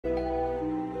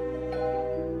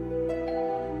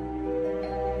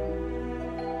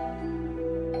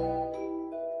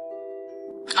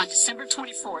On December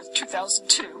 24th,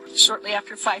 2002, shortly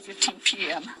after 5:15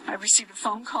 p.m., I received a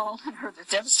phone call and heard the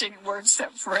devastating words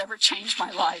that forever changed my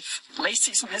life.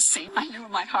 Laci's missing. I knew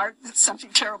in my heart that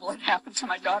something terrible had happened to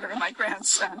my daughter and my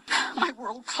grandson. My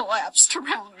world collapsed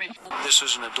around me. This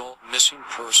is an adult missing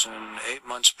person, 8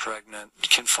 months pregnant.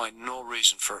 Can find no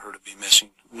reason for her to be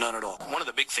missing. None at all. One of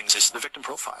the big things is the victim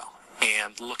profile.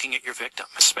 And looking at your victim,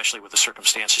 especially with the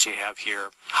circumstances you have here,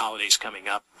 holidays coming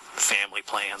up, family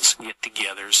plans,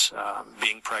 get-togethers,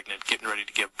 being pregnant, getting ready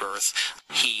to give birth.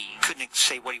 He couldn't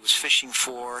say what he was fishing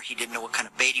for. He didn't know what kind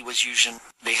of bait he was using.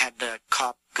 They had the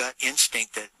cop gut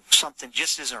instinct that something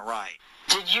just isn't right.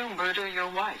 Did you murder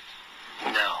your wife?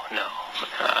 No,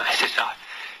 I did not.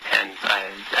 And I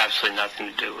had absolutely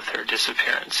nothing to do with her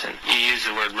disappearance. And you used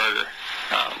the word murder.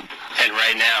 And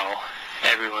right now,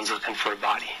 everyone's looking for a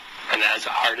body. And that is the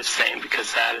hardest thing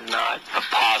because that is not a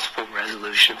possible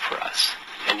resolution for us.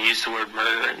 And you use the word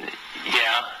murder, and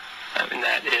yeah, I mean,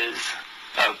 that is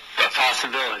a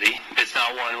possibility. It's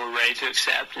not one we're ready to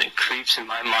accept, and it creeps in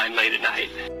my mind late at night.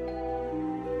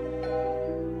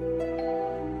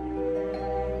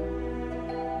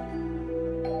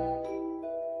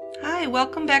 Hi,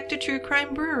 welcome back to True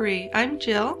Crime Brewery. I'm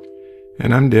Jill.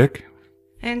 And I'm Dick.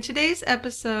 And today's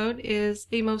episode is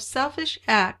A Most Selfish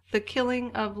Act, the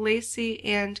killing of Laci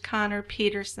and Connor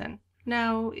Peterson.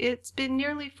 Now, it's been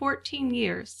nearly 14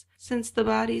 years since the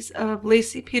bodies of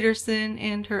Laci Peterson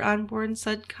and her unborn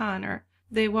son Connor,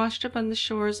 they washed up on the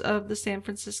shores of the San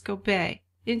Francisco Bay.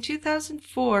 In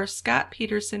 2004, Scott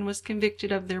Peterson was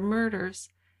convicted of their murders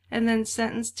and then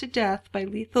sentenced to death by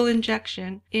lethal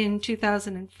injection in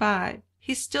 2005.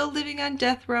 He's still living on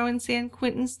death row in San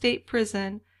Quentin State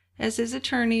Prison as his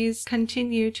attorneys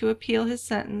continue to appeal his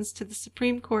sentence to the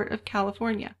Supreme Court of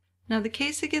California. Now, the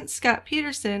case against Scott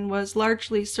Peterson was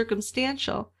largely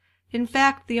circumstantial. In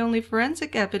fact, the only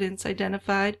forensic evidence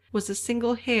identified was a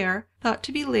single hair, thought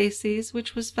to be Laci's,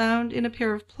 which was found in a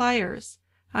pair of pliers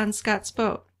on Scott's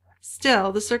boat.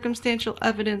 Still, the circumstantial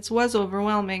evidence was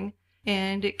overwhelming,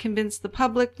 and it convinced the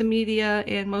public, the media,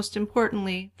 and most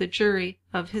importantly, the jury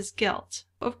of his guilt.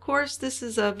 Of course, this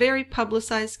is a very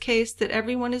publicized case that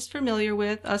everyone is familiar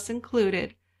with, us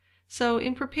included. So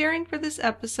in preparing for this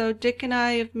episode, Dick and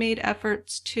I have made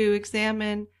efforts to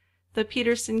examine the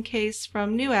Peterson case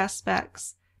from new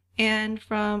aspects and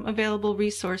from available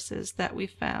resources that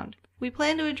we've found. We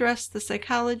plan to address the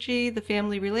psychology, the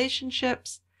family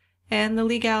relationships, and the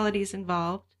legalities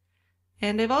involved.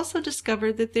 And I've also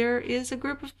discovered that there is a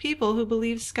group of people who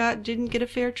believe Scott didn't get a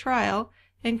fair trial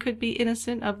and could be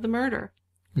innocent of the murder.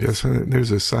 Yes,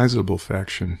 there's a sizable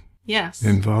faction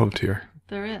involved here.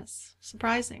 There is.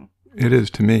 Surprising. It is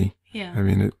to me. Yeah. I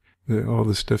mean, all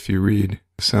the stuff you read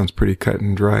sounds pretty cut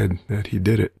and dried that he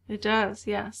did it. It does,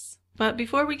 yes. But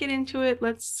before we get into it,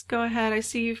 let's go ahead. I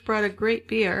see you've brought a great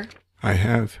beer. I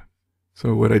have.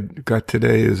 So what I got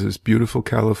today is this beautiful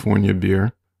California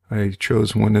beer. I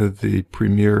chose one of the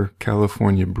premier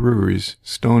California breweries,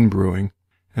 Stone Brewing,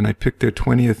 and I picked their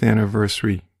 20th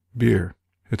anniversary beer.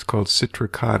 It's called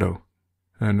Citricato.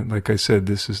 And like I said,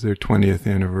 this is their 20th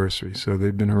anniversary, so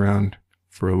they've been around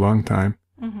for a long time.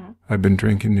 Mm-hmm. I've been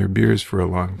drinking their beers for a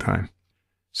long time.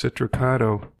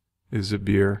 Citricato is a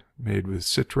beer made with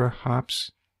citra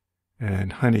hops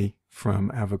and honey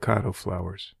from avocado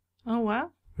flowers. Oh,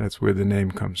 wow. That's where the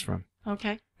name comes from.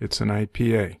 Okay. It's an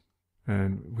IPA.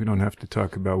 And we don't have to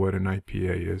talk about what an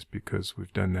IPA is because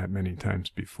we've done that many times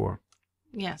before.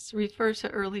 Yes, refer to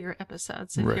earlier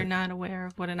episodes if you're not aware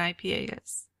of what an IPA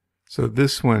is. So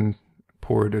this one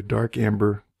poured a dark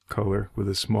amber color with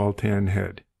a small tan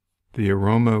head. The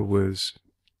aroma was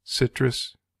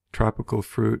citrus, tropical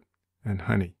fruit, and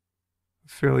honey. A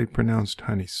fairly pronounced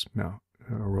honey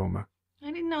aroma.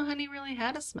 I didn't know honey really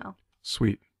had a smell.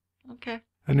 Sweet. Okay.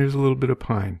 And there's a little bit of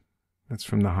pine. That's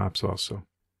from the hops also.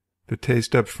 The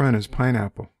taste up front is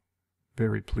pineapple.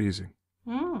 Very pleasing.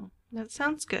 That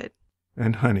sounds good.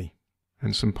 And honey.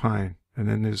 And some pine. And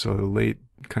then there's a late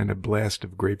kind of blast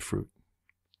of grapefruit.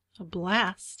 A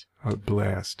blast? A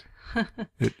blast.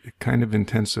 It kind of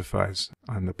intensifies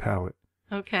on the palate.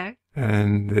 Okay.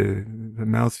 And the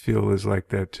mouthfeel is like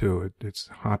that too. It's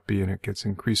hoppy and it gets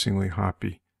increasingly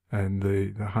hoppy. And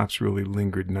the hops really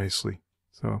lingered nicely.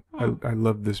 So I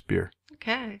love this beer.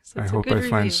 Okay. So I it's hope a good I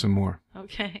find review. some more.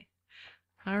 Okay.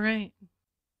 All right.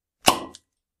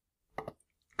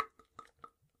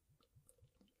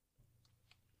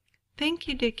 Thank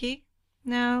you, Dickie.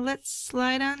 Now let's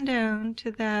slide on down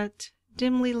to that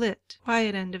dimly lit,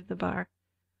 quiet end of the bar,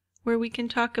 where we can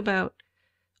talk about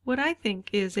what I think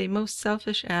is a most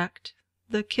selfish act,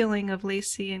 the killing of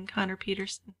Laci and Connor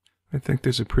Peterson. I think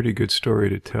there's a pretty good story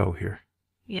to tell here.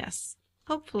 Yes.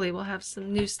 hopefully we'll have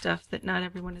some new stuff that not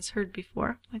everyone has heard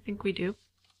before. I think we do.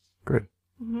 Good.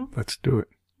 Let's do it.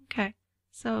 Okay.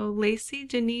 So Laci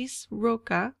Denise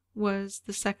Roca was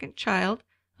the second child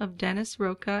of Dennis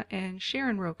Roca and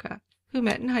Sharon Roca, who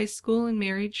met in high school and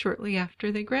married shortly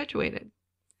after they graduated.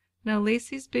 Now,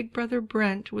 Laci's big brother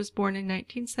Brent was born in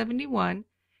 1971,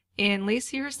 and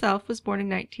Laci herself was born in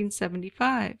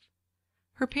 1975.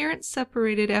 Her parents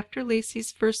separated after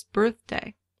Laci's first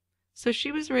birthday, so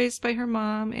she was raised by her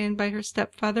mom and by her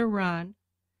stepfather Ron.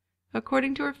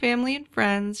 According to her family and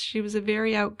friends, she was a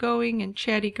very outgoing and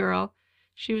chatty girl.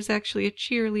 She was actually a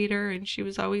cheerleader, and she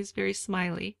was always very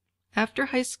smiley. After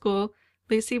high school,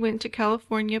 Laci went to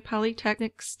California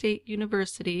Polytechnic State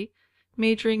University,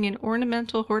 majoring in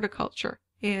ornamental horticulture,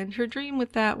 and her dream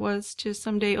with that was to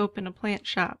someday open a plant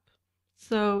shop.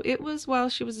 So it was while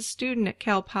she was a student at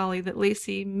Cal Poly that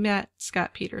Laci met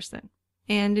Scott Peterson.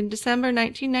 And in December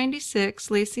 1996,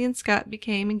 Laci and Scott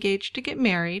became engaged to get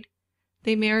married.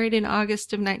 They married in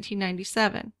August of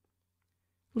 1997.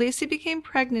 Laci became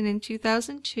pregnant in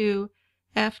 2002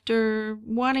 after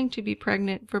wanting to be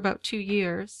pregnant for about 2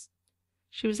 years.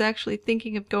 She was actually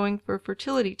thinking of going for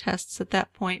fertility tests at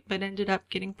that point, but ended up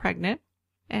getting pregnant.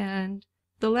 And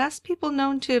the last people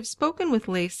known to have spoken with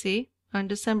Laci on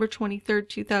December 23,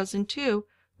 2002,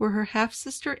 were her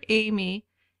half-sister Amy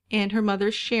and her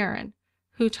mother Sharon,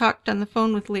 who talked on the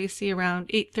phone with Laci around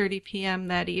 8:30 p.m.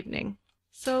 that evening.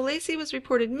 So Laci was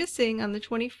reported missing on the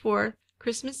 24th,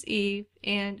 Christmas Eve,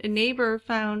 and a neighbor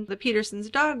found the Petersons'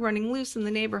 dog running loose in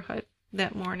the neighborhood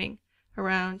that morning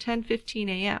around 10:15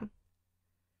 a.m.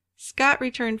 Scott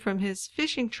returned from his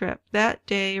fishing trip that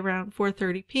day around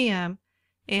 4:30 p.m.,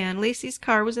 and Laci's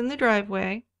car was in the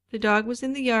driveway. The dog was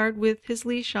in the yard with his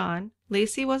leash on.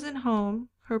 Laci wasn't home.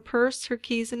 Her purse, her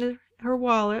keys, and her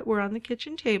wallet were on the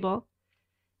kitchen table.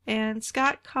 And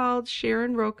Scott called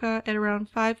Sharon Roca at around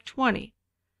 5:20.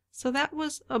 So that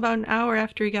was about an hour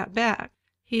after he got back.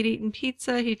 He'd eaten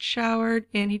pizza, he'd showered,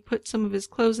 and he'd put some of his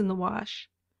clothes in the wash.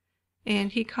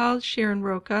 And he called Sharon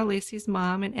Roca, Laci's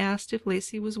mom, and asked if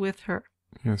Laci was with her.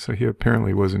 Yeah, so he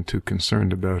apparently wasn't too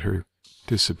concerned about her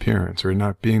disappearance or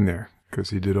not being there, because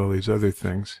he did all these other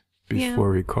things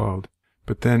before he called.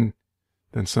 But then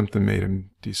something made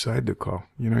him decide to call.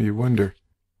 You wonder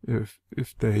if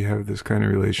they have this kind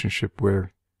of relationship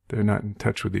where they're not in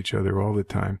touch with each other all the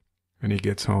time, and he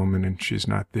gets home and then she's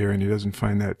not there, and he doesn't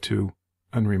find that too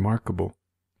unremarkable.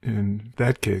 In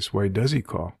that case, why does he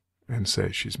call and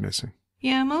say she's missing?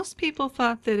 Yeah, most people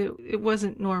thought that it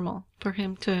wasn't normal for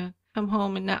him to come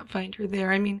home and not find her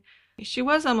there. I mean, she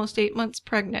was almost 8 months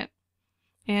pregnant,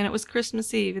 and it was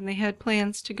Christmas Eve, and they had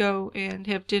plans to go and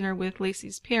have dinner with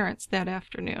Laci's parents that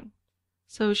afternoon.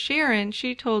 So Sharon,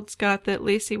 she told Scott that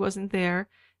Laci wasn't there,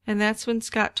 and that's when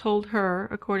Scott told her,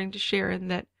 according to Sharon,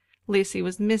 that Laci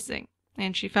was missing,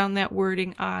 and she found that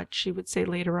wording odd, she would say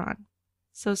later on.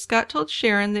 So Scott told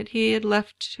Sharon that he had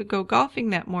left to go golfing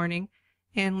that morning,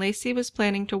 and Laci was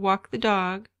planning to walk the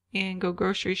dog and go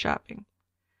grocery shopping.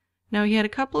 Now, he had a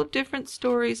couple of different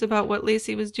stories about what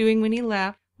Laci was doing when he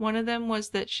left. One of them was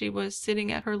that she was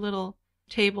sitting at her little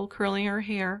table curling her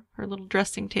hair, her little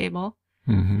dressing table,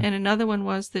 and another one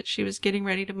was that she was getting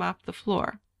ready to mop the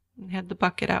floor and had the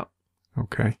bucket out.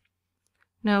 Okay.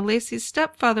 Now, Laci's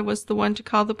stepfather was the one to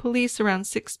call the police around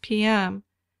 6 p.m.,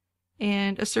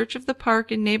 and a search of the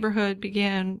park and neighborhood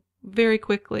began very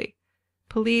quickly.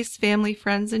 Police, family,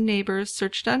 friends, and neighbors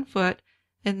searched on foot,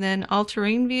 and then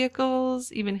all-terrain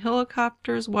vehicles, even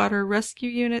helicopters, water rescue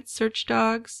units, search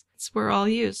dogs were all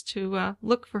used to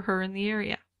look for her in the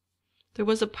area. There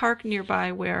was a park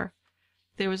nearby where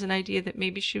there was an idea that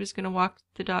maybe she was going to walk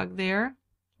the dog there,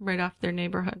 right off their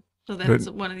neighborhood. So that's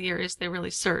one of the areas they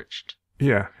really searched.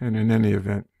 Yeah, and in any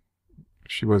event,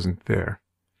 she wasn't there.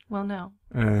 Well, no.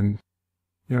 And,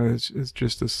 it's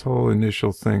just this whole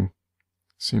initial thing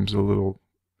seems a little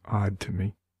odd to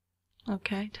me.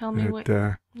 Okay, tell me what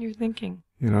you're thinking.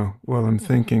 Well, I'm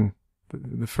thinking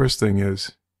the first thing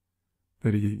is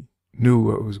that he knew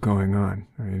what was going on.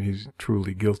 I mean, he's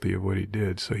truly guilty of what he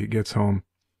did. So he gets home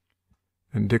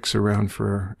and dicks around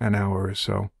for an hour or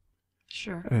so.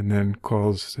 Sure. And then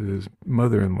calls his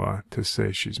mother-in-law to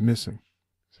say she's missing.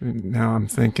 So now I'm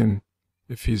thinking,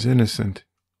 if he's innocent,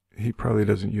 he probably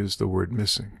doesn't use the word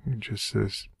missing. He just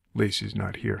says, Laci's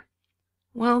not here.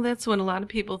 Well, that's what a lot of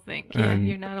people think. Yeah,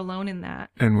 you're not alone in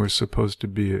that. And we're supposed to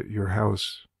be at your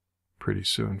house pretty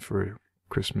soon for a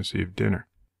Christmas Eve dinner.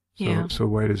 So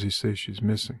why does he say she's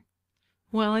missing?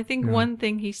 Well, I think one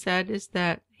thing he said is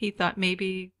that he thought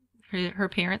maybe her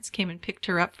parents came and picked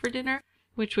her up for dinner,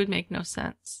 which would make no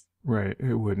sense. Right,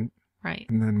 it wouldn't. Right.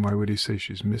 And then why would he say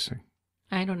she's missing?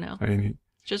 I don't know. I mean,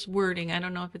 just wording. I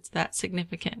don't know if it's that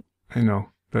significant. I know,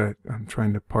 but I'm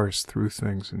trying to parse through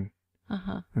things and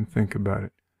think about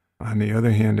it. On the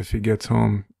other hand, if he gets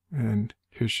home and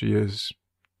here she is,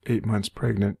 8 months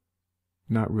pregnant,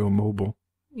 not real mobile.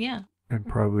 Yeah. And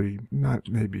probably not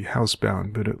maybe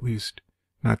housebound, but at least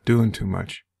not doing too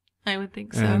much. I would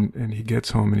think so. And he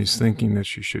gets home and he's thinking that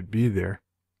she should be there,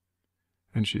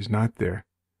 and she's not there.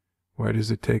 Why does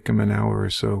it take him an hour or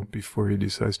so before he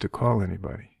decides to call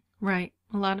anybody? Right.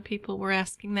 A lot of people were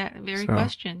asking that very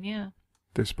question, yeah.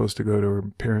 They're supposed to go to her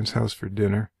parents' house for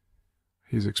dinner.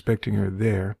 He's expecting her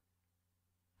there.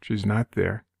 She's not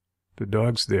there. The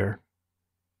dog's there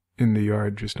in the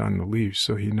yard just on the leash,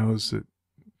 so he knows that,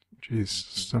 geez,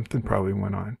 something probably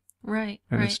went on. Right,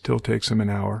 and it still takes him an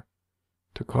hour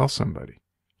to call somebody.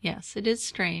 Yes, it is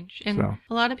strange. And a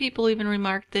lot of people even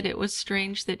remarked that it was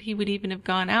strange that he would even have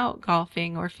gone out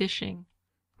golfing or fishing.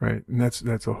 Right, and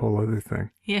that's a whole other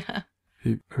thing. Yeah.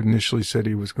 He initially said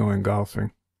he was going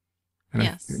golfing. And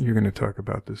yes. You're going to talk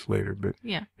about this later, but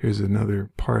yeah. Here's another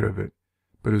part of it.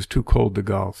 But it was too cold to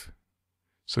golf,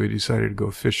 so he decided to go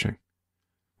fishing,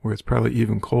 where it's probably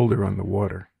even colder on the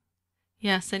water.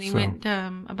 Yes, and he went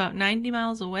about 90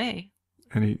 miles away.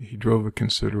 And he drove a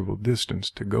considerable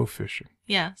distance to go fishing.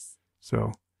 Yes.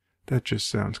 So that just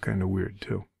sounds kind of weird,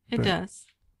 too. It does.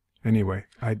 Anyway,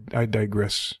 I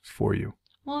digress for you.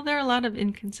 Well, there are a lot of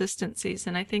inconsistencies,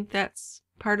 and I think that's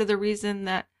part of the reason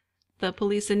that the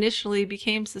police initially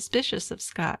became suspicious of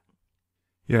Scott.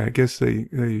 Yeah, I guess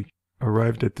they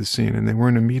arrived at the scene, and they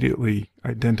weren't immediately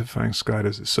identifying Scott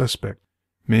as a suspect,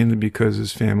 mainly because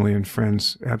his family and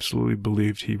friends absolutely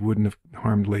believed he wouldn't have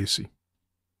harmed Laci.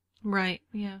 Right,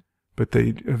 yeah. But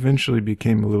they eventually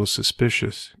became a little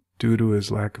suspicious due to his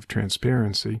lack of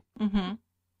transparency. Mm-hmm.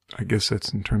 I guess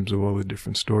that's in terms of all the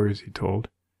different stories he told.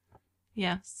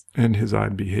 Yes. And his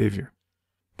odd behavior.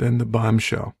 Then the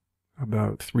bombshell.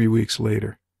 About 3 weeks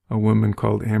later, a woman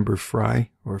called Amber Frey,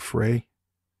 or Frey.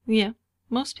 Yeah,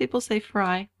 most people say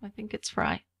Fry. I think it's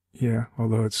Fry. Yeah,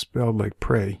 although it's spelled like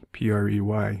prey,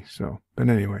 P-R-E-Y, so. But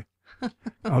anyway,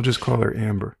 I'll just call her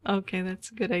Amber. Okay,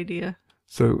 that's a good idea.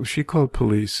 So she called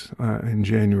police in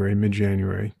January,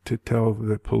 mid-January, to tell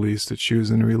the police that she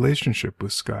was in a relationship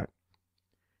with Scott.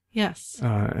 Yes.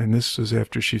 And this was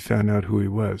after she found out who he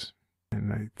was.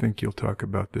 And I think you'll talk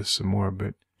about this some more,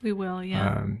 but... We will,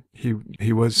 yeah.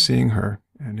 He was seeing her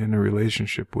and in a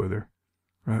relationship with her,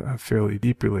 a fairly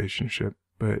deep relationship,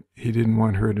 but he didn't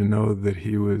want her to know that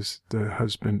he was the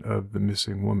husband of the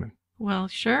missing woman. Well,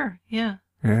 sure, yeah.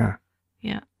 Yeah.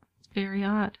 Yeah, it's very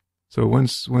odd. So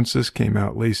once this came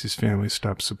out, Laci's family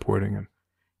stopped supporting him.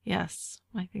 Yes,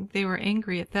 I think they were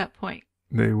angry at that point.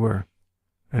 They were.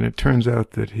 And it turns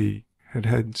out that he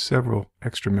had several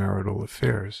extramarital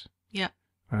affairs. Yeah.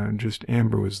 Just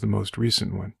Amber was the most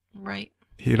recent one. Right.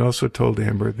 He had also told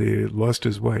Amber that he had lost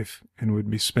his wife and would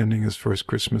be spending his first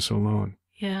Christmas alone.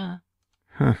 Yeah.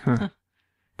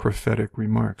 Prophetic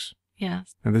remarks.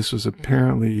 Yes. And this was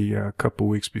apparently a couple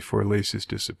weeks before Laci's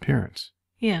disappearance.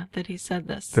 Yeah, that he said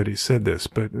this.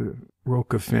 But the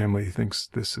Roca family thinks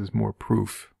this is more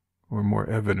proof or more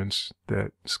evidence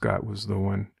that Scott was the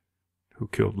one who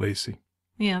killed Laci.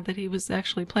 Yeah, that he was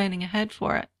actually planning ahead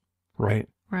for it. Right.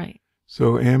 Right.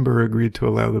 So Amber agreed to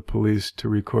allow the police to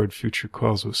record future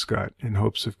calls with Scott in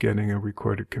hopes of getting a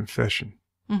recorded confession.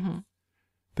 Mm-hmm.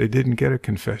 They didn't get a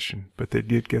confession, but they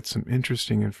did get some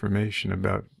interesting information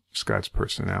about Scott's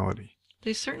personality.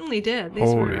 They certainly did.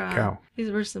 Holy cow.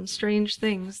 These were some strange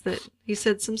things that he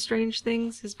said some strange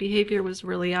things. His behavior was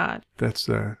really odd. That's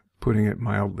putting it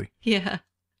mildly. Yeah.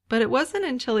 But it wasn't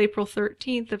until April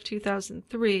 13th of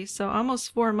 2003, so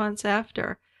almost 4 months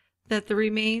after, that the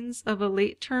remains of a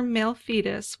late-term male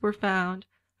fetus were found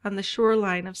on the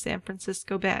shoreline of San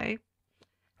Francisco Bay.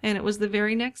 And it was the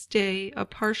very next day a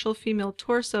partial female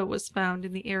torso was found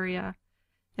in the area.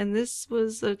 And this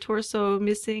was a torso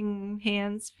missing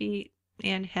hands, feet,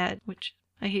 and head, which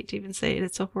I hate to even say it.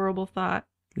 It's a horrible thought.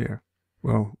 Yeah.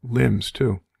 Well, limbs,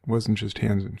 too. It wasn't just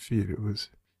hands and feet. It was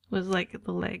like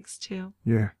the legs, too.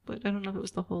 Yeah. But I don't know if it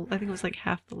was the whole... I think it was like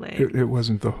half the leg. It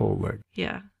wasn't the whole leg.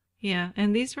 Yeah. Yeah.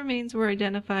 And these remains were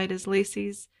identified as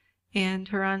Laci's and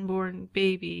her unborn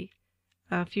baby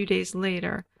a few days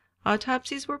later.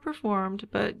 Autopsies were performed,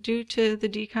 but due to the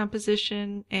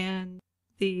decomposition and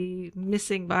the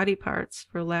missing body parts,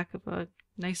 for lack of a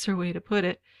nicer way to put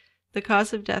it, the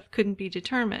cause of death couldn't be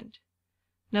determined.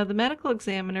 Now, the medical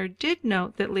examiner did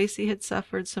note that Laci had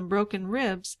suffered some broken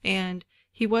ribs, and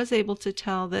he was able to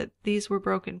tell that these were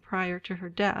broken prior to her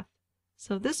death.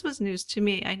 So this was news to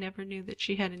me. I never knew that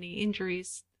she had any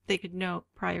injuries they could note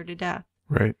prior to death.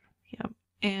 Right. Yep.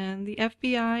 And the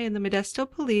FBI and the Modesto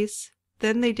police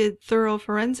Then they did thorough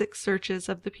forensic searches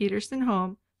of the Peterson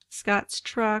home, Scott's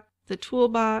truck, the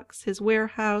toolbox, his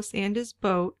warehouse, and his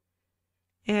boat,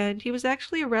 and he was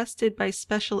actually arrested by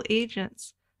special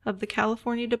agents of the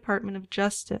California Department of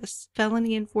Justice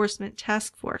Felony Enforcement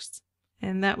Task Force,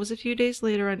 and that was a few days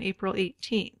later on April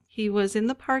 18th. He was in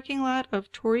the parking lot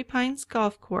of Torrey Pines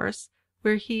Golf Course,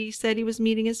 where he said he was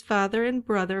meeting his father and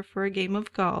brother for a game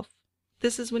of golf.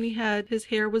 This is when his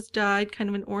hair was dyed kind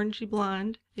of an orangey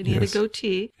blonde, and he had a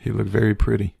goatee. He looked very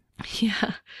pretty.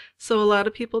 Yeah, so a lot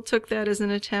of people took that as an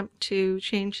attempt to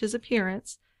change his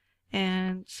appearance,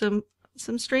 and some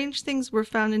strange things were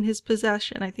found in his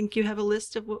possession. I think you have a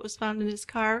list of what was found in his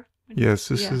car. Yes,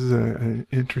 this is an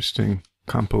interesting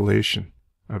compilation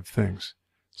of things.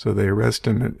 So they arrest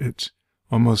him. It's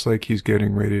almost like he's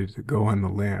getting ready to go on the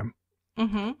lam,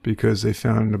 because they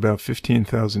found about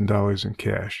 $15,000 in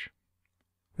cash.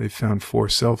 They found 4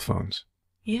 cell phones.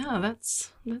 Yeah,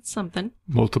 that's something.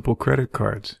 Multiple credit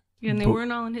cards. Yeah, and they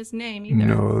weren't all in his name either.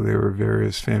 No, they were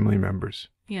various family members.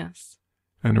 Yes.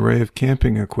 An array of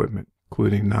camping equipment,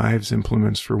 including knives,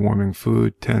 implements for warming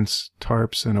food, tents,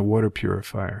 tarps, and a water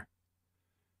purifier.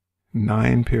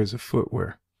 9 pairs of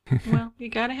footwear. Well, you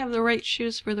got to have the right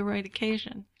shoes for the right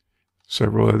occasion.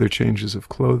 Several other changes of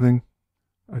clothing.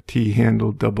 A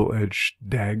T-handled double-edged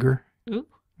dagger. Ooh.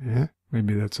 Yeah,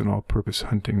 maybe that's an all-purpose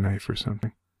hunting knife or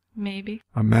something. Maybe.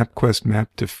 A MapQuest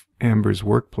map to Amber's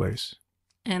workplace.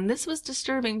 And this was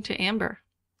disturbing to Amber.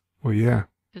 Well, yeah.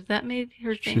 Because that made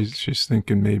her think. She's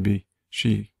thinking maybe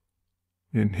she,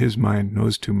 in his mind,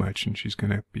 knows too much and she's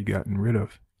going to be gotten rid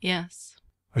of. Yes.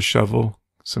 A shovel,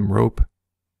 some rope,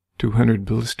 200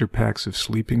 blister packs of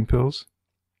sleeping pills,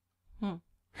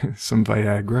 some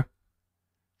Viagra.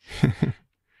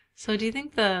 So do you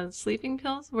think the sleeping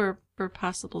pills were for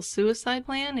possible suicide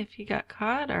plan if he got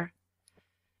caught, or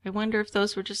I wonder if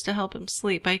those were just to help him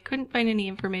sleep? I couldn't find any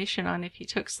information on if he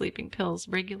took sleeping pills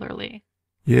regularly.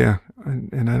 Yeah,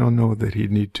 and I don't know that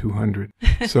he'd need 200.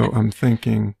 So I'm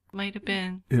thinking it might have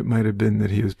been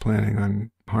that he was planning on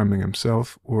harming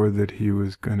himself, or that he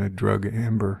was going to drug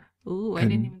Amber. Ooh, I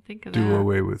didn't even think of that. Do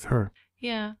away with her.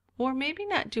 Yeah, or maybe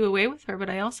not do away with her, but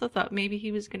I also thought maybe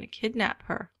he was going to kidnap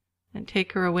her and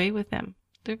take her away with him.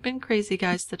 There have been crazy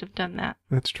guys that have done that.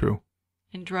 That's true.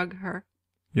 And drug her.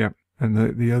 Yep.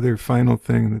 And the other final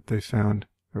thing that they found,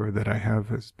 or that I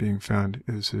have as being found,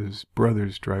 is his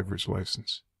brother's driver's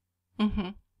license.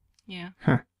 Yeah.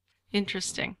 Huh.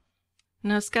 Interesting.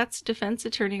 Now, Scott's defense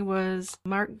attorney was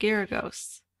Mark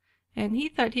Garagos, and he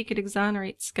thought he could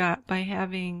exonerate Scott by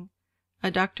having a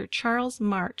Dr. Charles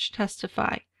March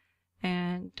testify.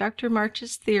 And Dr.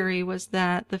 March's theory was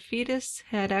that the fetus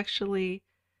had actually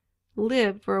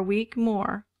lived for a week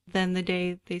more than the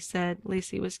day they said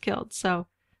Laci was killed. So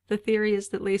the theory is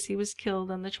that Laci was killed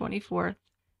on the 24th,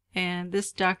 and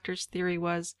this doctor's theory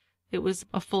was it was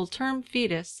a full-term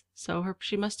fetus, so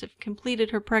she must have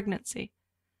completed her pregnancy,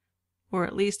 or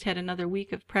at least had another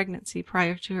week of pregnancy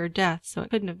prior to her death, so it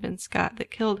couldn't have been Scott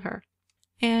that killed her.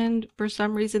 And for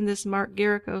some reason, this Mark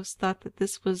Garagos thought that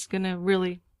this was going to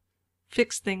really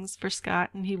fix things for Scott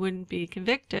and he wouldn't be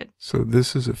convicted. So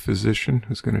this is a physician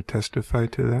who's going to testify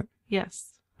to that?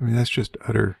 Yes. I mean, that's just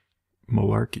utter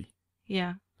malarkey.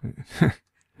 Yeah.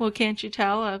 Well, can't you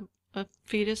tell a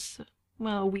fetus,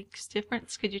 a week's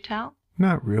difference? Could you tell?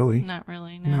 Not really. Not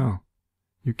really, no. No,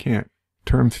 you can't.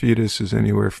 Term fetus is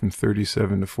anywhere from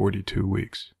 37 to 42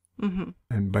 weeks.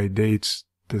 And by dates,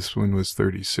 this one was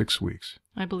 36 weeks.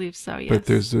 I believe so, yes. But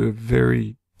there's a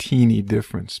very teeny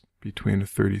difference between a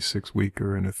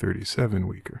 36-weeker and a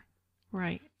 37-weeker.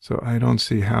 Right. So I don't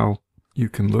see how you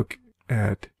can look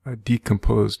at a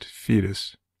decomposed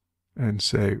fetus and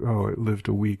say, oh, it lived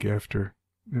a week after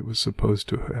it was supposed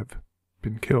to have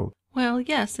been killed. Well,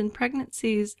 yes, and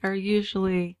pregnancies are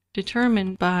usually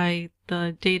determined by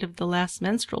the date of the last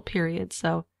menstrual period,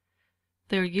 so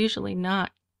they're usually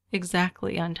not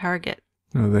exactly on target.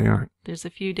 No, they aren't. There's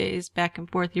a few days back and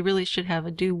forth. You really should have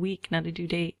a due week, not a due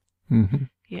date.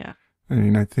 Yeah. I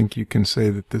mean, I think you can say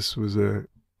that this was a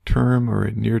term or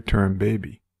a near-term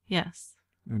baby. Yes.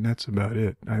 And that's about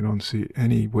it. I don't see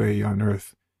any way on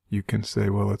earth you can say,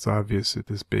 well, it's obvious that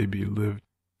this baby lived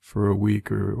for a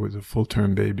week, or it was a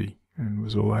full-term baby and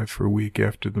was alive for a week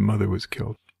after the mother was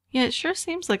killed. Yeah, it sure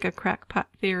seems like a crackpot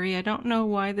theory. I don't know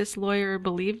why this lawyer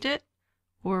believed it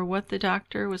or what the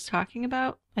doctor was talking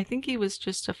about. I think he was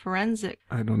just a forensic.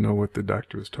 I don't know what the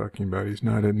doctor was talking about. He's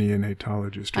not a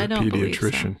neonatologist or I don't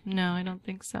pediatrician. believe so. No, I don't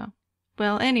think so.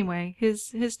 Well, anyway,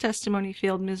 his testimony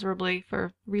failed miserably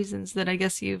for reasons that I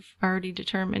guess you've already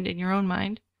determined in your own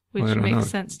mind, which makes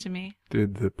sense to me.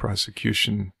 Did the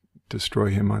prosecution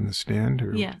destroy him on the stand?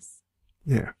 Or? Yes.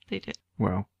 Yeah. They did.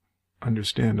 Well,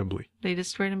 understandably. They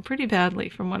destroyed him pretty badly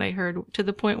from what I heard, to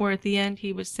the point where at the end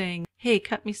he was saying, "Hey,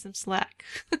 cut me some slack."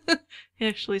 He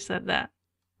actually said that.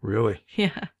 Really?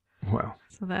 Yeah. Wow.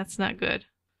 So that's not good.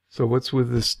 So what's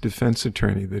with this defense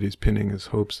attorney that he's pinning his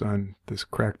hopes on this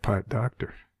crackpot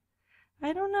doctor?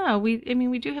 I don't know.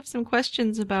 We do have some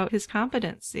questions about his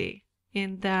competency,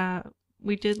 in that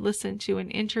we did listen to an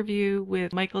interview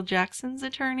with Michael Jackson's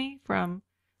attorney from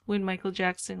when Michael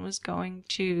Jackson was going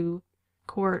to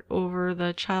court over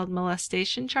the child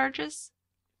molestation charges.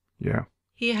 Yeah.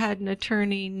 He had an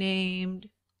attorney named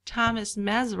Thomas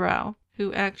Mazerow,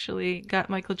 who actually got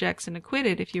Michael Jackson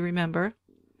acquitted, if you remember.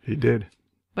 He did.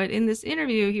 But in this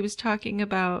interview, he was talking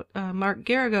about Mark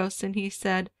Garagos, and he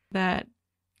said that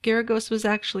Garagos was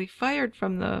actually fired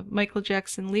from the Michael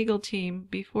Jackson legal team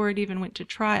before it even went to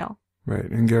trial. Right,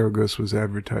 and Garagos was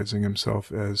advertising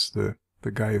himself as the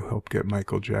guy who helped get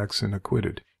Michael Jackson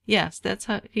acquitted. Yes, that's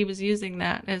how he was using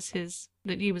that as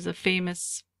that he was a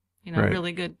famous, Right.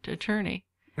 really good attorney.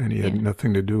 And he had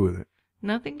nothing to do with it.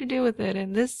 Nothing to do with it.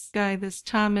 And this guy, this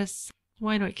Thomas,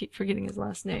 why do I keep forgetting his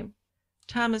last name?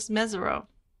 Thomas Mazerow.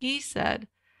 He said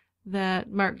that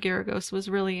Mark Garagos was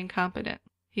really incompetent.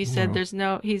 He said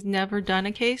he's never done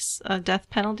a death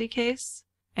penalty case,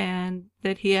 and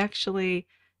that he actually,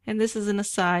 and this is an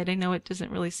aside, I know it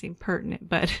doesn't really seem pertinent,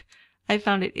 but I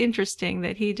found it interesting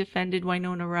that he defended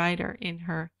Winona Ryder in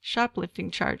her shoplifting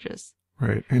charges.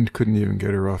 Right, and couldn't even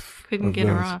get her off. Couldn't get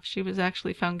her off. She was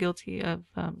actually found guilty of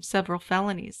several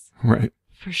felonies. Right.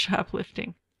 For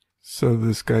shoplifting. So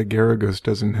this guy Garagos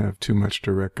doesn't have too much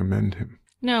to recommend him.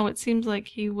 No, it seems like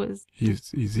he was...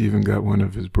 He's even got one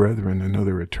of his brethren,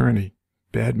 another attorney,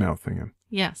 bad-mouthing him.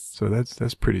 Yes. So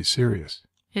that's pretty serious.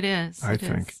 It is. I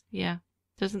think. Yeah.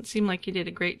 Doesn't seem like he did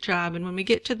a great job. And when we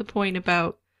get to the point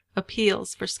about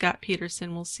appeals for Scott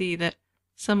Peterson, we'll see that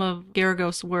some of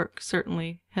Garagos' work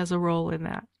certainly has a role in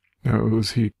that. Now,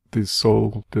 was he the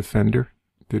sole defender?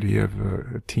 Did he have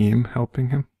a team helping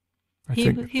him?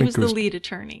 He was the lead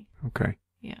attorney. Okay.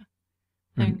 Yeah.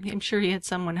 I'm sure he had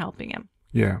someone helping him.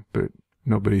 Yeah, but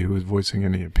nobody who was voicing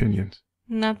any opinions.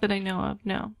 Not that I know of,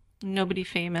 no. Nobody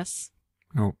famous.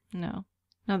 No. No.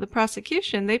 Now, the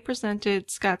prosecution, they presented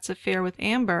Scott's affair with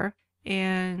Amber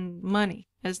and money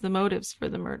as the motives for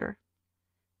the murder,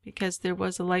 because there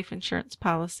was a life insurance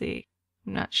policy.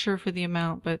 I'm not sure for the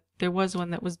amount, but there was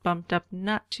one that was bumped up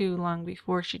not too long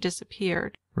before she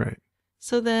disappeared. Right.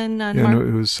 So then on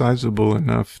it was sizable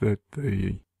enough that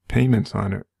the payments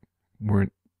on it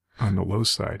weren't on the low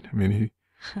side. I mean,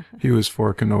 he was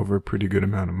forking over a pretty good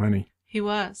amount of money. He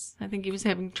was. I think he was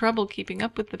having trouble keeping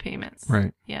up with the payments.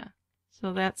 Right. Yeah.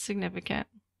 So that's significant.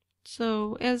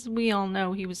 So as we all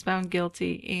know, he was found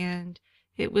guilty, and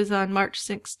it was on March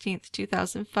 16th,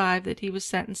 2005 that he was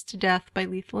sentenced to death by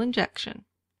lethal injection.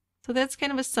 So that's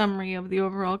kind of a summary of the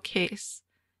overall case.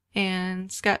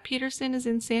 And Scott Peterson is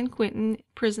in San Quentin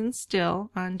prison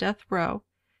still on death row,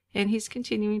 and he's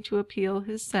continuing to appeal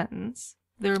his sentence.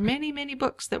 There are many, many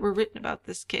books that were written about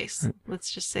this case. Right.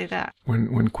 Let's just say that.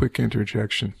 One quick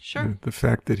interjection. Sure. The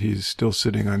fact that he's still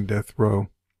sitting on death row,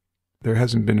 there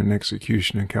hasn't been an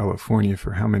execution in California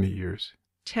for how many years?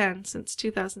 10 since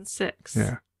 2006.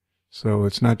 Yeah. So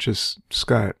it's not just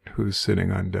Scott who's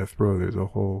sitting on death row. There's a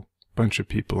whole bunch of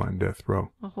people on death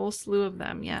row. A whole slew of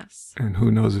them, yes. And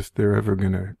who knows if they're ever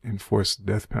going to enforce the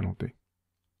death penalty.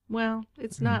 Well,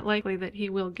 it's not likely that he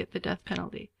will get the death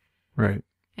penalty. Right.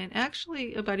 And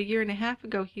actually, about a year and a half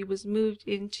ago, he was moved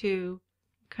into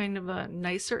kind of a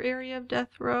nicer area of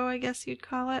death row, I guess you'd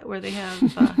call it, where they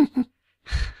have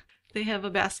they have a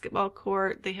basketball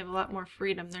court. They have a lot more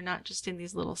freedom. They're not just in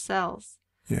these little cells.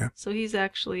 Yeah. So he's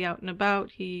actually out and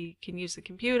about. He can use a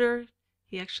computer.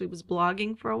 He actually was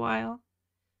blogging for a while.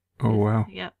 Oh, wow.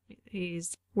 Yep.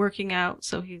 He's working out.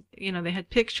 So they had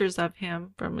pictures of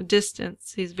him from a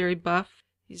distance. He's very buff.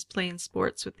 He's playing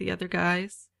sports with the other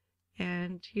guys.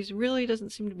 And he really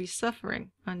doesn't seem to be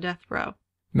suffering on death row.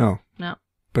 No. No.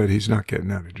 But he's not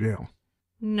getting out of jail.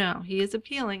 No, he is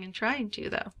appealing and trying to,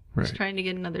 though. Right. He's trying to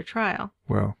get another trial.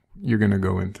 Well, you're going to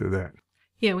go into that.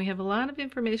 Yeah, we have a lot of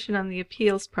information on the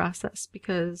appeals process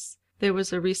because there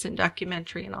was a recent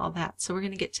documentary and all that. So we're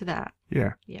going to get to that.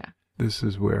 Yeah. Yeah. This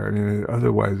is where,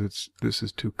 otherwise this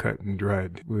is too cut and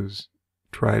dried. He was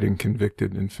tried and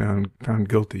convicted and found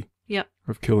guilty. Yep.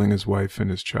 Of killing his wife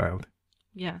and his child.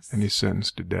 Yes. And he's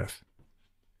sentenced to death.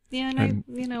 Yeah, and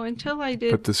until I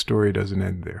did... But the story doesn't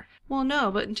end there. Well,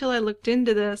 no, but until I looked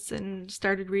into this and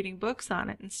started reading books on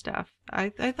it and stuff, I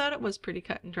thought it was pretty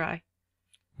cut and dry.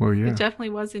 Well, yeah. It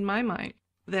definitely was in my mind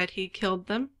that he killed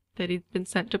them, that he'd been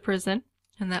sent to prison,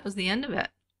 and that was the end of it.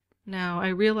 Now, I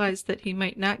realized that he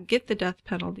might not get the death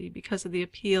penalty because of the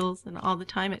appeals and all the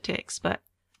time it takes, but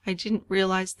I didn't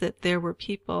realize that there were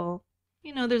people,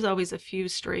 there's always a few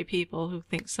stray people who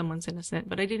think someone's innocent,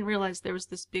 but I didn't realize there was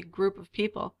this big group of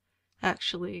people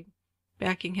actually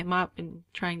backing him up and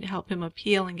trying to help him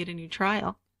appeal and get a new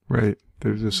trial. Right.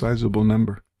 There's a sizable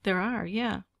number. There are,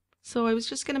 yeah. So I was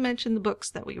just going to mention the books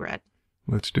that we read.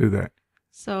 Let's do that.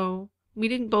 So we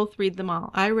didn't both read them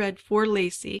all. I read For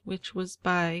Laci, which was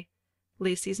by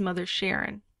Laci's mother,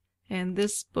 Sharon. And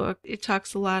this book, it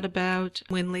talks a lot about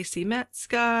when Laci met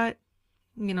Scott,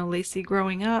 Laci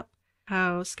growing up,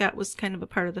 how Scott was kind of a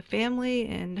part of the family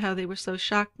and how they were so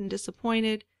shocked and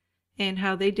disappointed, and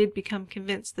how they did become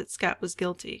convinced that Scott was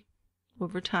guilty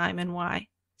over time and why.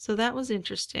 So that was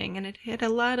interesting, and it had a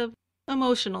lot of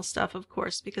emotional stuff, of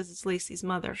course, because it's Laci's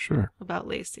mother. Sure. About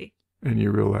Laci. And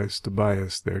you realize the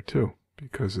bias there, too,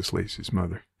 because it's Laci's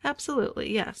mother.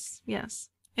 Absolutely, yes, yes.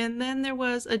 And then there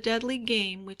was A Deadly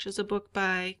Game, which is a book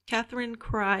by Catherine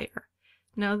Cryer.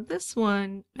 Now, this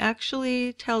one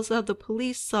actually tells how the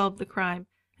police solved the crime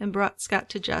and brought Scott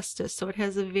to justice, so it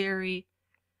has a very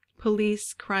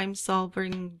police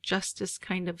crime-solving justice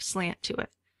kind of slant to it.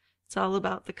 It's all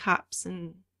about the cops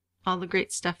and all the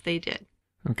great stuff they did.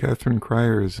 Well, Catherine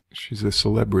Cryer, she's a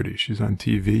celebrity. She's on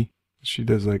TV. She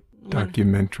does like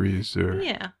documentaries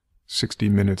or 60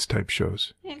 Minutes type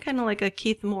shows. Yeah, kind of like a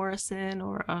Keith Morrison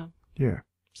or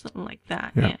something like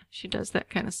that. Yeah, she does that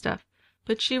kind of stuff.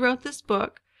 But she wrote this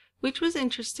book, which was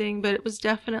interesting, but it was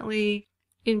definitely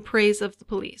in praise of the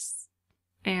police.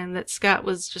 And that Scott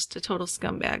was just a total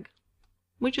scumbag.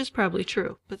 Which is probably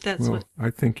true, but that's I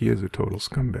think he is a total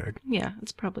scumbag. Yeah,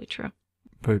 it's probably true.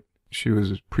 But she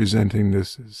was presenting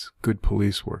this as good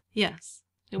police work. Yes.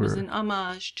 It was an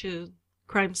homage to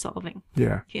crime solving.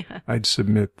 Yeah. Yeah. I'd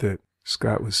submit that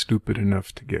Scott was stupid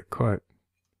enough to get caught,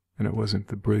 and it wasn't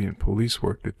the brilliant police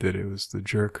work that did it. It was the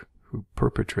jerk who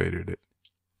perpetrated it.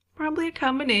 Probably a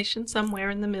combination somewhere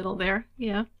in the middle there.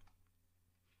 Yeah.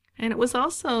 And it was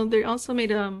also, they also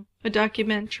made a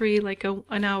documentary, like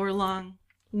an hour-long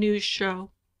news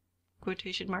show,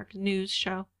 quotation mark, news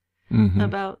show,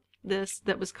 about this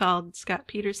that was called Scott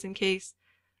Peterson Case,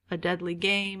 A Deadly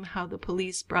Game, How the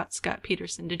Police Brought Scott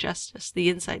Peterson to Justice, the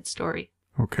inside story.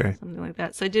 Okay. Something like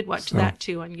that. So I did watch that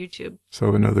too on YouTube.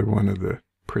 So another one of the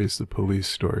praise the police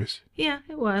stories. Yeah,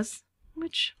 it was.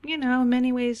 Which, in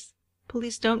many ways,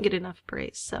 police don't get enough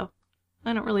praise, so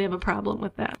I don't really have a problem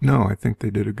with that. No, I think they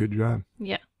did a good job.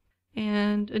 Yeah.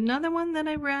 And another one that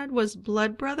I read was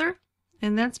Blood Brother,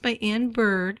 and that's by Ann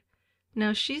Bird.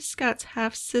 Now, she's Scott's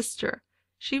half-sister.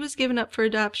 She was given up for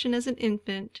adoption as an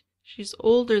infant. She's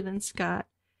older than Scott,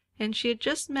 and she had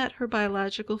just met her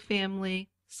biological family,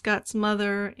 Scott's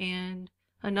mother and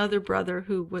another brother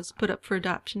who was put up for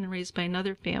adoption and raised by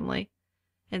another family,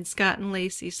 and Scott and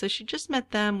Laci. So she just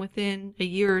met them within a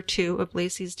year or two of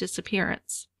Laci's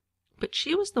disappearance. But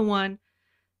she was the one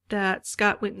that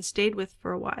Scott went and stayed with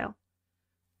for a while.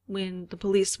 When the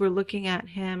police were looking at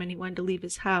him and he wanted to leave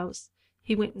his house,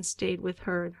 he went and stayed with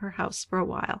her in her house for a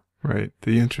while. Right.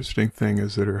 The interesting thing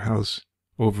is that her house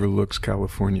overlooks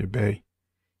California Bay.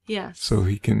 Yes. So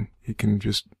he can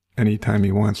just, anytime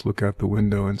he wants, look out the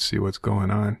window and see what's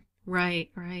going on. Right.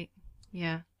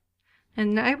 Yeah.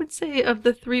 And I would say of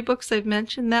the 3 books I've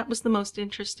mentioned, that was the most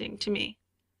interesting to me.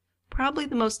 Probably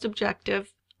the most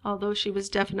objective, although she was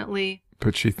definitely...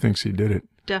 But she thinks he did it.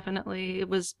 Definitely. It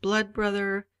was Blood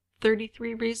Brother,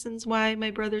 33 Reasons Why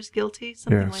My Brother's Guilty,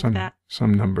 something like that.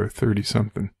 Some number,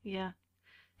 30-something. Yeah.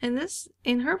 And this,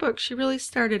 in her book, she really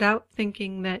started out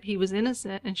thinking that he was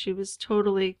innocent and she was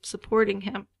totally supporting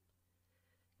him.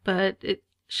 But it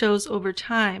shows over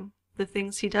time the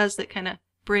things he does that kind of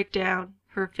break down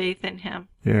her faith in him.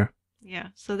 Yeah. Yeah,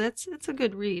 so it's a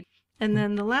good read. And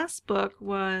then the last book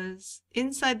was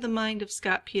Inside the Mind of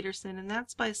Scott Peterson, and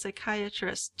that's by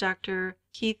psychiatrist Dr.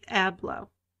 Keith Ablow.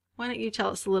 Why don't you tell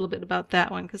us a little bit about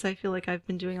that one, because I feel like I've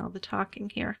been doing all the talking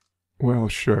here. Well,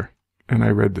 sure. And I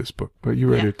read this book, but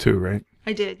you read it too, right?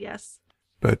 I did, yes.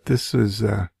 But this is,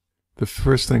 the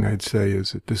first thing I'd say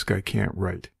is that this guy can't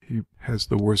write. He has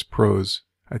the worst prose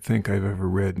I think I've ever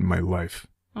read in my life.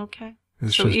 Okay.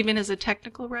 So even as a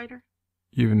technical writer?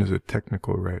 Even as a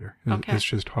technical writer. Okay. It's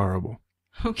just horrible.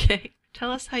 Okay.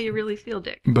 Tell us how you really feel,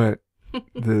 Dick. But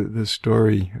the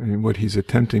story, I mean, what he's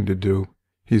attempting to do,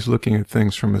 he's looking at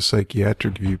things from a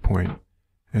psychiatric viewpoint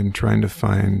and trying to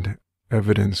find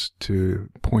evidence to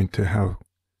point to how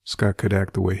Scott could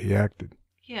act the way he acted.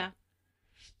 Yeah.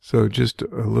 So just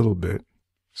a little bit.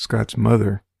 Scott's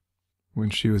mother,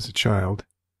 when she was a child,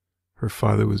 her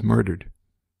father was murdered.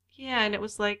 Yeah, and it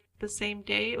was like the same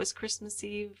day. It was Christmas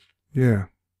Eve. Yeah.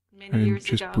 Many and years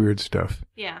just ago. weird stuff.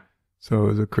 Yeah. So it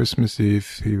was a Christmas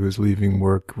Eve. He was leaving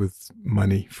work with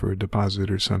money for a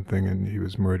deposit or something, and he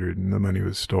was murdered, and the money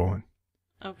was stolen.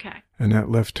 Okay. And that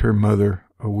left her mother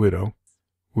a widow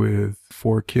with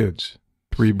 4 kids,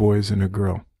 3 boys and a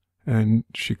girl. And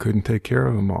she couldn't take care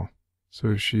of them all.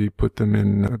 So she put them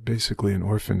in basically an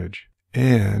orphanage.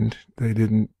 And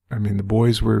the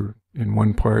boys were in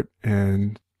one part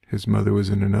and his mother was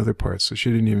in another part. So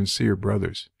she didn't even see her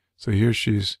brothers. So here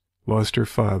she's lost her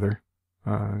father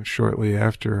shortly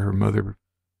after her mother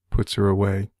puts her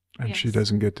away. And Yes. she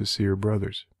doesn't get to see her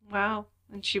brothers. Wow.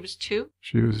 And she was 2?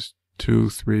 She was 2,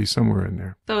 3, somewhere in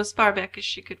there. So as far back as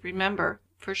she could remember,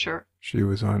 for sure. She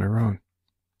was on her own.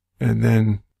 And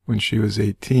then when she was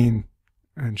 18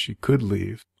 and she could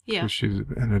leave, Yeah. because she was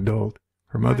an adult,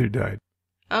 her mother Right. died.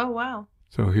 Oh, wow.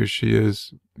 So here she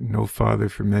is, no father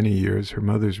for many years. Her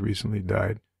mother's recently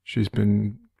died. She's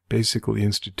been basically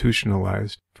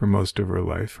institutionalized for most of her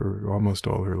life, or almost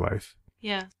all her life.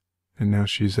 Yeah. And now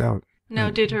she's out. Now,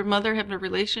 And- did her mother have a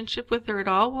relationship with her at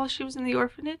all while she was in the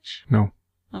orphanage? No,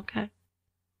 Okay.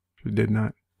 she did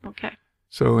not. Okay.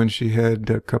 So, and she had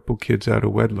a couple kids out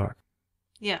of wedlock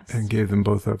Yes. and gave them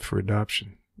both up for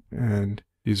adoption. And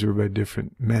these were by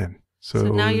different men.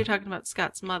 So now you're talking about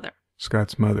Scott's mother.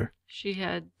 Scott's mother, She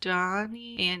had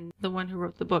Donnie and the one who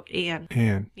wrote the book, Anne.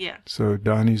 Anne. Yeah. So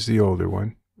Donnie's the older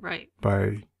one, Right.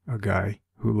 by a guy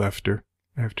who left her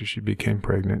after she became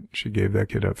pregnant. She gave that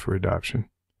kid up for adoption.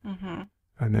 Mm-hmm.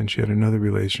 And then she had another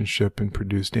relationship and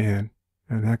produced Anne,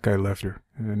 and that guy left her,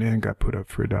 and then Anne got put up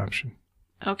for adoption.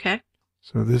 Okay.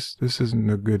 So this isn't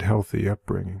a good, healthy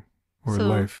upbringing or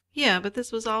life. Yeah, but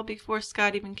this was all before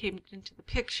Scott even came into the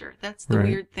picture. That's the Right.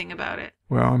 weird thing about it.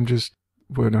 Well,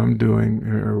 what I'm doing,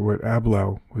 or what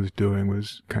Ablau was doing,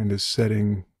 was kind of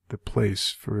setting the place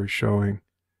for showing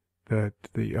that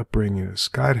the upbringing that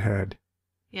Scott had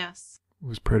Yes.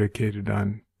 was predicated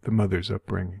on the mother's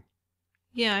upbringing.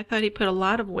 Yeah, I thought he put a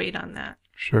lot of weight on that.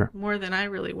 Sure. More than I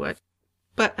really would.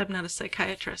 But I'm not a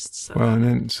psychiatrist, so. Well, and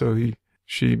then so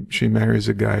she marries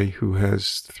a guy who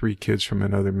has 3 kids from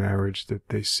another marriage that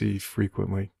they see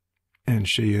frequently, and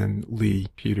she and Laci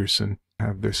Peterson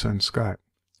have their son Scott.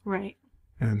 Right.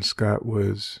 And Scott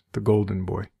was the golden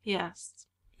boy. Yes.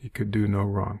 He could do no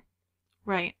wrong.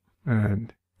 Right.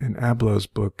 And in Ablau's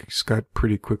book, Scott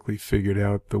pretty quickly figured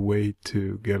out the way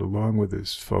to get along with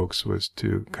his folks was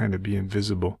to kind of be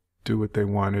invisible, do what they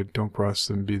wanted, don't cross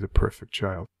them, be the perfect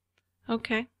child.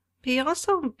 Okay. He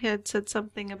also had said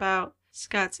something about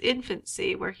Scott's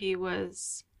infancy where he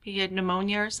had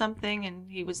pneumonia or something and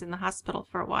he was in the hospital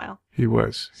for a while. He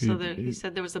was. So he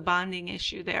said there was a bonding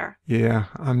issue there. Yeah,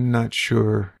 I'm not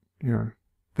sure,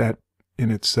 that in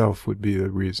itself would be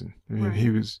the reason. I mean, Right. he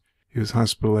was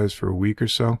hospitalized for a week or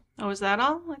so. Oh, is that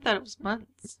all? I thought it was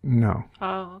months. No.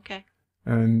 Oh, okay.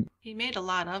 And He made a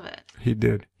lot of it. he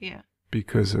did. Yeah.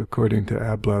 Because according to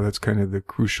Ablau, that's kind of the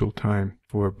crucial time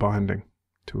for bonding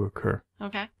to occur.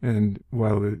 Okay. And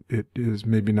while it is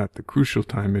maybe not the crucial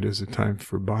time, it is a time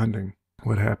for bonding.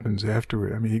 What happens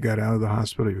afterward? I mean, he got out of the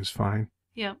hospital, he was fine.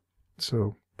 Yep.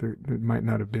 So there might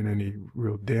not have been any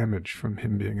real damage from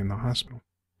him being in the hospital.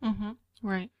 Mm-hmm.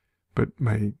 Right. But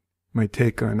my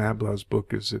take on Ablau's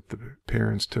book is that the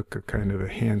parents took a kind of a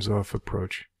hands-off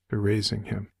approach to raising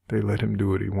him. They let him do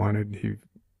what he wanted. He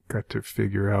got to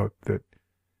figure out that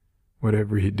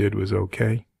whatever he did was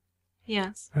okay.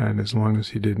 Yes. And as long as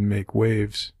he didn't make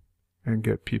waves and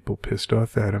get people pissed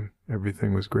off at him,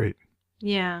 everything was great.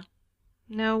 Yeah.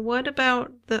 Now, what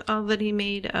about all that he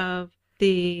made of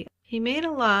he made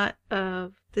a lot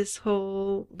of this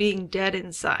whole being dead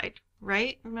inside,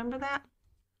 right? Remember that?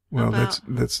 Well,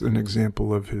 that's an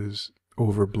example of his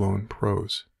overblown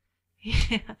prose.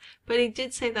 Yeah, but he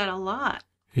did say that a lot.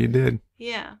 He did.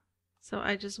 Yeah. So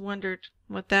I just wondered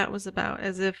what that was about,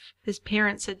 as if his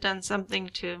parents had done something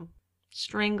to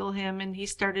strangle him and he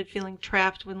started feeling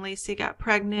trapped when Laci got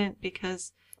pregnant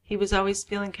because he was always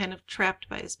feeling kind of trapped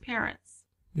by his parents.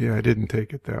 Yeah, I didn't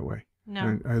take it that way.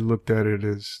 No. I looked at it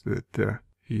as that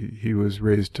he was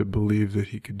raised to believe that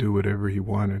he could do whatever he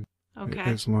wanted. Okay.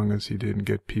 As long as he didn't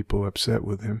get people upset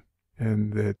with him,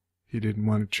 and that he didn't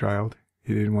want a child,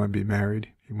 he didn't want to be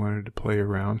married, he wanted to play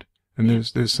around. And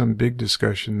there's some big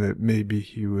discussion that maybe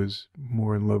he was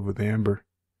more in love with Amber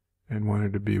and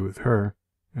wanted to be with her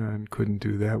and couldn't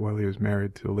do that while he was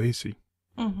married to Laci.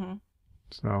 Mm-hmm.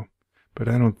 So, but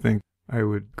I don't think I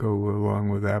would go along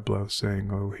with Ablau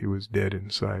saying, oh, he was dead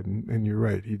inside. And you're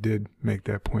right, he did make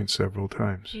that point several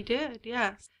times. He did,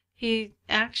 yes. He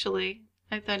actually,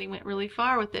 I thought he went really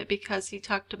far with it because he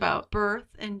talked about birth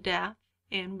and death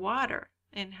and water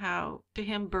and how to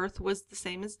him birth was the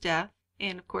same as death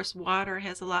And of course, water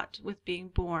has a lot with being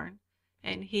born.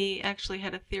 And he actually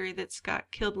had a theory that Scott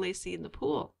killed Laci in the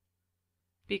pool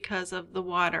because of the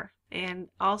water. And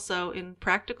also, in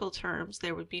practical terms,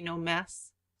 there would be no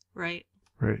mess, right?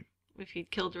 Right. If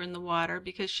he'd killed her in the water,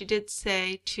 because she did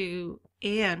say to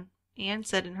Anne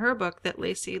said in her book that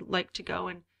Laci liked to go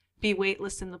and be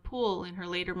weightless in the pool in her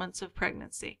later months of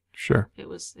pregnancy. Sure.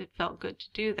 It felt good to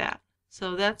do that.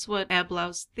 So that's what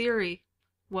Ablau's theory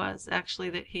was, actually,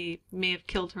 that he may have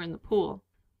killed her in the pool.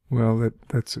 Well,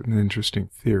 that's an interesting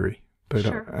theory, but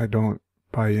Sure. I don't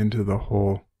buy into the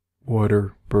whole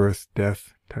water, birth,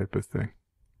 death type of thing.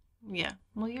 Yeah.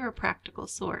 Well, you're a practical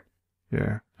sort.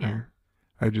 Yeah. Yeah.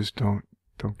 I just don't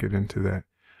get into that.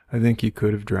 I think he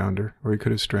could have drowned her, or he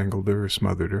could have strangled her or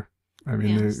smothered her. I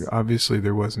mean, Yes. obviously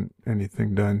there wasn't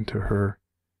anything done to her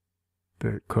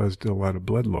that caused a lot of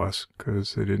blood loss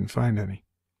because they didn't find any.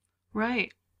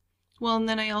 Right. Well, and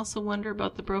then I also wonder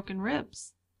about the broken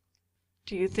ribs.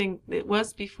 Do you think it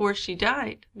was before she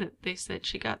died that they said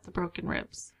she got the broken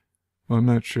ribs? Well, I'm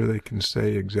not sure they can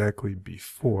say exactly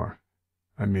before.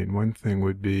 I mean, one thing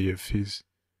would be if he's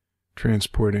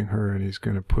transporting her and he's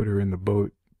going to put her in the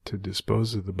boat to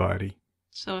dispose of the body.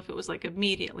 So if it was like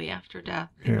immediately after death,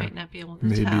 you Yeah. might not be able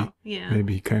to tell. Yeah.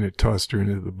 Maybe he kind of tossed her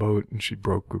into the boat and she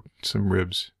broke some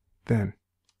ribs then.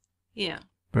 Yeah.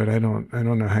 But I don't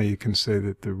know how you can say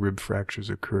that the rib fractures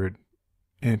occurred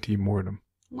ante-mortem.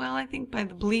 Well, I think by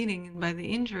the bleeding and by the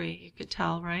injury you could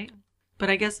tell, right? But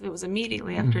I guess if it was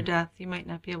immediately after death, you might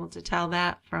not be able to tell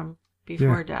that from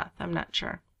before death. I'm not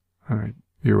sure. All right.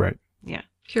 You're right. Yeah.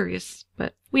 Curious,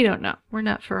 but we don't know. We're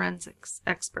not forensics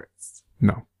experts.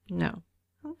 No. No.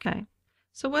 Okay.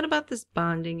 So what about this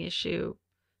bonding issue?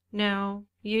 Now,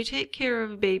 you take care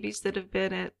of babies that have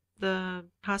been at the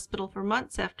hospital for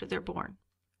months after they're born,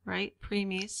 right?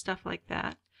 Preemies, stuff like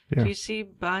that. Yeah. Do you see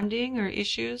bonding or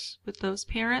issues with those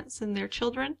parents and their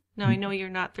children? Now, I know you're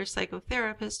not their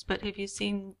psychotherapist, but have you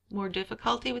seen more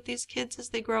difficulty with these kids as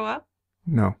they grow up?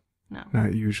 No. No.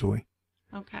 Not usually.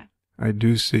 Okay. I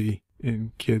do see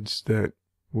in kids that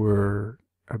were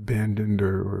abandoned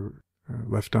or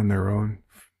left on their own,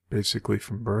 basically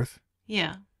from birth,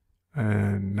 Yeah.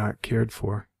 and not cared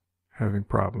for, having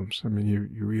problems. I mean,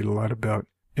 you read a lot about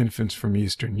infants from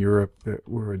Eastern Europe that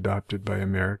were adopted by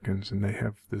Americans, and they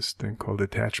have this thing called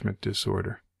attachment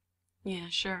disorder Yeah,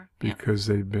 sure. Yeah. because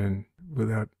they've been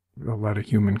without a lot of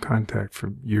human contact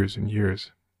for years and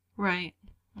years. Right.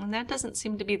 And that doesn't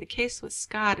seem to be the case with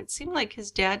Scott. It seemed like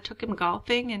his dad took him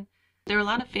golfing, and there were a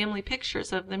lot of family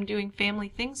pictures of them doing family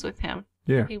things with him.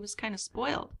 Yeah. He was kind of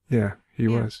spoiled. Yeah, he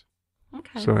was.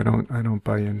 Okay. So I don't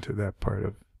buy into that part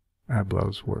of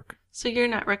Ablau's work. So you're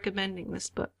not recommending this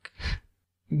book?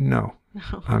 No,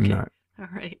 No. I'm okay. not. All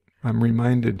right. I'm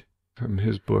reminded from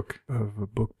his book of a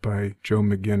book by Joe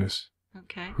McGinnis,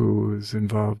 Okay. who was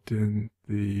involved in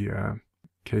the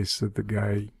case of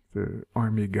the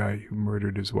Army guy who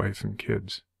murdered his wife and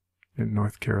kids in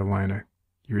North Carolina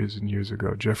years and years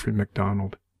ago. Jeffrey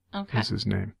McDonald Okay. is his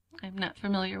name. I'm not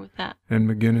familiar with that. And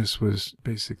McGinnis was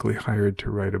basically hired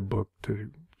to write a book to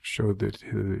show that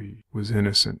he was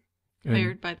innocent. And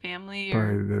Hired by family by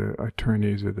or? the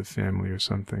attorneys of the family or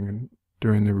something. And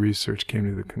during the research came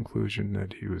to the conclusion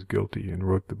that he was guilty and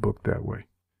wrote the book that way.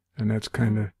 And that's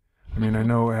kind of, I mean, I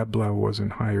know Ablau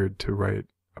wasn't hired to write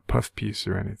a puff piece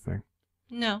or anything,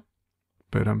 No.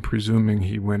 but I'm presuming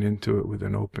he went into it with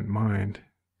an open mind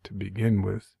to begin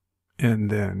with, and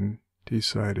then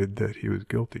decided that he was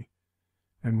guilty.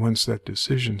 And once that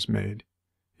decision's made,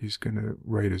 he's going to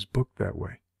write his book that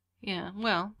way. Yeah.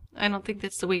 Well, I don't think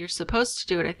that's the way you're supposed to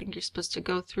do it. I think you're supposed to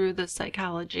go through the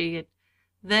psychology and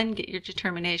then get your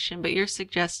determination. But you're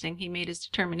suggesting he made his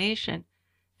determination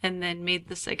and then made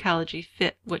the psychology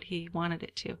fit what he wanted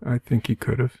it to. I think he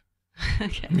could have.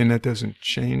 Okay. I mean, that doesn't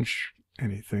change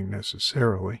anything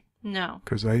necessarily, No.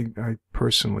 because I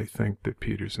personally think that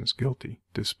Peterson's guilty,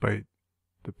 despite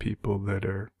the people that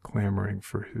are clamoring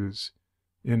for his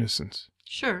innocence.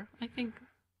 Sure. I think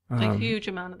a huge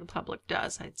amount of the public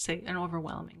does. I'd say an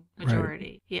overwhelming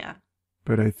majority. Right. Yeah.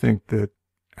 But I think that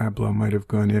Ablau might have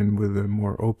gone in with a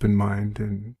more open mind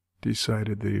and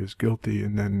decided that he was guilty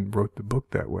and then wrote the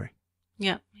book that way.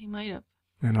 Yeah, he might have.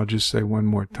 And I'll just say one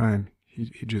more time, he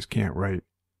just can't write.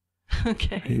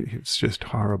 Okay. It's just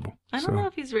horrible. I don't know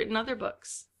if he's written other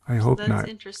books. I hope that's not,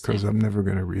 interesting. because I'm never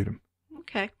going to read them.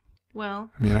 Okay.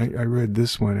 Well. I mean, I read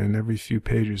this one, and every few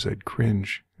pages I'd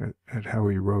cringe at how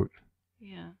he wrote.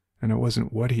 Yeah. And it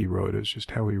wasn't what he wrote, it was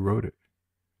just how he wrote it.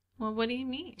 Well, what do you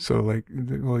mean? So, like,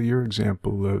 your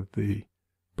example of the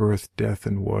birth, death,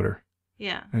 and water.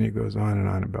 Yeah. And he goes on and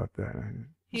on about that.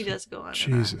 He does go on.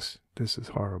 Jesus, this is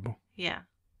horrible. Yeah.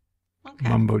 Okay.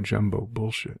 Mumbo jumbo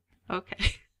bullshit.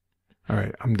 Okay. All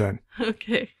right, I'm done.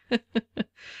 Okay.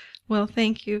 Well,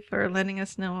 thank you for letting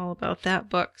us know all about that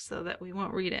book so that we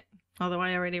won't read it, although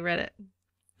I already read it.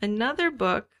 Another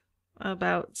book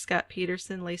about Scott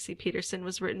Peterson, Laci Peterson,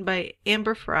 was written by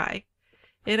Amber Fry.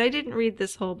 And I didn't read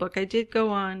this whole book. I did go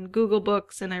on Google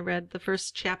Books and I read the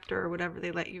first chapter or whatever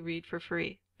they let you read for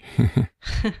free.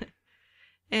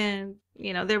 And,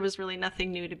 there was really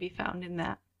nothing new to be found in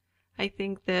that. I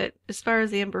think that as far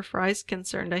as Amber Fry's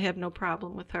concerned, I have no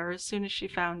problem with her. As soon as she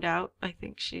found out, I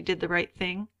think she did the right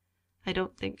thing. I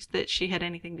don't think that she had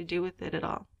anything to do with it at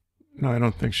all. No, I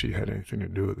don't think she had anything to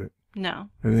do with it. No.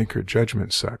 I think her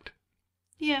judgment sucked.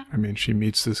 Yeah. I mean, she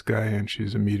meets this guy and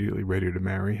she's immediately ready to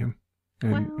marry him.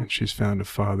 And she's found a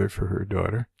father for her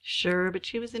daughter. Sure, but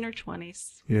she was in her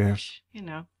 20s. Yeah. Which,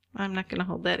 I'm not going to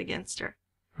hold that against her.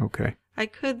 Okay.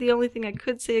 The only thing I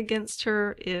could say against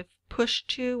her, if pushed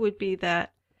to, would be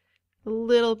that a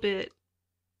little bit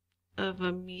of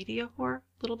a media whore. A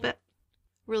little bit.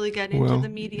 Really got into the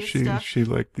media stuff. She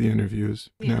liked the interviews.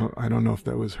 Yeah. Now, I don't know if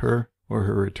that was her or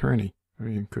her attorney. I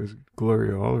mean, because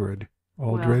Gloria Allred.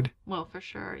 Well, for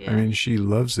sure, yeah. I mean, she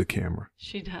loves the camera.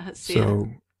 She does,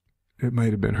 So it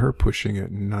might have been her pushing it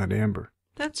and not Amber.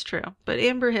 That's true. But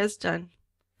Amber has done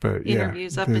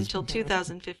interviews up until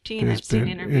 2015. I've seen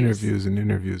interviews.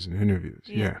 Interviews.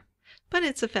 Yeah. But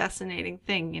it's a fascinating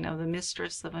thing, the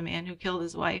mistress of a man who killed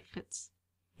his wife.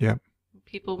 Yep.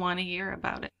 People want to hear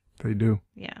about it. They do.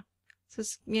 Yeah. So,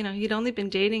 he'd only been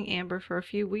dating Amber for a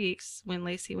few weeks when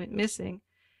Laci went missing.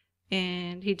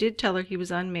 And he did tell her he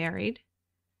was unmarried.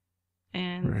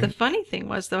 And the funny thing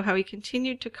was, though, how he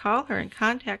continued to call her and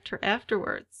contact her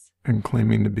afterwards. And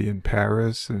claiming to be in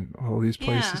Paris and all these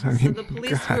places. Yeah, I mean,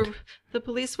 so the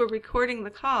police were recording the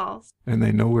calls. And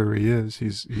they know where he is.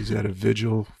 He's at a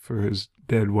vigil for his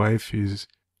dead wife. He's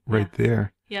right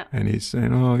there. Yeah. And he's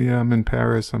saying, oh, yeah, I'm in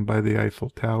Paris. I'm by the Eiffel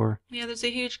Tower. Yeah, there's a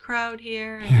huge crowd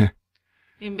here. Yeah.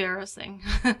 Embarrassing.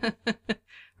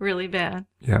 Really bad.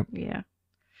 Yep. Yeah.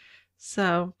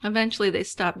 So eventually they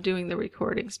stopped doing the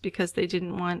recordings because they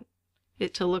didn't want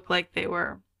it to look like they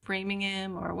were framing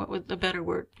him, or what would the better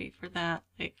word be for that?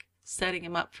 Like setting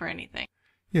him up for anything.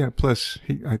 Yeah, plus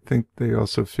I think they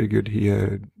also figured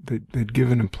they'd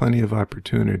given him plenty of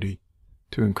opportunity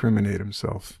to incriminate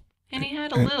himself. And he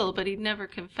had a little, but he'd never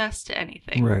confessed to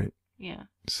anything. Right. Yeah.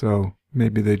 So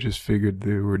maybe they just figured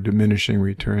there were diminishing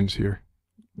returns here.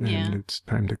 And it's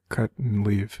time to cut and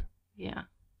leave. Yeah.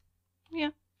 Yeah.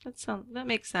 That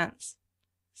makes sense.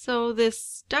 So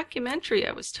this documentary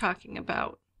I was talking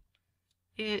about,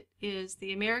 it is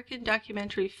the American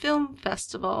Documentary Film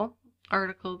Festival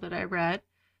article that I read,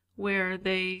 where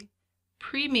they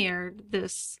premiered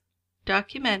this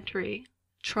documentary,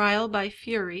 Trial by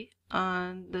Fury,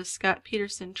 on the Scott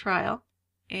Peterson trial,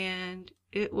 and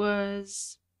it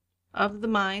was of the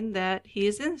mind that he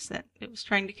is innocent. It was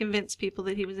trying to convince people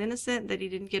that he was innocent, that he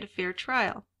didn't get a fair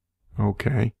trial.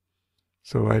 Okay.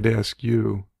 So I'd ask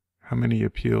you, how many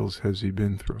appeals has he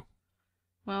been through?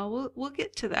 Well, we'll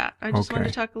get to that. I just want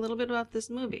to talk a little bit about this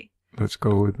movie. Let's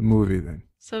go with the movie then.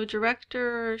 So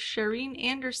director Shareen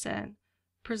Anderson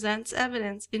presents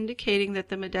evidence indicating that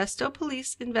the Modesto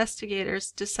police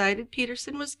investigators decided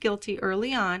Peterson was guilty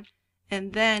early on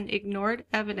and then ignored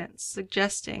evidence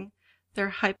suggesting their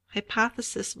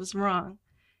hypothesis was wrong.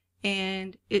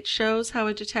 And it shows how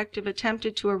a detective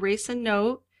attempted to erase a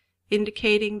note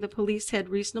indicating the police had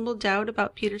reasonable doubt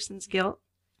about Peterson's guilt,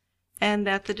 and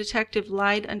that the detective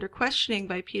lied under questioning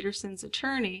by Peterson's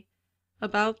attorney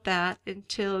about that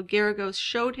until Garagos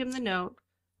showed him the note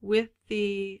with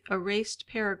the erased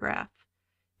paragraph,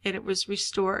 and it was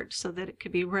restored so that it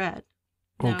could be read.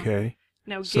 Okay.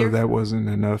 So that wasn't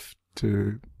enough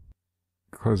to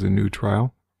cause a new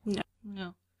trial?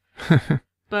 No.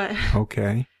 But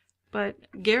okay. But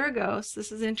Garagos, this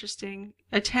is interesting,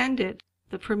 attended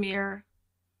the premiere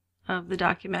of the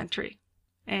documentary.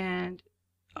 And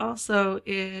also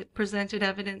it presented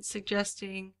evidence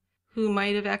suggesting who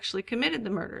might have actually committed the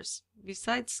murders,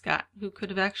 besides Scott, who could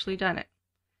have actually done it.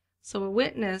 So a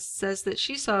witness says that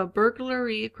she saw a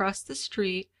burglary across the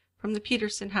street from the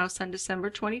Peterson house on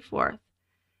December 24th,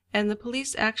 and the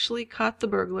police actually caught the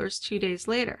burglars 2 days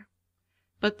later.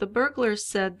 But the burglars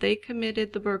said they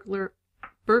committed the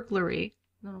burglary,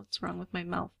 no, what's wrong with my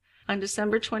mouth, on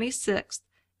December 26th,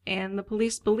 and the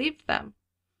police believed them,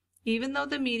 even though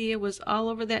the media was all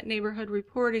over that neighborhood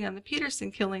reporting on the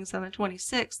Peterson killings on the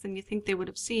 26th, and you think they would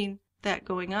have seen that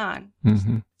going on.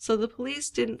 Mm-hmm. So the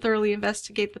police didn't thoroughly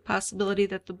investigate the possibility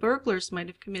that the burglars might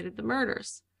have committed the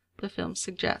murders, the film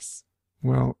suggests.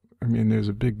 Well, I mean, there's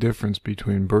a big difference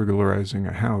between burglarizing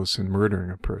a house and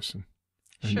murdering a person.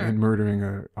 and murdering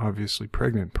a obviously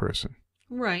pregnant person.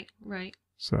 Right, right.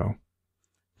 So.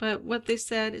 But what they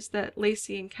said is that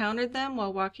Laci encountered them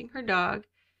while walking her dog,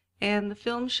 and the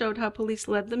film showed how police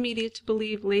led the media to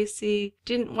believe Laci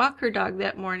didn't walk her dog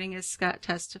that morning, as Scott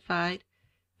testified,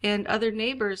 and other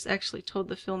neighbors actually told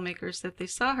the filmmakers that they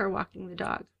saw her walking the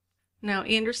dog. Now,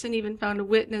 Anderson even found a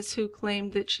witness who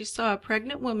claimed that she saw a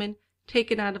pregnant woman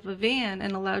taken out of a van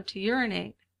and allowed to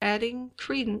urinate, adding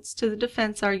credence to the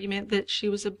defense argument that she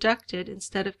was abducted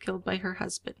instead of killed by her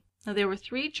husband. Now, there were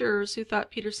 3 jurors who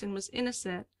thought Peterson was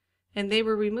innocent, and they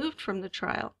were removed from the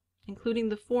trial, including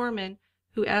the foreman,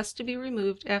 who asked to be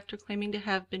removed after claiming to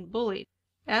have been bullied.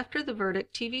 After the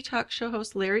verdict, TV talk show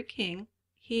host Larry King,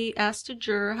 he asked a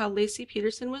juror how Laci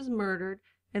Peterson was murdered,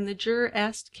 and the juror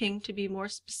asked King to be more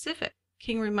specific.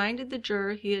 King reminded the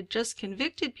juror he had just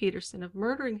convicted Peterson of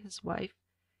murdering his wife,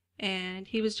 and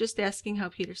he was just asking how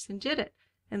Peterson did it.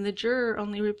 And the juror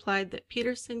only replied that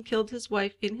Peterson killed his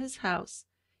wife in his house,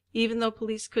 even though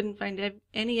police couldn't find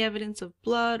any evidence of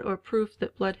blood or proof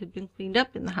that blood had been cleaned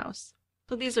up in the house.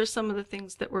 So these are some of the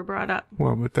things that were brought up.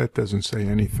 Well, but that doesn't say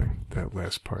anything, that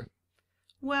last part.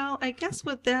 Well, I guess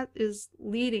what that is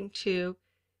leading to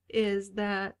is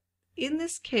that in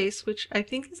this case, which I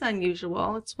think is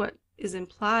unusual, it's what is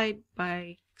implied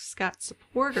by Scott's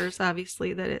supporters,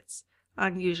 obviously, that it's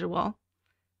unusual,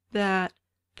 that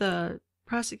the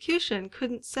prosecution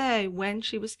couldn't say when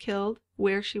she was killed,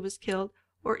 where she was killed,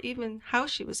 or even how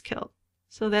she was killed.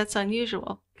 So that's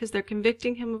unusual, because they're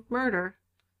convicting him of murder,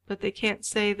 but they can't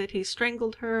say that he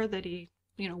strangled her, that he,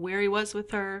 where he was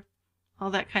with her, all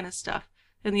that kind of stuff.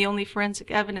 And the only forensic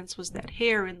evidence was that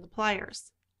hair in the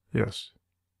pliers. Yes.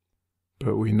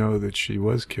 But we know that she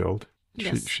was killed.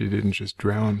 Yes. She didn't just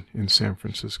drown in San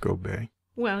Francisco Bay.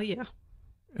 Well, yeah.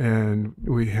 And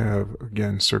we have,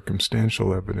 again,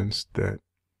 circumstantial evidence that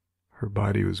her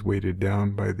body was weighted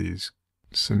down by these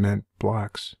cement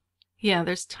blocks. Yeah,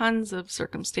 there's tons of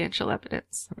circumstantial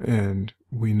evidence. And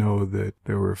we know that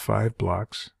there were 5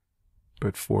 blocks,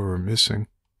 but 4 were missing.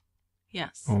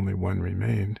 Yes. Only 1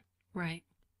 remained. Right.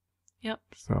 Yep.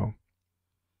 So.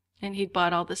 And he'd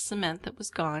bought all the cement that was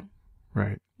gone.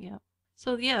 Right. Yep.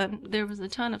 So, yeah, there was a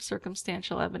ton of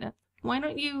circumstantial evidence. Why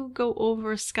don't you go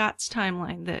over Scott's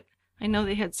timeline? That I know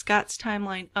they had Scott's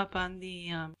timeline up on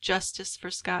the Justice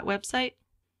for Scott website.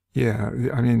 Yeah,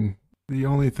 I mean, the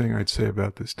only thing I'd say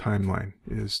about this timeline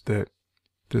is that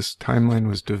this timeline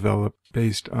was developed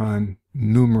based on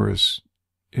numerous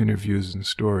interviews and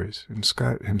stories, and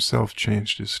Scott himself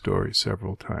changed his story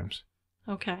several times.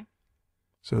 Okay.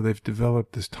 So they've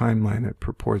developed this timeline that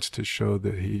purports to show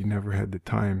that he never had the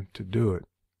time to do it.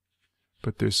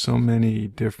 But there's so many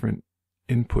different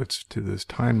inputs to this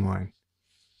timeline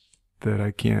that I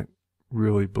can't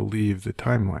really believe the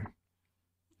timeline.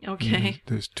 Okay.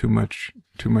 There's too much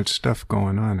stuff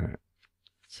going on in it.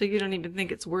 So you don't even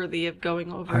think it's worthy of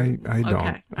going over? I don't.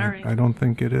 Okay. All right. I don't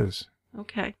think it is.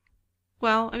 Okay.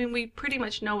 Well, I mean, we pretty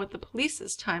much know what the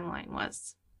police's timeline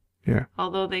was. Yeah.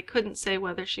 Although they couldn't say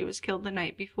whether she was killed the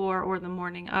night before or the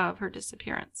morning of her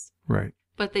disappearance. Right.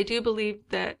 But they do believe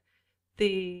that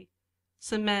the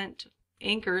cement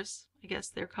anchors, I guess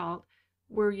they're called,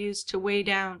 were used to weigh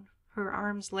down her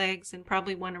arms, legs, and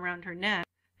probably one around her neck.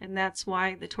 And that's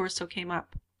why the torso came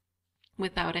up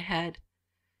without a head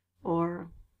or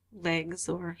legs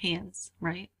or hands,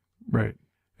 right? Right.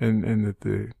 And that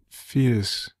the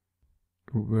fetus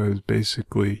was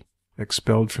basically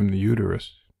expelled from the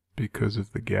uterus because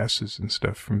of the gases and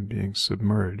stuff from being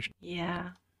submerged. Yeah.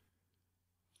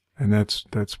 And that's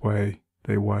why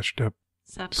they washed up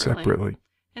separately.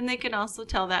 And they could also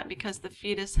tell that because the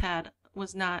fetus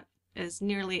was not as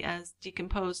nearly as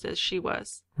decomposed as she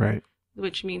was. Right.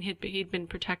 Which means he'd been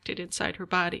protected inside her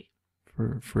body.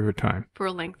 For a time. For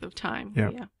a length of time.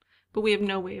 Yep. Yeah. But we have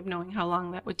no way of knowing how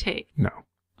long that would take. No.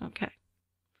 Okay.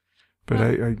 But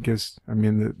well, I guess, I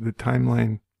mean, the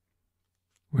timeline,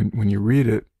 when you read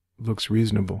it, looks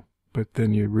reasonable. But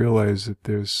then you realize that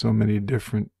there's so many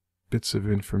different bits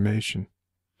of information.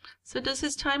 So does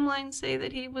his timeline say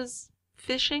that he was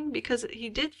fishing? Because he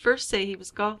did first say he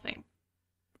was golfing.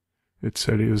 It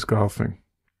said he was golfing.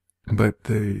 But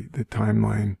the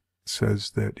timeline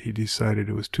says that he decided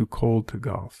it was too cold to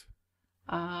golf.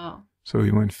 Oh. So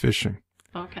he went fishing.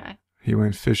 Okay. He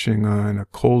went fishing on a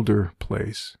colder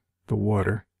place, the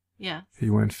water. Yes. He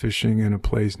went fishing in a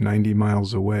place 90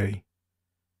 miles away.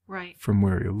 Right. From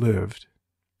where he lived.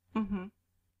 Mm-hmm.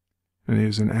 And he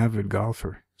was an avid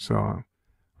golfer. So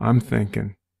I'm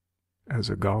thinking, as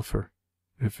a golfer,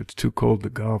 if it's too cold to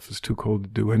golf, it's too cold to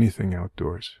do anything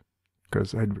outdoors.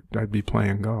 Because I'd be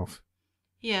playing golf.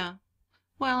 Yeah.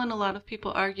 Well, and a lot of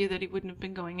people argue that he wouldn't have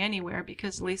been going anywhere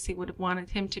because Laci would have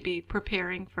wanted him to be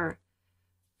preparing for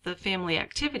the family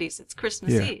activities. It's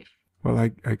Christmas Eve. Well,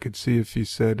 I could see if he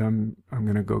said, I'm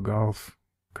going to go golf,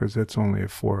 because that's only a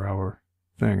 4-hour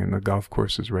thing, and the golf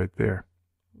course is right there,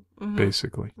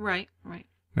 basically. Right.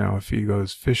 Now, if he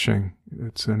goes fishing,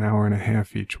 it's an hour and a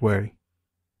half each way,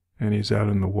 and he's out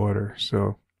in the water.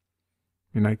 So,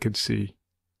 I could see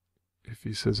if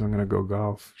he says, I'm going to go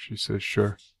golf, she says,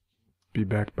 sure, be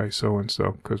back by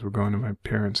so-and-so, because we're going to my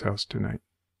parents' house tonight.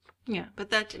 Yeah, but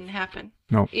that didn't happen.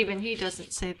 No. Even he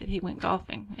doesn't say that he went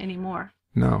golfing anymore.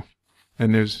 No.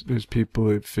 And there's people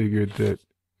that figured that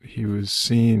he was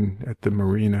seen at the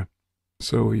marina,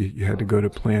 so he had to go to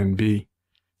plan B.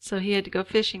 So he had to go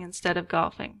fishing instead of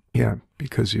golfing. Yeah,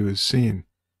 because he was seen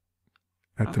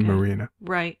at the marina.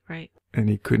 Right. And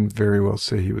he couldn't very well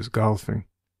say he was golfing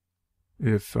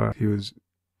if he was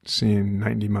seen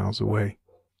 90 miles away.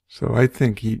 So I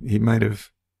think he might have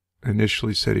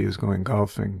initially said he was going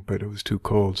golfing, but it was too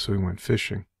cold, so he went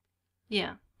fishing.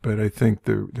 Yeah. But I think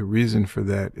the reason for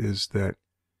that is that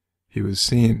he was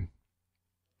seen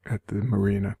at the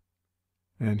marina,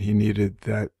 and he needed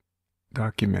that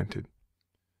documented.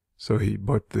 So he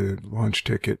bought the launch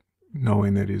ticket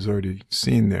knowing that he was already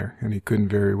seen there, and he couldn't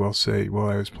very well say, well,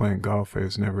 I was playing golf, I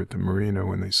was never at the marina,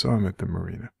 when they saw him at the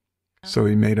marina. So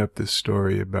he made up this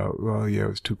story about, well, yeah, it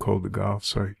was too cold to golf,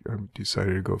 so I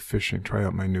decided to go fishing, try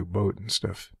out my new boat and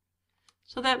stuff.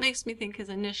 So that makes me think his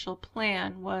initial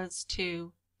plan was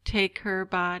to take her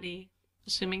body,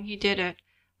 assuming he did it,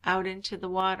 out into the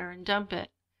water and dump it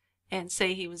and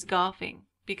say he was golfing,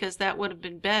 because that would have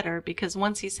been better, because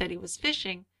once he said he was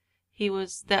fishing,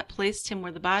 that placed him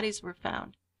where the bodies were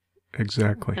found.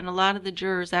 Exactly. And a lot of the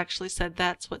jurors actually said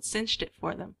that's what cinched it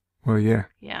for them. Well, yeah.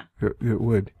 Yeah. It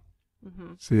would.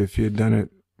 Mm-hmm. See, if he had done it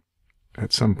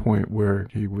at some point where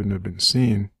he wouldn't have been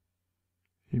seen,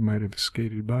 he might have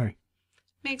skated by.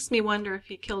 Makes me wonder if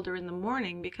he killed her in the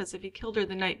morning, because if he killed her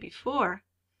the night before,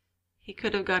 he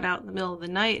could have gone out in the middle of the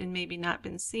night and maybe not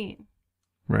been seen.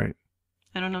 Right.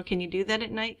 I don't know, can you do that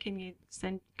at night? Can you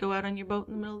go out on your boat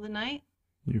in the middle of the night?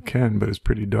 You can, but it's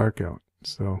pretty dark out.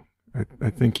 So I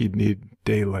think he'd need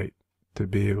daylight to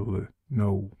be able to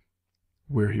know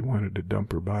where he wanted to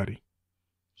dump her body.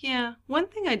 Yeah. One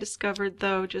thing I discovered,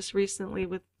 though, just recently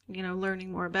with,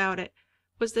 learning more about it,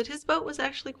 was that his boat was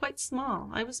actually quite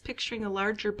small. I was picturing a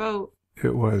larger boat.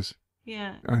 It was.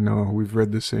 Yeah. I know. We've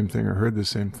read the same thing or heard the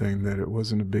same thing, that it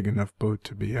wasn't a big enough boat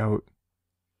to be out.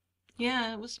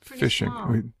 Yeah, it was pretty fishing.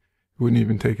 small. We wouldn't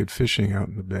even take it fishing out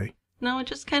in the bay. No, it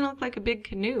just kind of looked like a big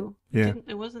canoe. Yeah.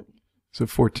 It wasn't. It's a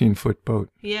 14-foot boat.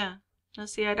 Yeah. Now,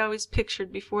 see, I'd always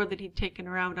pictured before that he'd taken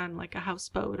her out on like a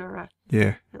houseboat or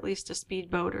at least a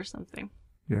speedboat or something.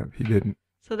 Yeah, he didn't.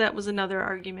 So that was another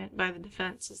argument by the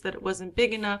defense, is that it wasn't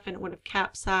big enough and it would have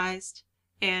capsized.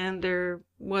 And there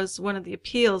was one of the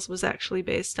appeals was actually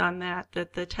based on that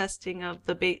the testing of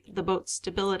the boat's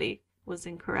stability was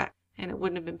incorrect, and it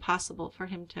wouldn't have been possible for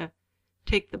him to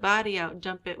take the body out and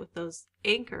dump it with those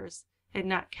anchors and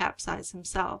not capsize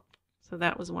himself. So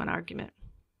that was one argument.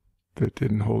 That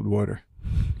didn't hold water,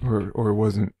 or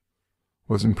wasn't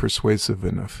persuasive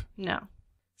enough. No.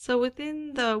 So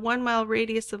within the 1 mile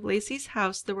radius of Laci's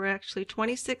house, there were actually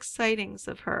 26 sightings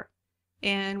of her.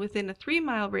 And within a 3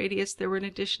 mile radius, there were an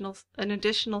additional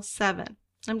 7.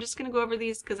 I'm just going to go over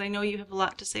these because I know you have a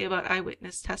lot to say about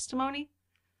eyewitness testimony.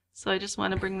 So I just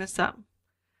want to bring this up.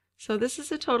 So this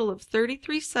is a total of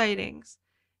 33 sightings.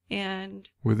 And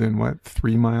within what,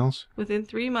 3 miles? Within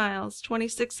 3 miles,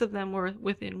 26 of them were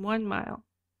within 1 mile.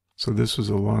 So this was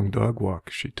a long dog walk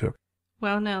she took.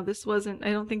 Well, no, this wasn't.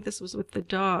 I don't think this was with the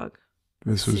dog.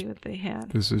 Let's see what they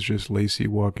had. This is just Laci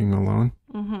walking alone?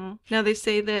 Mm-hmm. Now, they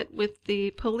say that with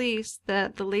the police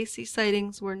that the Laci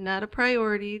sightings were not a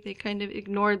priority. They kind of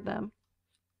ignored them.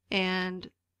 And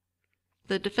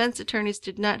the defense attorneys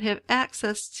did not have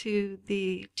access to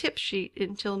the tip sheet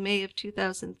until May of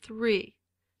 2003.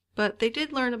 But they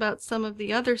did learn about some of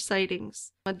the other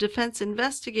sightings. A defense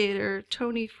investigator,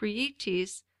 Tony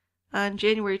Friites, on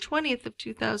January 20th of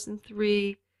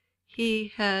 2003,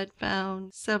 he had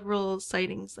found several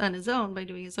sightings on his own by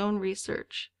doing his own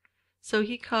research. So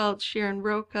he called Sharon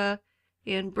Roca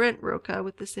and Brent Roca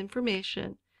with this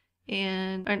information,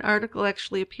 and an article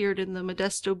actually appeared in the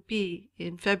Modesto Bee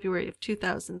in February of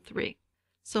 2003.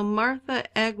 So Martha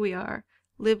Aguiar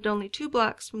lived only 2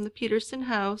 blocks from the Peterson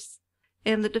house,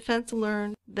 and the defense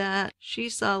learned that she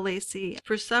saw Laci.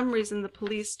 For some reason, the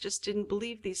police just didn't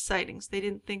believe these sightings. They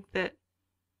didn't think that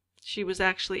she was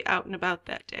actually out and about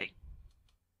that day.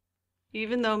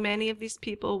 Even though many of these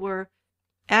people were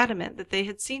adamant that they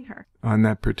had seen her. On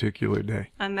that particular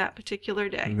day? On that particular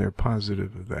day. And they're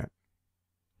positive of that?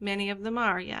 Many of them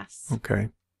are, yes. Okay.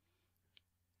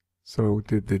 So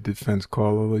did the defense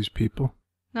call all these people?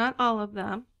 Not all of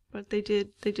them, but they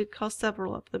did call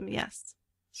several of them, yes.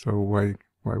 So why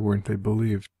weren't they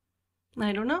believed?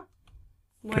 I don't know.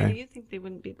 Why do you think they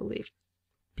wouldn't be believed?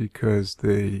 Because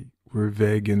they were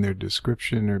vague in their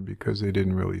description, or because they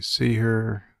didn't really see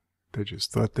her? They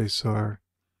just thought they saw her?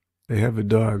 They have a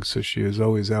dog, so she is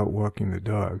always out walking the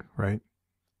dog, right?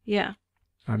 Yeah.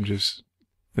 I'm just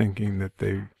thinking that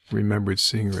they remembered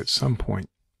seeing her at some point,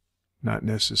 not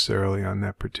necessarily on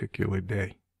that particular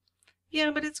day.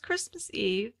 Yeah, but it's Christmas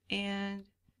Eve, and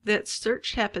that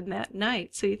search happened that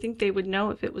night, so you think they would know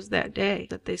if it was that day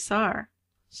that they saw her.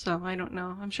 So I don't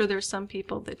know. I'm sure there's some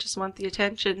people that just want the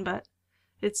attention, but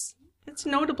it's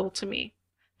notable to me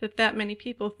that many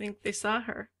people think they saw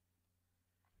her.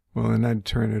 Well, and I'd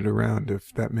turn it around.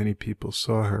 If that many people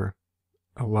saw her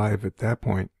alive at that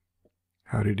point,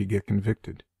 how did he get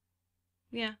convicted?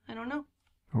 Yeah, I don't know.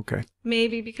 Okay.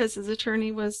 Maybe because his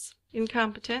attorney was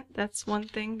incompetent. That's one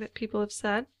thing that people have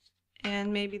said.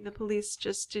 And maybe the police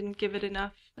just didn't give it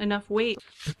enough weight.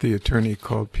 But the attorney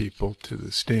called people to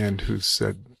the stand who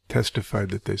testified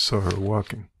that they saw her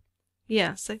walking.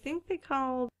 Yes, I think they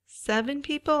called 7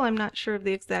 people. I'm not sure of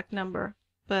the exact number.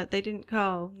 But they didn't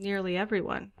call nearly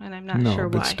everyone, and I'm not sure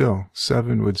why. No, but still,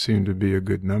 7 would seem to be a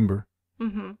good number.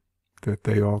 Mm-hmm. That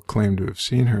they all claimed to have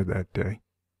seen her that day.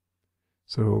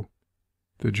 So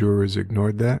the jurors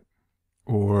ignored that,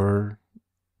 or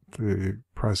the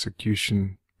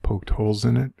prosecution poked holes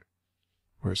in it,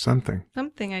 or something.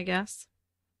 Something, I guess.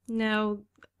 Now,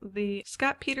 the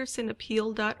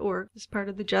scottpetersonappeal.org is part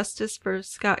of the Justice for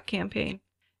Scott campaign,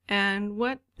 and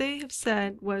what they have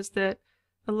said was that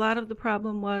a lot of the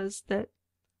problem was that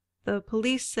the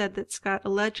police said that Scott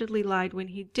allegedly lied when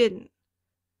he didn't.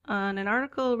 On an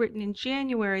article written in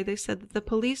January, they said that the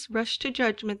police rushed to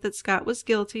judgment that Scott was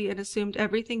guilty and assumed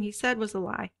everything he said was a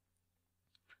lie.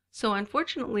 So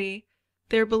unfortunately,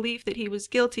 their belief that he was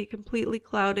guilty completely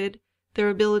clouded their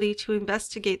ability to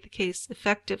investigate the case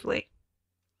effectively.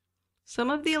 Some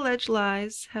of the alleged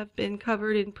lies have been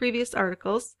covered in previous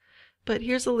articles, but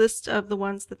here's a list of the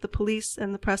ones that the police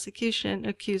and the prosecution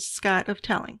accused Scott of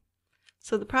telling.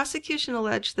 So the prosecution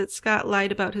alleged that Scott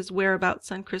lied about his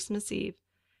whereabouts on Christmas Eve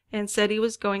and said he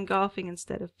was going golfing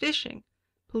instead of fishing.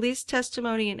 Police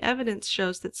testimony and evidence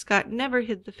shows that Scott never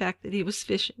hid the fact that he was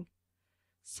fishing.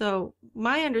 So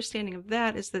my understanding of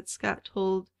that is that Scott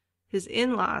told his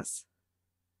in-laws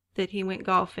that he went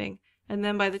golfing, and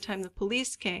then by the time the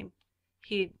police came,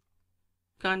 he'd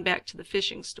gone back to the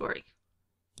fishing story.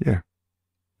 Yeah,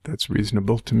 that's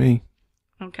reasonable to me.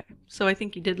 Okay, so I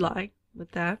think he did lie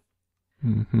with that.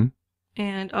 Mm-hmm.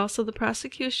 And also the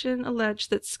prosecution alleged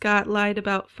that Scott lied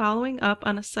about following up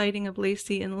on a sighting of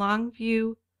Laci in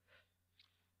Longview,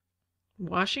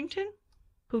 Washington?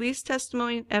 Police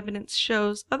testimony and evidence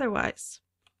shows otherwise.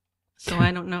 So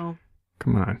I don't know.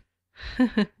 Come on.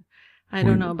 I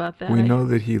don't know about that. We know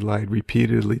that he lied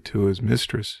repeatedly to his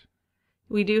mistress.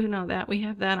 We do know that. We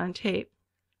have that on tape.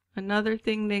 Another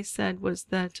thing they said was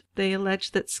that they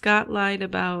alleged that Scott lied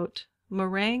about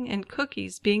meringue and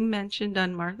cookies being mentioned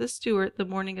on Martha Stewart the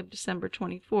morning of December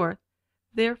 24th,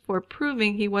 therefore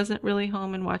proving he wasn't really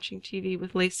home and watching TV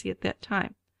with Laci at that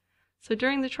time. So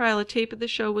during the trial, a tape of the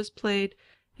show was played,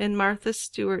 and Martha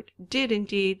Stewart did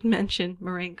indeed mention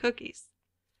meringue cookies.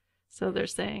 So they're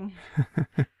saying,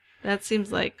 that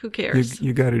seems like, who cares?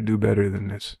 You got to do better than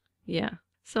this. Yeah.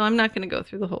 So I'm not going to go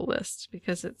through the whole list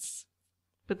because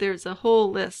but there's a whole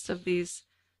list of these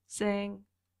saying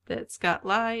that Scott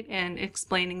lied and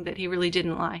explaining that he really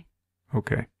didn't lie.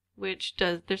 Okay.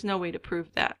 There's no way to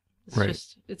prove that. It's right.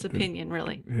 It's opinion,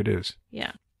 really. It is.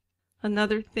 Yeah.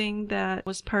 Another thing that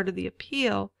was part of the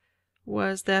appeal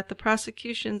was that the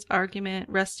prosecution's argument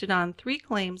rested on 3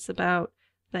 claims about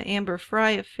the Amber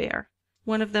Fry affair.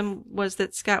 One of them was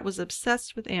that Scott was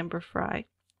obsessed with Amber Fry.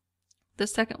 The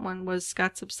second one was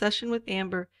Scott's obsession with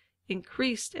Amber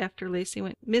increased after Laci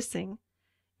went missing,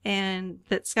 and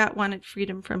that Scott wanted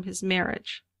freedom from his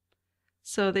marriage.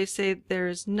 So they say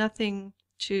there's nothing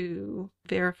to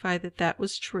verify that that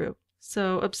was true.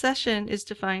 So obsession is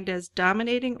defined as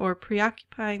dominating or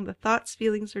preoccupying the thoughts,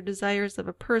 feelings, or desires of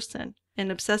a person.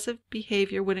 And obsessive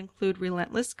behavior would include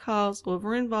relentless calls,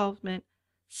 over-involvement,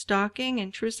 stalking,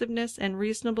 intrusiveness, and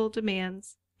unreasonable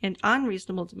demands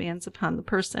upon the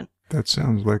person. That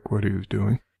sounds like what he was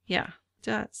doing. Yeah, it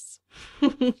does.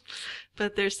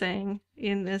 But they're saying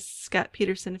in this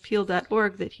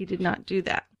scottpetersonappeal.org that he did not do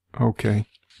that. Okay.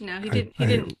 No, he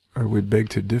didn't. I would beg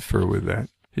to differ with that.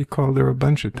 He called her a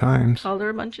bunch of times. Called her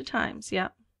a bunch of times, yeah.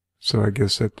 So I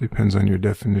guess that depends on your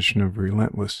definition of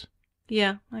relentless.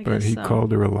 Yeah, I But guess he so.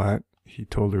 called her a lot. He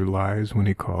told her lies when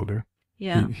he called her.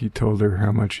 Yeah, He told her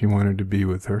how much he wanted to be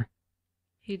with her.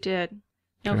 he did.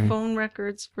 Now, Okay. phone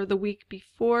records for the week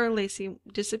before Laci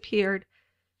disappeared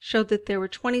showed that there were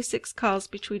 26 calls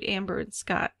between Amber and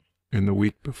Scott In the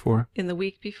week before? in the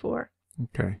week before.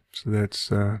 Okay, so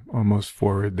that's almost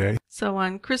 4 a day. So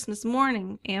on Christmas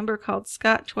morning, Amber called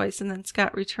Scott twice, and then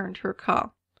Scott returned her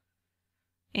call.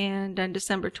 And on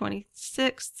December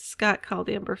 26th, Scott called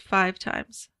Amber 5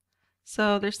 times.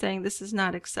 So they're saying this is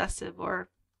not excessive or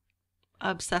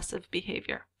obsessive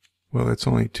behavior. Well, that's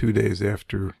only 2 days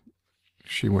after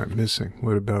she went missing.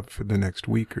 What about for the next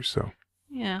week or so?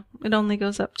 Yeah, it only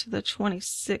goes up to the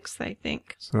 26th, I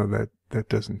think. So that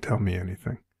doesn't tell me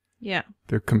anything. Yeah.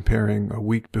 They're comparing a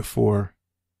week before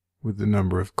with the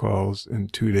number of calls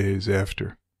and 2 days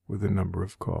after with the number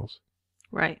of calls.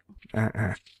 Right.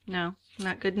 Uh-uh. No,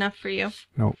 not good enough for you.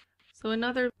 Nope. So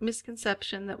another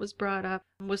misconception that was brought up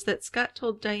was that Scott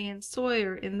told Diane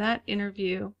Sawyer in that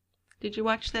interview. Did you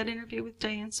watch that interview with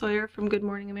Diane Sawyer from Good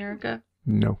Morning America?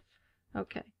 No.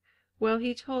 Okay. Well,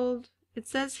 it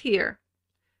says here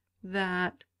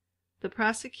that the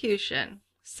prosecution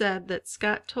said that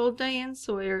Scott told Diane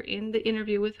Sawyer in the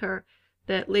interview with her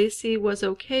that Laci was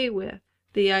okay with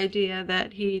the idea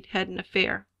that he'd had an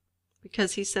affair,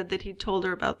 because he said that he'd told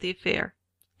her about the affair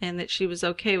and that she was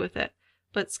okay with it.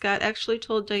 But Scott actually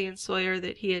told Diane Sawyer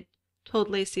that he had told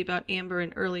Laci about Amber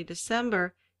in early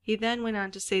December. He then went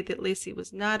on to say that Laci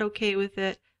was not okay with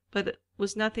it, but it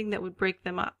was nothing that would break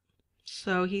them up.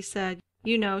 So he said,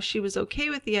 she was okay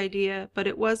with the idea, but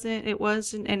it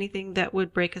wasn't anything that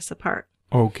would break us apart.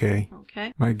 Okay.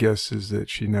 Okay? My guess is that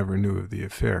she never knew of the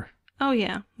affair. Oh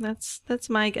yeah, that's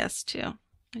my guess too.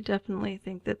 I definitely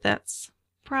think that that's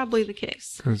probably the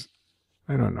case. Because,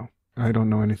 I don't know. I don't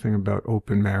know anything about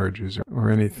open marriages or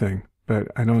anything, but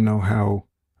I don't know how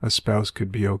a spouse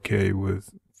could be okay with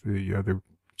the other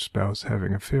spouse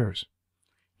having affairs.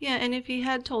 Yeah, and if he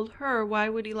had told her, why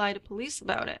would he lie to police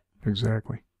about it?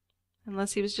 Exactly.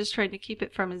 Unless he was just trying to keep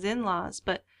it from his in-laws.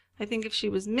 But I think if she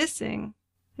was missing,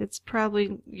 it's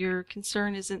probably your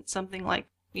concern isn't something like,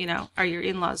 are your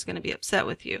in-laws going to be upset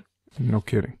with you? No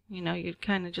kidding. You'd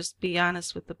kind of just be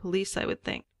honest with the police, I would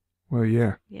think. Well,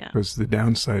 yeah. Yeah. Because the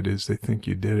downside is they think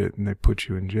you did it and they put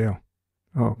you in jail.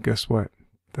 Oh, guess what?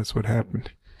 That's what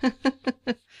happened.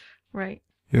 Right.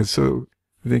 Yeah, so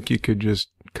I think you could just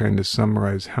kind of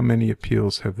summarize how many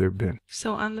appeals have there been.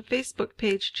 So on the Facebook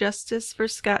page, Justice for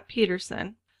Scott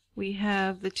Peterson, we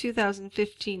have the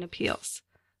 2015 appeals.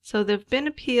 So there have been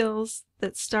appeals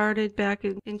that started back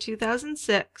in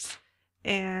 2006,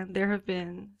 and there have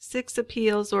been 6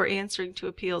 appeals or answering to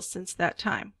appeals since that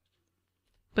time.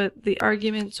 But the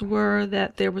arguments were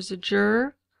that there was a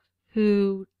juror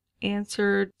who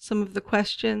answered some of the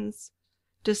questions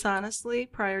dishonestly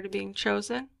prior to being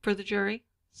chosen for the jury.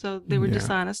 So they were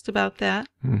dishonest about that.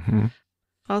 Mm-hmm.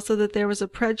 Also that there was a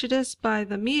prejudice by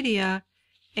the media,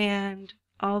 and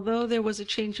although there was a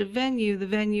change of venue, the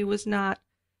venue was not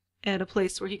at a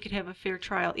place where he could have a fair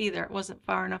trial either. It wasn't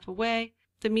far enough away.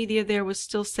 The media there was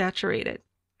still saturated.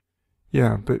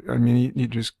 Yeah, but I mean, you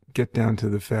just get down to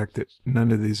the fact that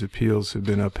none of these appeals have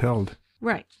been upheld.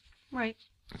 Right, right.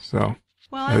 So,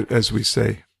 Well, as we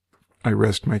say, I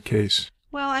rest my case.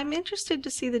 Well, I'm interested to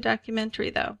see the documentary,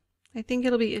 though. I think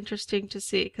it'll be interesting to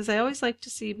see, because I always like to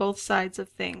see both sides of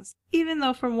things. Even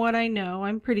though from what I know,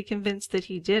 I'm pretty convinced that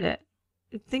he did it.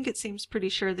 I think it seems pretty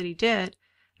sure that he did.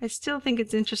 I still think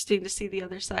it's interesting to see the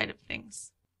other side of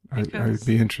things. I'd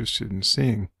be interested in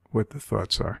seeing what the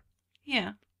thoughts are.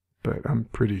 Yeah. But I'm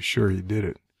pretty sure he did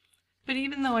it. But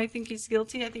even though I think he's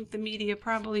guilty, I think the media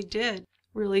probably did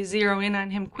really zero in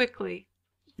on him quickly.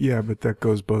 Yeah, but that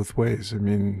goes both ways. I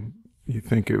mean, you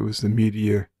think it was the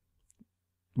media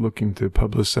looking to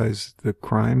publicize the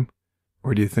crime,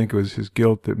 or do you think it was his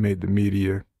guilt that made the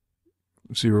media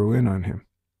zero in on him?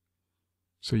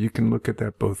 So you can look at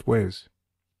that both ways.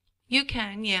 You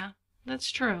can, yeah.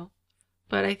 That's true.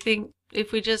 But I think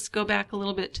if we just go back a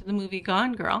little bit to the movie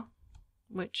Gone Girl,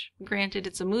 which, granted,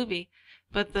 it's a movie,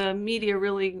 but the media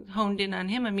really honed in on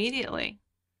him immediately.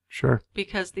 Sure.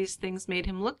 Because these things made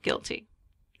him look guilty.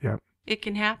 Yeah. It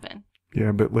can happen.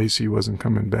 Yeah, but Laci wasn't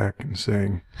coming back and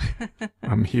saying,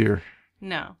 I'm here.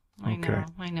 No, I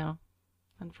know.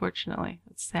 Unfortunately,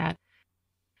 it's sad.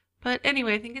 But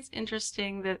anyway, I think it's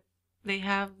interesting that they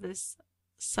have this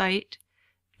site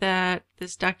that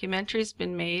this documentary's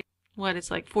been made.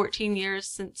 It's like 14 years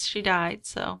since she died,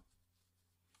 so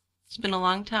it's been a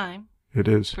long time. It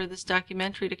is. For this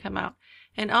documentary to come out.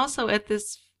 And also at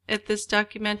at this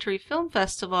documentary film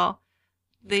festival,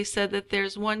 they said that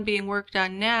there's one being worked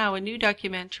on now, a new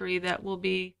documentary that will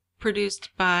be produced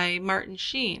by Martin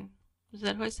Sheen. Is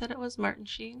that who I said it was? Martin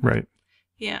Sheen? Right.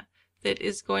 Yeah. That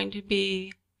is going to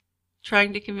be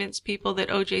trying to convince people that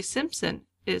O.J. Simpson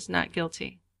is not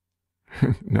guilty.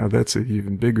 Now that's an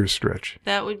even bigger stretch.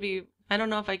 That would be, I don't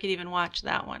know if I could even watch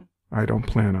that one. I don't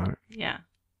plan on it. Yeah.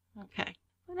 Okay.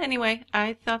 But anyway,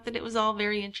 I thought that it was all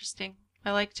very interesting.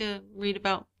 I like to read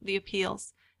about the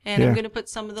appeals. And Yeah. I'm going to put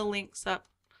some of the links up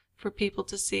for people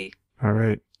to see. All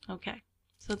right. Okay.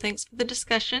 So thanks for the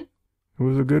discussion. It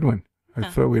was a good one. I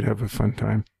Yeah. thought we'd have a fun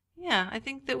time. Yeah, I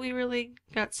think that we really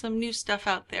got some new stuff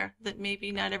out there that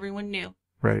maybe not everyone knew,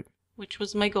 Right. which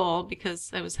was my goal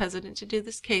because I was hesitant to do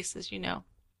this case, as you know.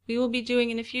 We will be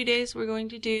doing in a few days, we're going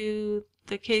to do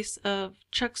the case of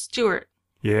Chuck Stewart,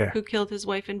 Yeah. who killed his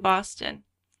wife in Boston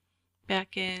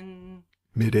back in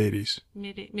Mid-'80s.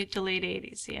 mid to late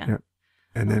 80s, yeah. Yeah.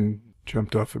 And then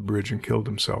jumped off a bridge and killed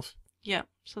himself. Yeah,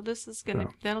 so this is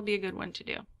So. that'll be a good one to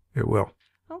do. It will.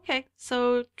 Okay,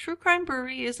 so True Crime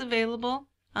Brewery is available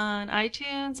on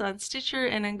iTunes, on Stitcher,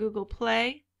 and on Google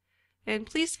Play. And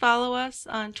please follow us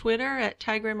on Twitter at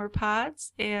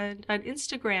TyGrammerPods and on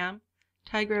Instagram,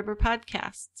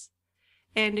 TyGrammerPodcasts.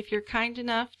 And if you're kind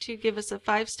enough to give us a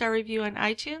 5-star review on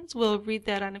iTunes, we'll read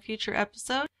that on a future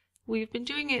episode. We've been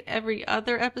doing it every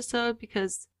other episode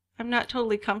because I'm not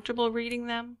totally comfortable reading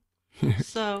them.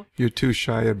 So You're too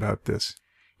shy about this.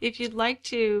 if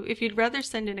you'd rather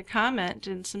send in a comment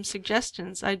and some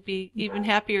suggestions, I'd be even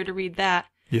happier to read that.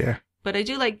 Yeah. But I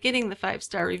do like getting the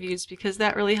 5-star reviews because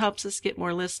that really helps us get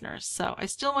more listeners. So I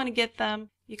still want to get them.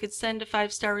 You could send a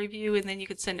 5-star review and then you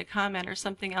could send a comment or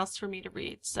something else for me to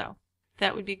read. So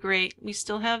that would be great. We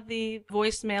still have the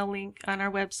voicemail link on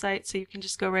our website, so you can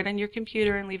just go right on your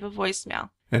computer and leave a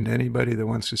voicemail. And anybody that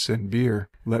wants to send beer,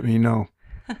 let me know.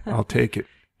 I'll take it.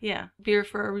 Yeah, beer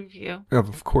for a review.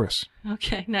 Of course.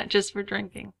 Okay, not just for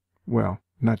drinking. Well,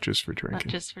 not just for drinking.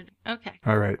 Not just for... Okay.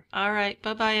 All right. All right.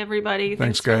 Bye-bye, everybody.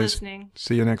 Thanks, for guys. listening.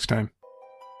 See you next time.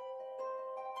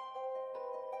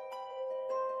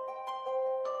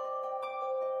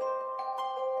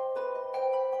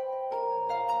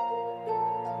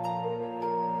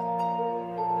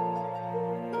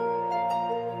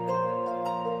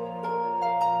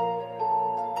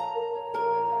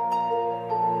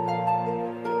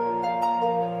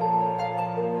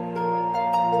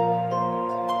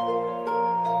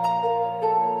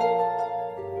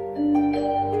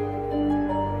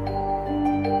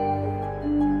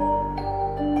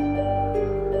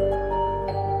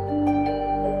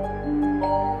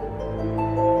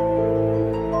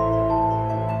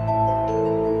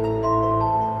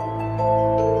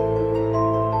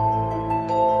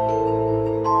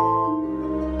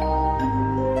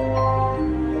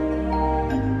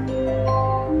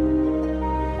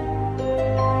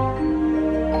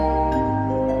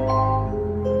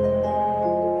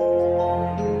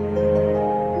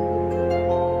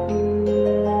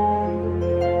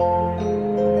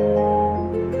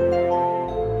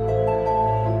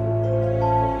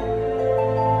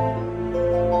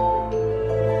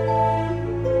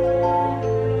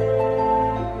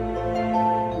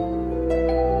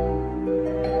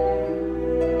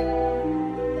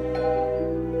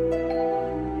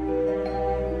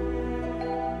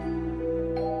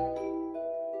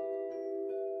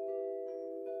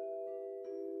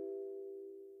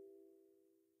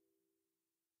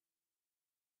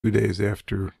 Days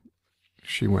after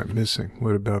she went missing.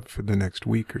 What about for the next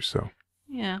week or so?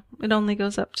 Yeah, it only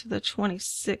goes up to the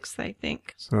 26th, I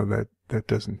think. So that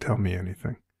doesn't tell me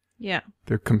anything. Yeah.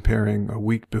 They're comparing a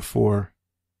week before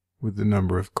with the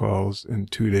number of calls and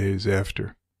 2 days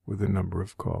after with the number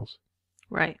of calls.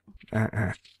 Right.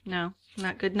 No,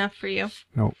 not good enough for you.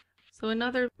 Nope. So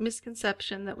another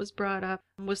misconception that was brought up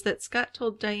was that Scott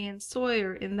told Diane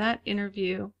Sawyer in that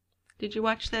interview. Did you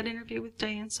watch that interview with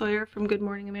Diane Sawyer from Good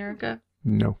Morning America?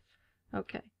 No.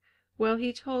 Okay. Well,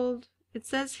 it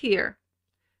says here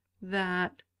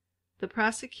that the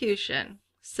prosecution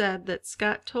said that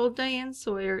Scott told Diane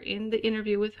Sawyer in the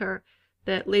interview with her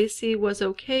that Laci was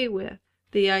okay with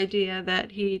the idea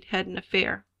that he'd had an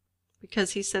affair,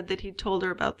 because he said that he'd told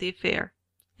her about the affair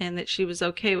and that she was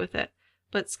okay with it.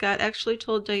 But Scott actually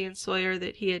told Diane Sawyer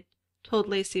that he had told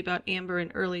Laci about Amber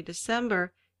in early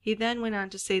December. He then went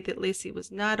on to say that Laci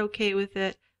was not okay with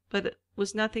it, but it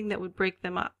was nothing that would break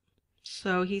them up.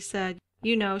 So he said,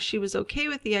 she was okay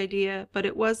with the idea, but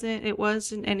it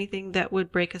wasn't anything that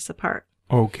would break us apart.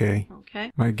 Okay.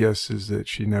 Okay. My guess is that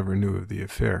she never knew of the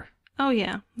affair. Oh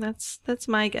yeah, that's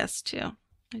my guess too.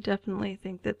 I definitely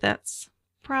think that that's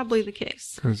probably the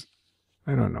case. Because,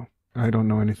 I don't know, I don't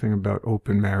know anything about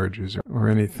open marriages or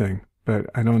anything, but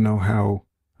I don't know how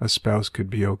a spouse could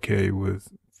be okay with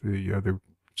the other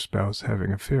spouse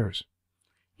having affairs.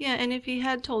 Yeah, and if he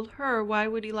had told her, why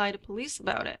would he lie to police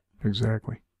about it?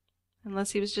 Exactly.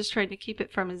 Unless he was just trying to keep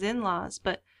it from his in-laws.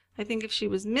 But I think if she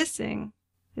was missing,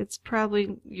 it's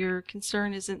probably your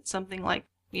concern isn't something like,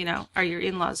 are your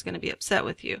in-laws going to be upset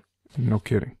with you? No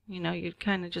kidding. You'd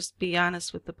kind of just be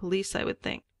honest with the police, I would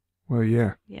think. Well,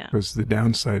 yeah. Yeah. Because the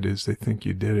downside is they think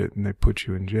you did it and they put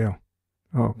you in jail.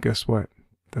 Oh, guess what?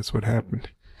 That's what happened.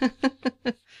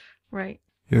 Right.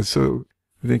 Yeah, so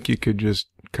I think you could just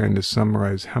kind of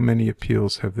summarize how many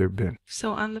appeals have there been.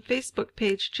 So on the Facebook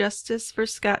page, Justice for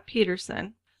Scott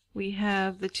Peterson, we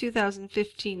have the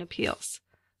 2015 appeals.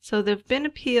 So there have been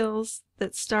appeals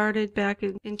that started back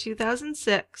in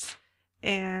 2006,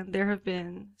 and there have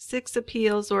been 6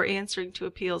 appeals or answering to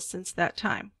appeals since that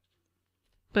time.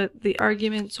 But the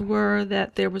arguments were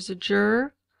that there was a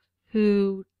juror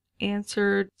who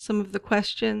answered some of the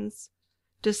questions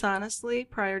dishonestly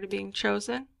prior to being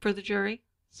chosen for the jury.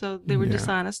 So they were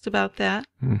dishonest about that.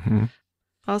 Mm-hmm.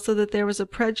 Also that there was a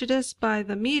prejudice by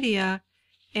the media,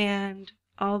 and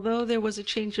although there was a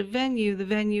change of venue, the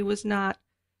venue was not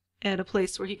at a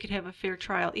place where he could have a fair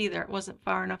trial either. It wasn't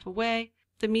far enough away.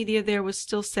 The media there was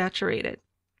still saturated.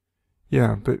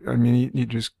 Yeah, but I mean, you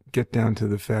just get down to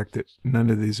the fact that none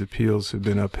of these appeals have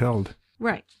been upheld.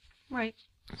 Right.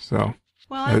 So,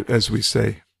 Well, as we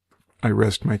say, I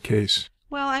rest my case.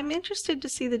 Well, I'm interested to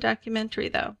see the documentary,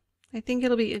 though. I think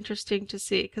it'll be interesting to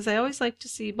see, because I always like to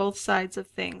see both sides of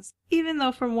things, even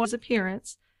though from one's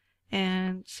appearance,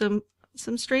 and some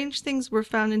strange things were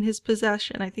found in his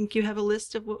possession. I think you have a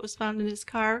list of what was found in his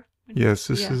car. Yes,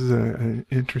 this is an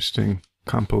interesting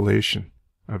compilation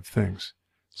of things.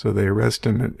 So they arrest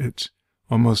him. It's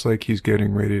almost like he's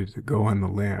getting ready to go on the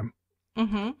lam.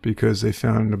 Mm-hmm. Because they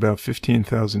found about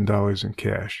 $15,000 in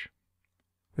cash.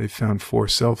 They found 4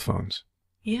 cell phones.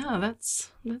 Yeah,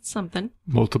 that's something.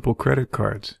 Multiple credit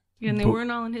cards. And they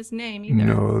weren't all in his name either.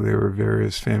 No, they were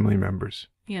various family members.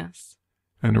 Yes.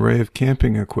 An array of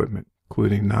camping equipment,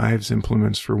 including knives,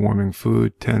 implements for warming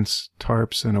food, tents,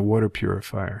 tarps, and a water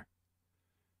purifier.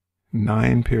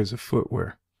 9 pairs of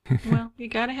footwear. Well, you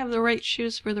got to have the right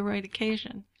shoes for the right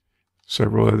occasion.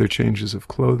 Several other changes of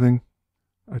clothing.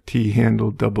 A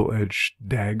T-handled double-edged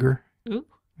dagger. Ooh.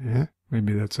 Yeah,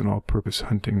 maybe that's an all-purpose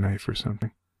hunting knife or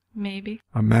something. Maybe.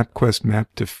 A MapQuest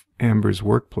map to Amber's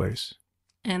workplace.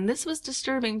 And this was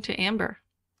disturbing to Amber.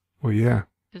 Well, yeah.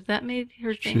 If that made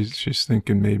her think. She's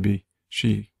thinking maybe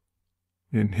she,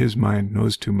 in his mind,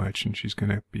 knows too much and she's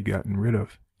going to be gotten rid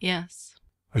of. Yes.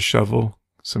 A shovel,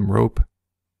 some rope,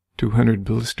 200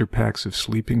 blister packs of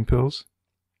sleeping pills,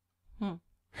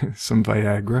 some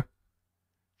Viagra.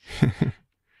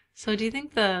 So do you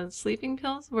think the sleeping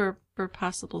pills were for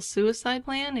possible suicide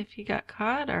plan if he got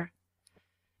caught, or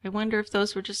I wonder if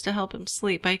those were just to help him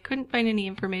sleep? I couldn't find any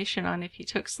information on if he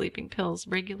took sleeping pills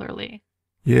regularly.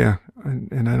 Yeah,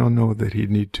 and I don't know that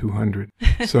he'd need 200.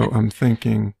 So I'm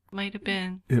thinking Might have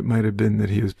been. It might have been that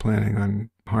he was planning on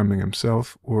harming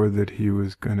himself, or that he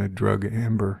was going to drug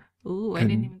Amber. Ooh, I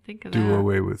didn't even think of that. Do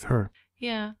away with her.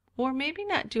 Yeah, or maybe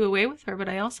not do away with her, but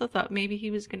I also thought maybe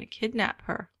he was going to kidnap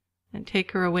her and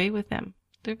take her away with him.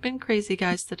 There have been crazy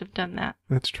guys that have done that.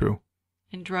 That's true.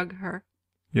 And drug her.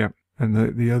 Yep.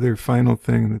 And the other final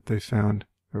thing that they found,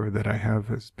 or that I have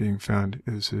as being found,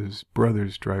 is his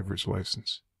brother's driver's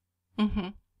license. Mm-hmm.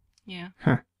 Yeah.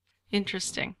 Huh.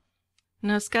 Interesting.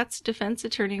 Now, Scott's defense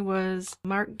attorney was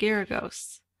Mark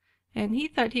Garagos, and he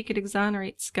thought he could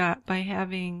exonerate Scott by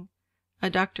having a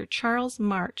Dr. Charles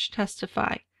March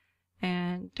testify.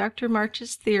 And Dr.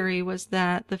 March's theory was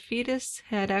that the fetus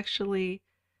had actually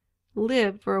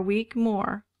lived for a week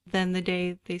more than the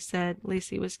day they said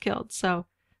Laci was killed. So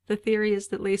the theory is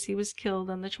that Laci was killed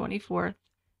on the 24th,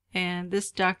 and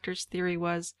this doctor's theory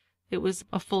was it was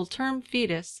a full-term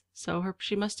fetus, so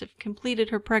she must have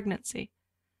completed her pregnancy,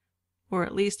 or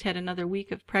at least had another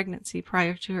week of pregnancy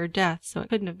prior to her death, so it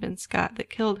couldn't have been Scott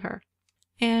that killed her.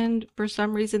 And for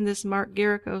some reason, this Mark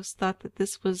Garagos thought that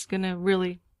this was going to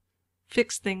really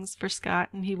fix things for Scott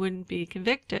and he wouldn't be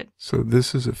convicted. So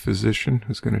this is a physician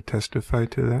who's going to testify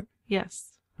to that?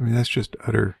 Yes. I mean, that's just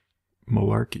utter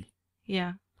malarkey.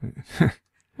 Yeah.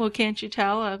 Well, can't you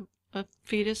tell a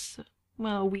fetus,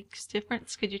 a week's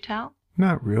difference? Could you tell?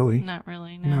 Not really. Not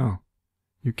really, no. No,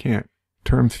 you can't.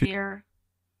 Term fear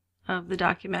of the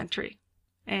documentary.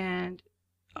 And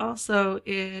also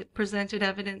it presented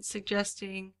evidence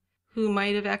suggesting who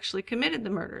might have actually committed the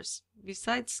murders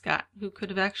besides Scott, who could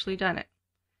have actually done it.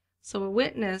 So a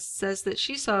witness says that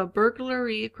she saw a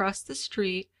burglary across the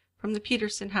street from the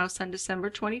Peterson house on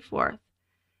December 24th,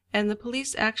 and the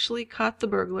police actually caught the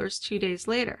burglars 2 days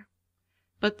later.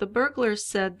 But the burglars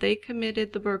said they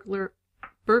committed the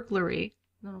burglary,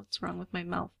 no, what's wrong with my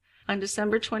mouth, on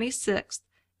December 26th,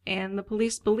 and the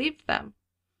police believed them,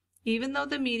 even though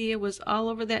the media was all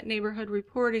over that neighborhood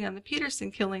reporting on the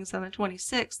Peterson killings on the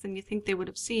 26th, and you think they would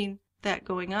have seen that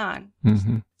going on.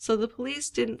 Mm-hmm. So the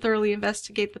police didn't thoroughly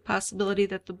investigate the possibility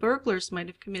that the burglars might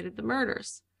have committed the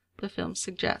murders, the film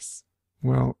suggests.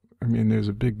 Well, I mean, there's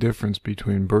a big difference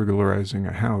between burglarizing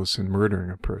a house and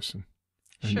murdering a person.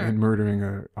 Sure. And murdering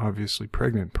a obviously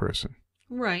pregnant person.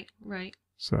 Right, right.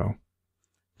 So.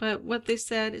 But what they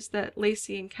said is that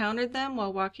Laci encountered them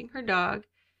while walking her dog,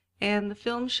 and the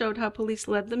film showed how police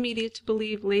led the media to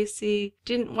believe Laci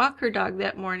didn't walk her dog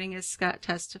that morning, as Scott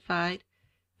testified,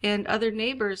 and other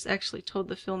neighbors actually told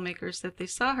the filmmakers that they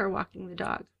saw her walking the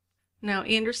dog. Now,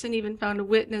 Anderson even found a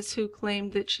witness who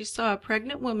claimed that she saw a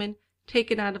pregnant woman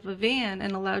taken out of a van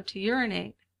and allowed to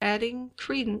urinate, adding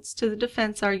credence to the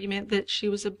defense argument that she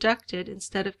was abducted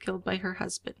instead of killed by her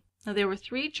husband. Now, there were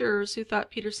 3 jurors who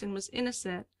thought Peterson was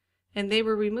innocent, and they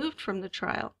were removed from the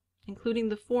trial, including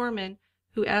the foreman,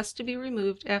 who asked to be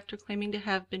removed after claiming to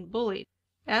have been bullied.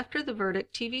 After the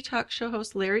verdict, TV talk show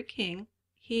host Larry King,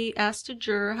 he asked a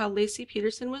juror how Laci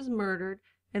Peterson was murdered,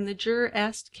 and the juror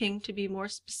asked King to be more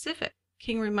specific.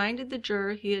 King reminded the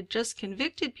juror he had just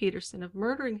convicted Peterson of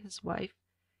murdering his wife,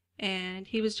 and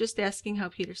he was just asking how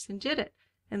Peterson did it.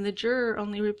 And the juror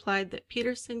only replied that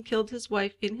Peterson killed his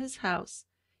wife in his house,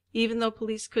 even though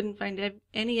police couldn't find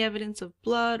any evidence of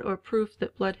blood or proof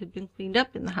that blood had been cleaned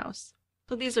up in the house.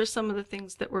 So these are some of the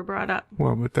things that were brought up.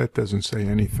 Well, but that doesn't say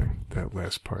anything, that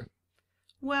last part.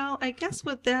 Well, I guess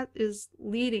what that is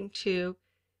leading to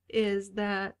is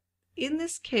that in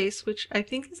this case, which I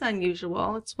think is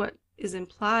unusual, it's what is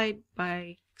implied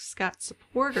by Scott's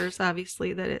supporters,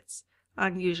 obviously, that it's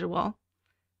unusual,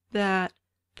 that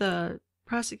the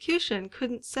prosecution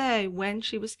couldn't say when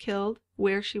she was killed,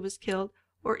 where she was killed,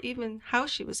 or even how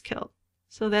she was killed.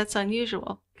 So that's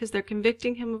unusual, because they're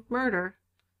convicting him of murder,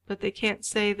 but they can't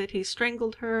say that he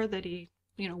strangled her, that he,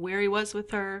 where he was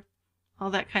with her, all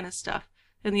that kind of stuff.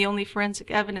 And the only forensic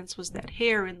evidence was that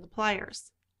hair in the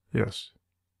pliers. Yes.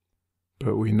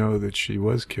 But we know that she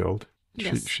was killed.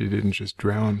 Yes. She didn't just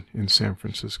drown in San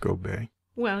Francisco Bay.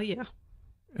 Well, yeah.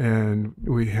 And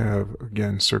we have,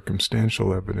 again,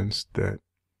 circumstantial evidence that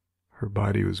her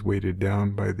body was weighted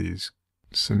down by these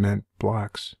cement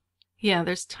blocks. Yeah,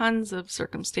 there's tons of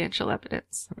circumstantial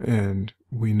evidence. And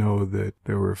we know that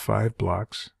there were 5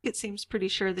 blocks. It seems pretty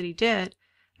sure that he did.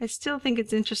 I still think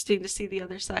it's interesting to see the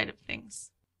other side of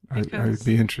things. I'd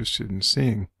be interested in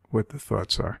seeing what the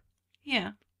thoughts are.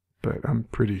 Yeah. But I'm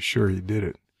pretty sure he did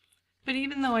it. But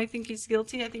even though I think he's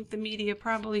guilty, I think the media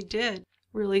probably did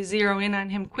really zero in on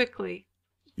him quickly.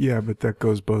 Yeah, but that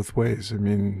goes both ways. I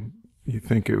mean, you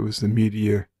think it was the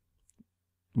media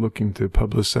looking to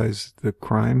publicize the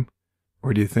crime?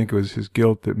 Or do you think it was his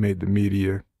guilt that made the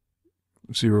media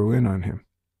zero in on him?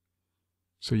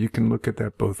 So you can look at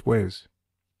that both ways.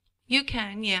 You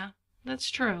can, yeah. That's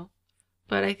true.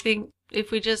 But I think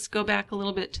if we just go back a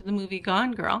little bit to the movie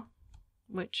Gone Girl,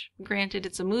 which, granted,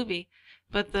 it's a movie,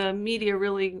 but the media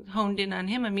really honed in on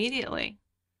him immediately.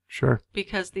 Sure.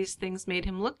 Because these things made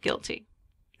him look guilty.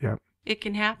 Yep. It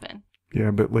can happen.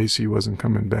 Yeah, but Laci wasn't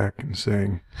coming back and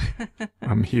saying,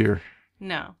 I'm here.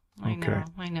 No, I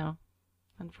know.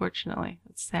 Unfortunately,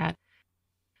 it's sad.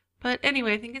 But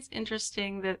anyway, I think it's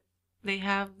interesting that they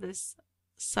have this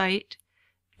site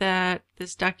that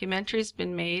this documentary's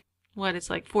been made. It's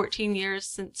like 14 years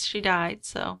since she died,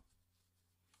 so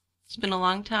it's been a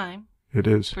long time. It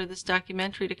is. For this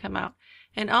documentary to come out.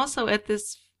 And also at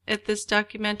this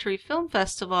documentary film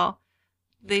festival,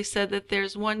 they said that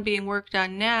there's one being worked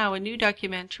on now, a new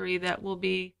documentary that will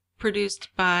be produced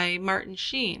by Martin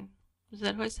Sheen. Is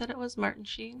that who I said it was? Martin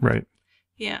Sheen? Right.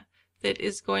 Yeah. That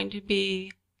is going to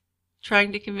be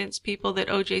trying to convince people that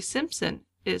O.J. Simpson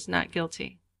is not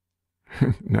guilty.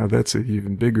 Now that's an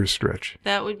even bigger stretch.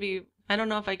 That would be, I don't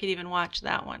know if I could even watch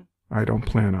that one. I don't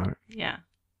plan on it. Yeah.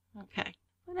 Okay.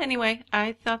 But anyway,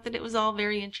 I thought that it was all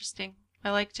very interesting.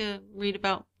 I like to read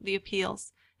about the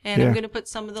appeals. And I'm going to put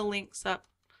some of the links up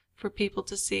for people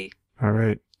to see. All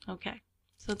right. Okay.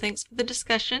 So thanks for the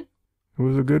discussion. It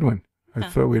was a good one. I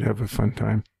thought we'd have a fun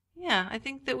time. Yeah, I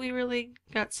think that we really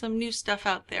got some new stuff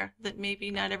out there that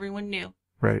maybe not everyone knew.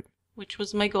 Right. Which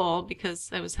was my goal because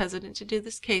I was hesitant to do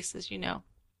this case, as you know.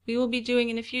 We will be doing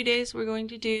in a few days, we're going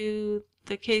to do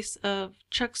the case of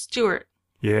Chuck Stewart.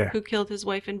 Yeah. Who killed his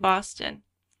wife in Boston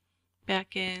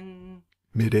back in...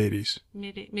 Mid-'80s.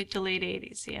 Mid to late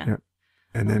 80s, yeah. Yep.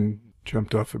 And then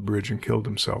jumped off a bridge and killed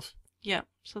himself. Yeah.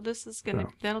 So this is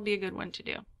that'll be a good one to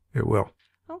do. It will.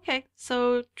 Okay.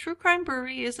 So True Crime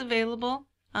Brewery is available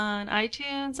on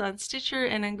iTunes, on Stitcher,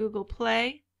 and on Google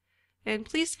Play. And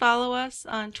please follow us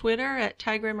on Twitter at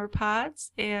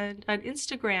TyGrammerPods and on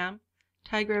Instagram,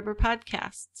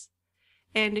 TyGrammerPodcasts.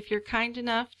 And if you're kind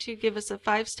enough to give us a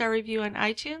 5-star review on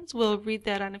iTunes, we'll read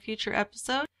that on a future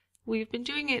episode. We've been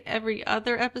doing it every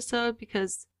other episode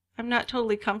because I'm not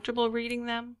totally comfortable reading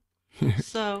them.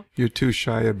 So You're too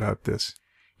shy about this.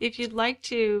 if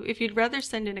you'd rather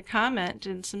send in a comment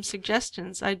and some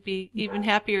suggestions, I'd be even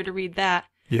happier to read that.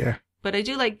 Yeah. But I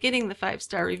do like getting the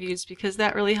 5-star reviews because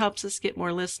that really helps us get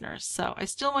more listeners. So I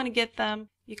still want to get them.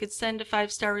 You could send a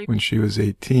 5-star review. When she was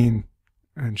 18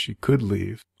 and she could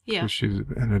leave, Yeah. because she was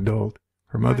an adult,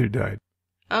 her mother died.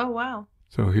 Oh, wow.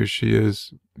 So here she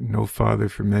is, no father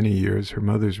for many years. Her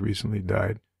mother's recently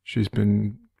died. She's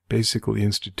been basically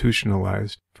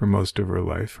institutionalized for most of her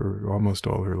life, or almost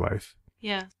all her life.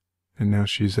 Yeah. And now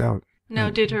she's out. Now,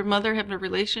 did her mother have a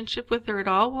relationship with her at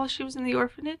all while she was in the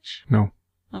orphanage? No,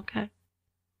 Okay.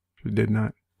 she did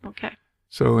not. Okay.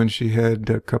 So, and she had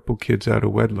a couple kids out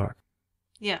of wedlock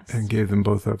Yes. and gave them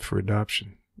both up for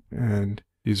adoption. And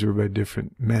these were by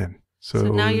different men.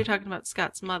 So now you're talking about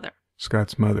Scott's mother.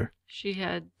 Scott's mother. She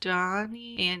had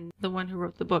Donnie and the one who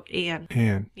wrote the book, Anne.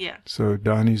 Anne. Yeah. So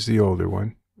Donnie's the older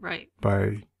one. Right.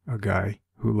 By a guy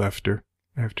who left her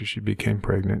after she became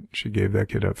pregnant. She gave that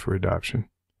kid up for adoption.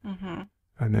 Mm-hmm.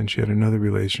 And then she had another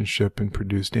relationship and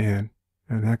produced Anne.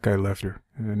 And that guy left her.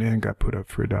 And then Anne got put up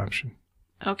for adoption.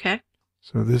 Okay.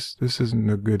 So this isn't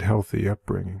a good, healthy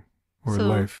upbringing or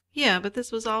life. Yeah, but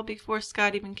this was all before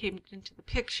Scott even came into the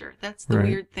picture. That's the Right.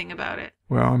 weird thing about it.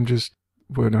 Well,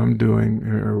 what I'm doing,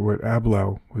 or what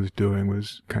Ablau was doing,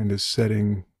 was kind of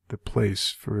setting the place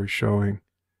for showing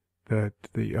that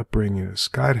the upbringing that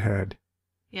Scott had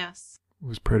Yes.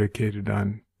 was predicated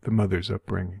on the mother's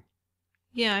upbringing.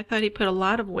 Yeah, I thought he put a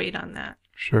lot of weight on that.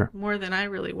 Sure. More than I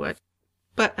really would.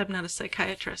 But I'm not a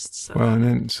psychiatrist, so. Well, and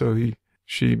then so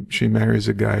she marries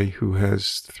a guy who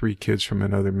has 3 kids from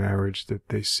another marriage that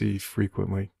they see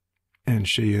frequently, and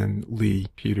she and Laci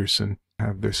Peterson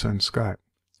have their son Scott.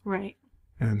 Right.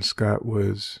 And Scott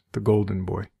was the golden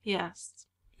boy. Yes.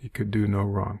 He could do no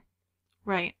wrong.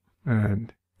 Right.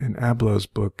 And in Ablau's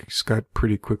book, Scott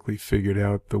pretty quickly figured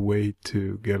out the way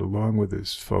to get along with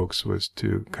his folks was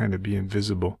to kind of be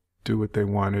invisible, do what they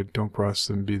wanted, don't cross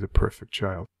them, be the perfect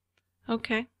child.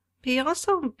 Okay. He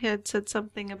also had said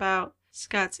something about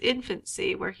Scott's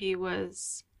infancy where he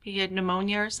had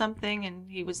pneumonia or something and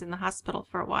he was in the hospital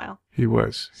for a while. He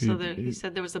was. He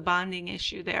said there was a bonding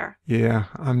issue there. Yeah,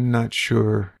 I'm not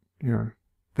sure,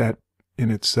 that in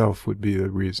itself would be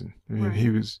the reason. I mean, Right. he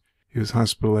was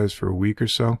hospitalized for a week or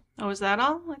so. Oh, is that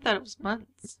all? I thought it was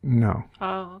months. No.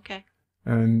 Oh, okay.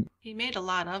 And He made a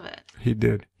lot of it. he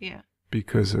did. Yeah.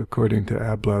 Because according to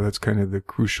Ablau, that's kind of the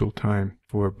crucial time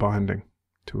for bonding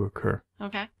to occur.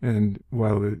 Okay. And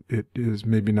while it is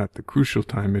maybe not the crucial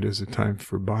time, it is a time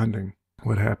for bonding.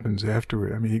 What happens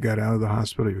afterward? I mean, he got out of the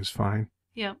hospital, he was fine.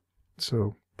 Yep.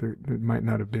 So there might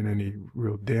not have been any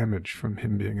real damage from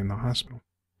him being in the hospital.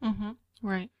 Mm-hmm.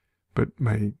 Right. But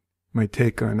my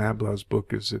take on Ablau's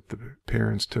book is that the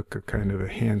parents took a kind of a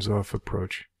hands-off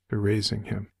approach to raising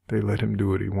him. They let him do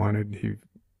what he wanted. He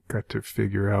got to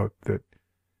figure out that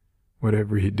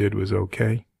whatever he did was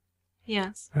okay.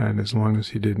 Yes. And as long as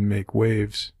he didn't make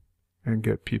waves and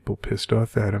get people pissed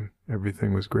off at him,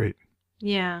 everything was great.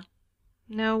 Yeah.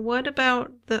 Now, what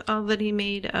about that he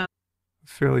made a...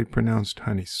 Fairly pronounced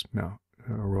honey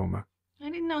aroma. I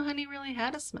didn't know honey really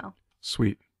had a smell.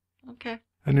 Sweet. Okay.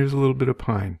 And there's a little bit of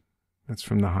pine. That's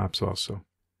from the hops also.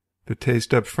 The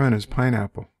taste up front is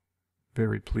pineapple.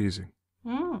 Very pleasing.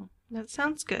 That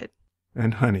sounds good.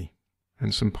 And honey.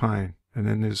 And some pine. And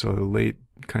then there's a late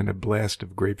kind of blast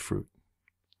of grapefruit.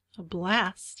 A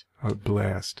blast. A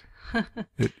blast.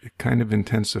 It kind of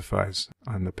intensifies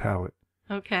on the palate.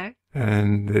 Okay.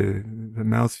 And the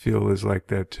mouthfeel is like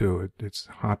that too. It's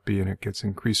hoppy and it gets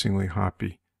increasingly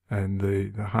hoppy. And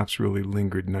the hops really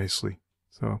lingered nicely.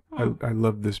 So I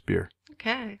love this beer.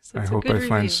 Okay. So I it's hope a good I review.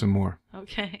 find some more.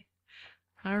 Okay.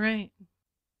 All right.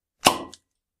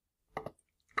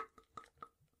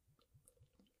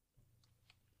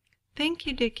 Thank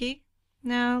you, Dickie.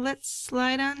 Now let's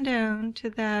slide on down to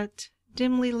that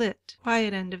dimly lit,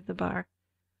 quiet end of the bar,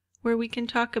 where we can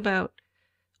talk about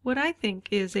what I think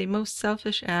is a most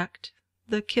selfish act,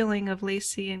 the killing of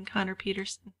Laci and Connor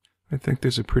Peterson. I think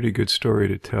there's a pretty good story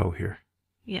to tell here.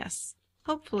 Yes.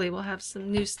 Hopefully we'll have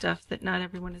some new stuff that not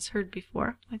everyone has heard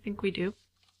before. I think we do.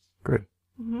 Good.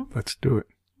 Mm-hmm. Let's do it.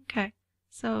 Okay.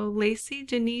 So Laci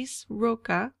Denise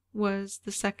Roca was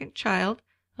the second child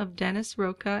of Dennis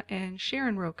Roca and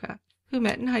Sharon Roca, who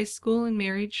met in high school and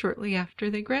married shortly after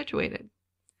they graduated.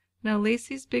 Now,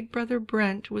 Laci's big brother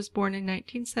Brent was born in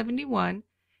 1971,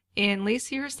 and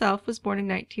Laci herself was born in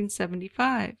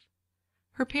 1975.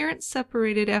 Her parents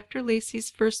separated after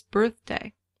Laci's first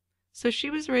birthday, so she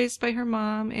was raised by her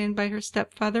mom and by her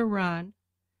stepfather Ron.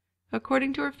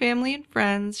 According to her family and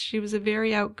friends, she was a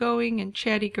very outgoing and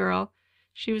chatty girl.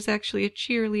 She was actually a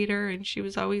cheerleader, and she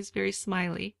was always very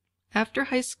smiley. After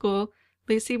high school,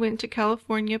 Laci went to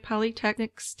California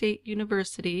Polytechnic State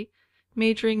University,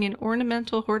 majoring in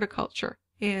ornamental horticulture,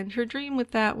 and her dream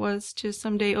with that was to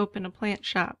someday open a plant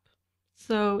shop.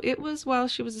 So it was while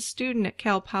she was a student at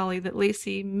Cal Poly that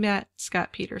Laci met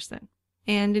Scott Peterson.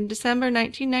 And in December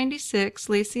 1996,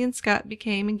 Laci and Scott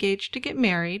became engaged to get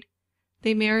married.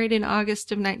 They married in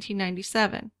August of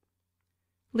 1997.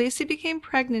 Laci became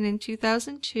pregnant in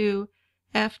 2002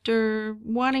 after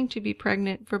wanting to be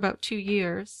pregnant for about 2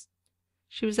 years.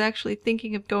 She was actually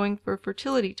thinking of going for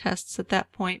fertility tests at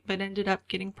that point, but ended up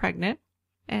getting pregnant.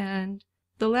 And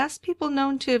the last people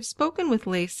known to have spoken with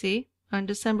Laci on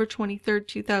December 23,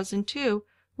 2002,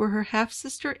 were her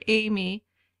half-sister Amy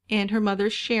and her mother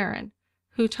Sharon,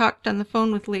 who talked on the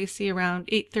phone with Laci around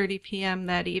 8:30 p.m.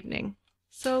 that evening.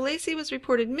 So Laci was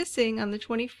reported missing on the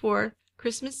 24th,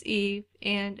 Christmas Eve,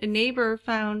 and a neighbor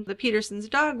found the Petersons'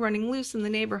 dog running loose in the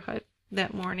neighborhood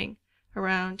that morning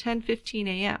around 10:15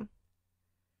 a.m.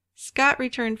 Scott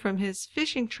returned from his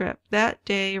fishing trip that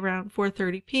day around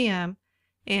 4:30 p.m.,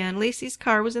 and Laci's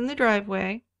car was in the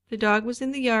driveway. The dog was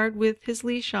in the yard with his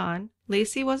leash on.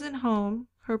 Laci wasn't home.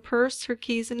 Her purse, her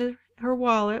keys, and her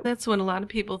wallet. That's what a lot of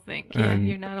people think. Yeah,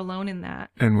 you're not alone in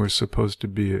that. And we're supposed to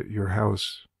be at your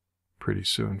house pretty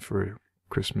soon for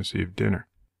Christmas Eve dinner.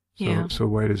 So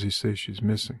why does he say she's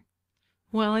missing?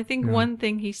 Well, I think one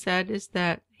thing he said is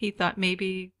that he thought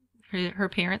maybe her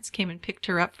parents came and picked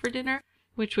her up for dinner,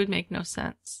 which would make no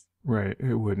sense. Right,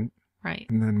 it wouldn't. Right.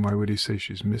 And then why would he say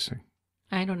she's missing?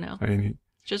 I don't know. I mean,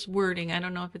 just wording. I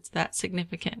don't know if it's that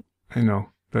significant. I know,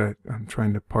 but I'm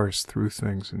trying to parse through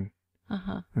things and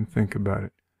think about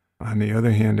it. On the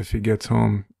other hand, if he gets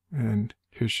home and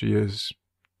here she is,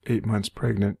 8 months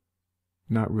pregnant,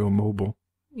 not real mobile.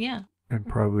 Yeah. And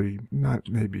probably not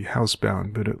maybe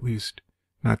housebound, but at least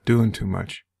not doing too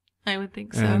much. I would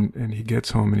think so. And he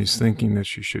gets home and he's thinking that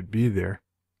she should be there,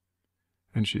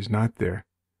 and she's not there.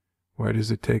 Why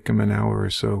does it take him an hour or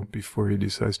so before he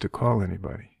decides to call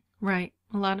anybody? Right.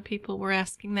 A lot of people were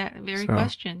asking that very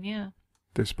question, yeah.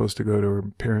 They're supposed to go to her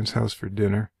parents' house for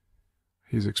dinner.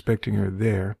 He's expecting her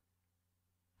there.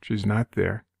 She's not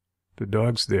there. The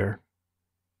dog's there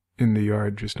in the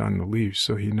yard just on the leash,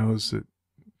 so he knows that,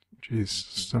 geez,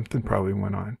 something probably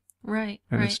went on. Right,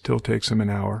 and it still takes him an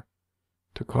hour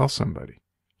to call somebody.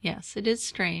 Yes, it is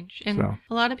strange. And a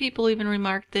lot of people even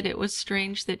remarked that it was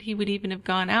strange that he would even have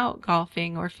gone out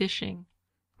golfing or fishing.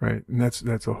 Right, and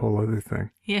that's a whole other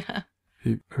thing. Yeah.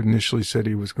 He initially said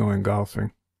he was going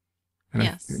golfing. And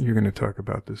yes. You're going to talk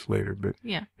about this later, but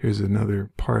yeah. Here's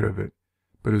another part of it.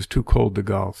 But it was too cold to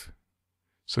golf,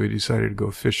 so he decided to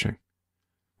go fishing,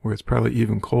 where it's probably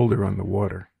even colder on the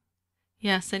water.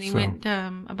 Yes, and he went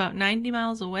about 90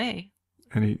 miles away.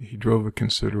 And he drove a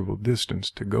considerable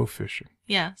distance to go fishing.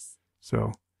 Yes.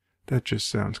 So that just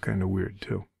sounds kind of weird,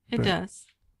 too. It does.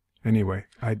 Anyway,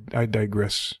 I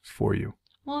digress for you.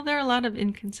 Well, there are a lot of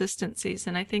inconsistencies,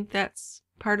 and I think that's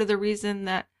part of the reason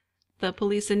that the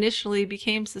police initially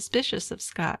became suspicious of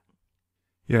Scott.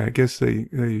 Yeah, I guess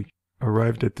they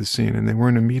arrived at the scene, and they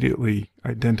weren't immediately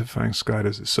identifying Scott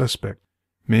as a suspect,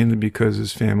 mainly because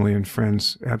his family and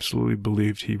friends absolutely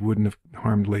believed he wouldn't have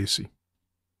harmed Laci.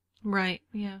 Right,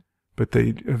 yeah. But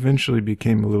they eventually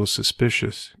became a little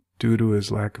suspicious due to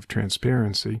his lack of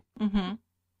transparency. Mm-hmm.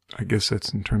 I guess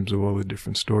that's in terms of all the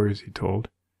different stories he told.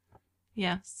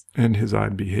 Yes. And his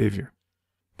odd behavior.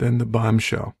 Then the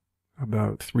bombshell.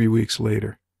 About 3 weeks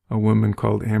later, a woman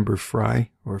called Amber Fry,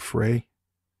 or Frey.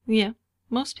 Yeah,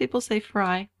 most people say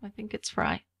Fry. I think it's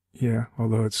Fry. Yeah,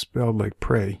 although it's spelled like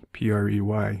prey,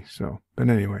 P-R-E-Y, so. But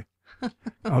anyway,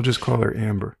 I'll just call her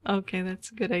Amber. Okay,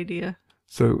 that's a good idea.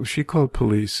 So she called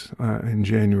police in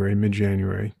January,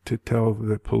 mid-January, to tell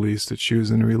the police that she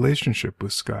was in a relationship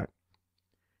with Scott.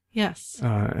 Yes.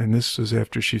 And this was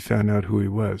after she found out who he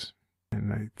was.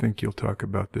 And I think you'll talk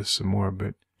about this some more,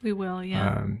 but... We will,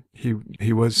 yeah.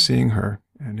 He was seeing her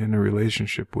and in a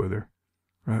relationship with her,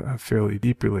 a fairly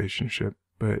deep relationship,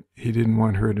 but he didn't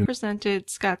want her to... Presented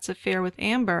Scott's affair with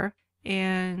Amber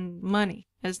and money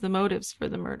as the motives for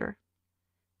the murder,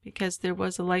 because there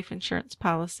was a life insurance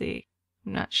policy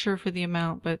I'm not sure for the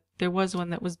amount, but there was one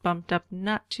that was bumped up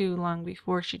not too long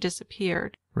before she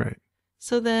disappeared. Right.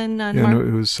 So then on Yeah, no,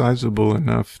 it was sizable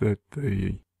enough that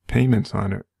the payments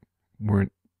on it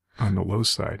weren't on the low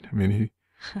side. I mean,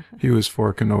 he was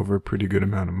forking over a pretty good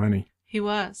amount of money. He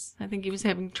was. I think he was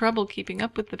having trouble keeping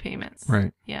up with the payments.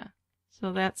 Right. Yeah.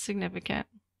 So that's significant.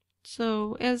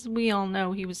 So as we all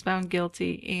know, he was found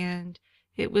guilty, and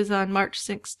it was on March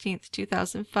 16th,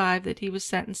 2005 that he was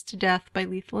sentenced to death by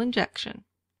lethal injection.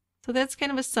 So that's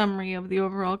kind of a summary of the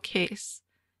overall case.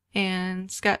 And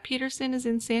Scott Peterson is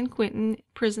in San Quentin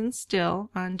prison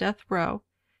still on death row,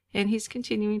 and he's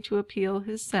continuing to appeal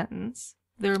his sentence.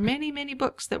 There are many, many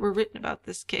books that were written about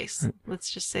this case. Right. Let's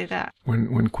just say that.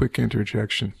 One quick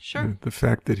interjection. Sure. The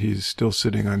fact that he's still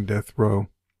sitting on death row,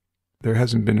 there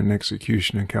hasn't been an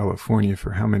execution in California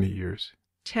for how many years?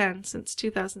 10 since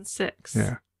 2006.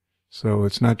 Yeah. So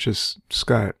it's not just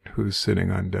Scott who's sitting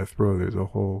on death row. There's a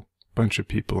whole bunch of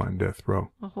people on death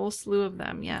row. A whole slew of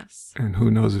them, yes. And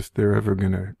who knows if they're ever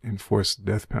going to enforce the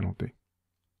death penalty.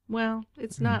 Well,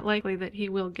 it's not likely that he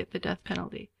will get the death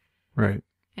penalty. Right.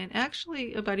 And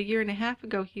actually, about a year and a half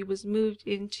ago, he was moved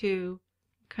into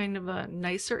kind of a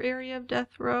nicer area of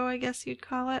death row, I guess you'd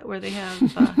call it, where they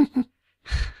have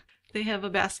they have a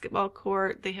basketball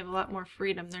court. They have a lot more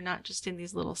freedom. They're not just in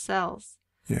these little cells.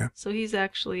 Yeah. So he's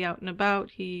actually out and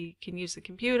about. He can use a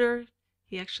computer.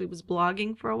 He actually was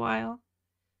blogging for a while.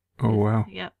 Oh, wow.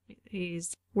 Yep.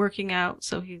 He's working out.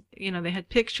 So they had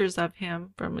pictures of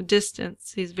him from a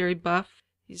distance. He's very buff.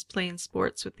 He's playing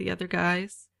sports with the other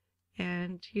guys.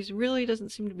 And he really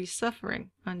doesn't seem to be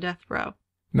suffering on death row.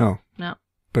 No. No.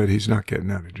 But he's not getting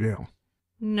out of jail.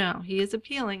 No. He is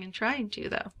appealing and trying to,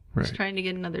 though. Right. He's trying to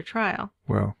get another trial.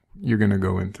 Well, you're going to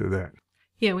go into that.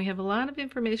 Yeah, we have a lot of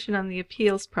information on the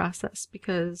appeals process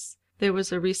because there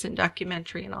was a recent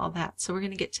documentary and all that. So we're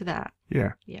going to get to that.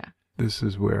 Yeah. Yeah. This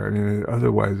is where, I mean,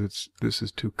 otherwise this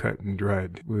is too cut and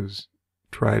dried. He was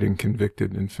tried and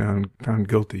convicted and found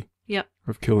guilty. Yep.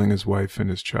 Of killing his wife and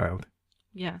his child.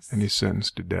 Yes. And he's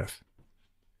sentenced to death.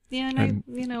 Yeah, and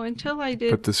until I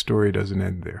did... But the story doesn't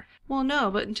end there. Well,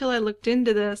 no, but until I looked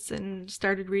into this and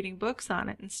started reading books on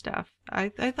it and stuff, I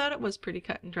thought it was pretty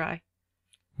cut and dry.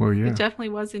 Well, yeah. It definitely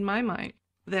was in my mind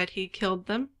that he killed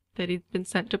them, that he'd been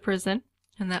sent to prison,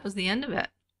 and that was the end of it.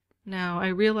 Now, I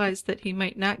realized that he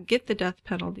might not get the death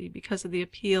penalty because of the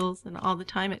appeals and all the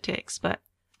time it takes, but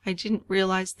I didn't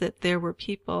realize that there were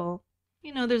people...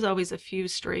 there's always a few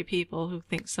stray people who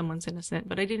think someone's innocent,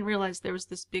 but I didn't realize there was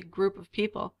this big group of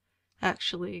people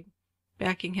actually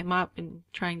backing him up and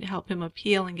trying to help him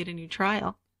appeal and get a new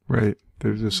trial. Right.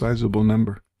 There's a sizable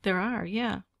number. There are,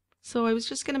 yeah. So I was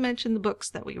just going to mention the books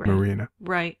that we read. Marina.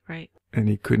 Right, right. And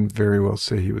he couldn't very well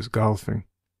say he was golfing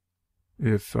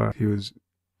if he was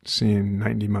seen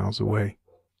 90 miles away.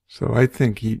 So I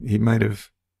think he might have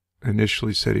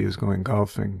initially said he was going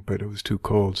golfing, but it was too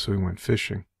cold, so he went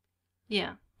fishing.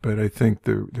 Yeah. But I think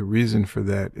the reason for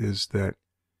that is that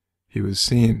he was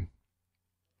seen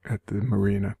at the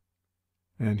marina,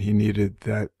 and he needed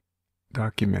that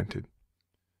documented.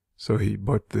 So he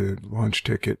bought the launch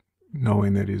ticket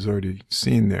knowing that he's already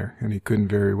seen there, and he couldn't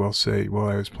very well say, well,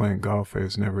 I was playing golf, I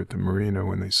was never at the marina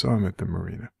when they saw him at the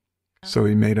marina. So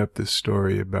he made up this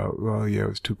story about, well, yeah, it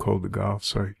was too cold to golf,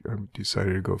 so I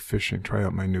decided to go fishing, try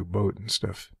out my new boat and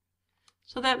stuff.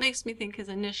 So that makes me think his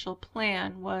initial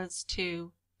plan was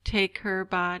to take her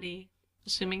body,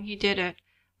 assuming he did it,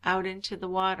 out into the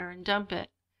water and dump it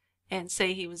and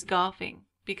say he was golfing,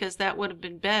 because that would have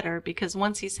been better, because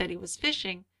once he said he was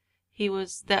fishing,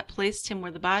 that placed him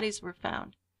where the bodies were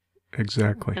found.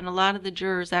 Exactly. And a lot of the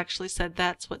jurors actually said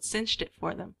that's what cinched it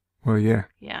for them. Well, yeah.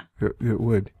 Yeah. It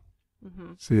would.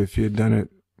 Mm-hmm. See, if he had done it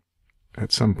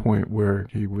at some point where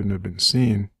he wouldn't have been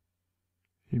seen,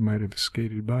 he might have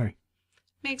skated by.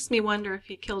 Makes me wonder if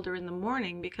he killed her in the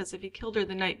morning, because if he killed her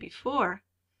the night before,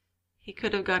 he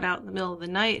could have gone out in the middle of the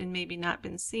night and maybe not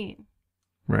been seen.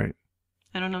 Right.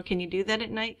 I don't know, can you do that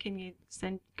at night? Can you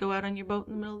go out on your boat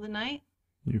in the middle of the night?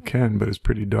 You can, but it's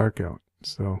pretty dark out.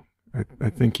 So I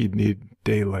think he'd need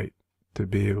daylight to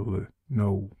be able to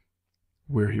know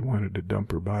where he wanted to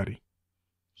dump her body.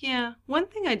 Yeah. One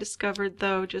thing I discovered,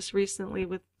 though, just recently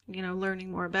with,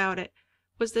 learning more about it,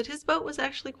 was that his boat was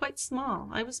actually quite small.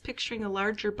 I was picturing a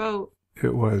larger boat.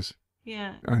 It was.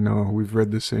 Yeah. I know. We've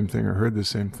read the same thing or heard the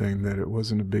same thing, that it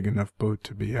wasn't a big enough boat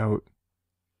to be out.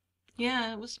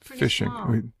 Yeah, it was pretty fishing.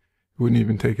 small. We wouldn't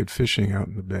even take it fishing out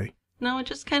in the bay. No, it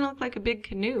just kind of looked like a big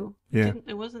canoe. Yeah.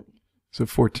 It wasn't... It's a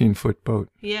 14-foot boat.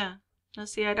 Yeah. Now,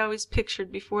 see, I'd always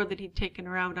pictured before that he'd taken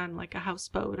her out on like a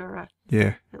houseboat or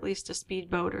at least a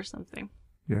speedboat or something.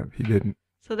 Yeah, he didn't.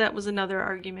 So that was another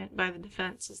argument by the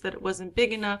defense, is that it wasn't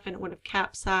big enough and it would have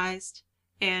capsized.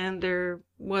 And there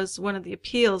was one of the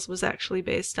appeals was actually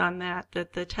based on that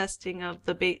the testing of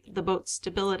the boat's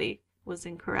stability was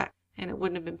incorrect. And it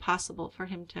wouldn't have been possible for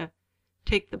him to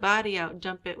take the body out and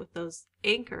dump it with those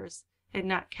anchors and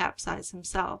not capsize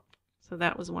himself. So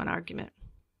that was one argument.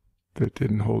 That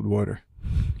didn't hold water,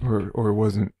 or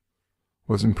wasn't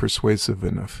persuasive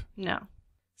enough. No.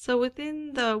 So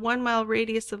within the 1 mile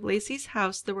radius of Laci's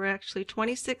house, there were actually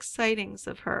 26 sightings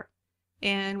of her.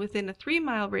 And within a 3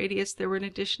 mile radius, there were an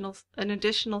additional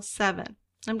 7.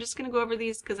 I'm just going to go over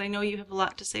these because I know you have a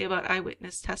lot to say about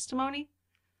eyewitness testimony.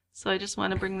 So I just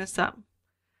want to bring this up.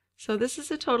 So this is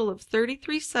a total of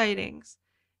 33 sightings.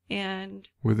 And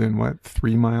within what,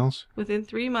 3 miles? Within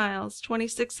 3 miles,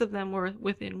 26 of them were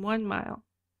within 1 mile.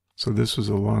 So this was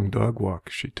a long dog walk.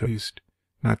 She tasted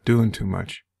not doing too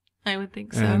much. I would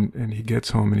think so. And he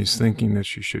gets home and he's thinking that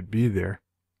she should be there,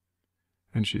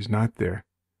 and she's not there.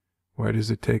 Why does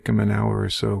it take him an hour or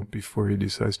so before he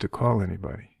decides to call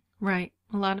anybody? Right.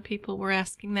 A lot of people were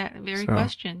asking that very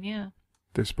question, yeah.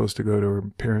 They're supposed to go to her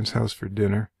parents' house for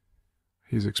dinner.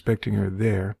 He's expecting her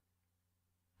there.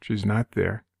 She's not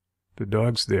there. The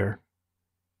dog's there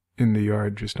in the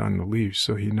yard just on the leash,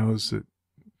 so he knows that,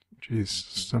 geez,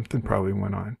 something probably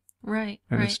went on. Right,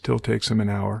 and it still takes him an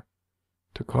hour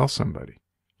to call somebody.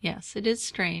 Yes, it is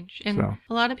strange. And a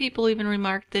lot of people even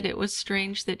remarked that it was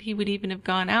strange that he would even have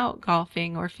gone out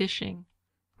golfing or fishing.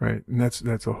 Right, and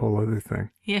that's a whole other thing.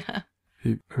 Yeah.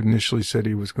 He initially said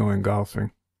he was going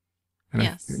golfing. And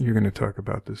yes. You're going to talk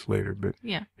about this later, but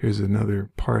yeah. Here's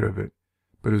another part of it.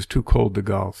 But it was too cold to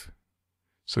golf,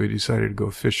 so he decided to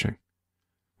go fishing,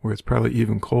 where it's probably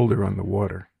even colder on the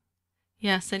water.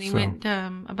 Yes, and he went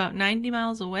about 90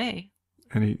 miles away.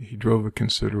 And he drove a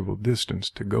considerable distance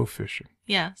to go fishing.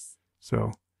 Yes.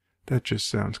 So that just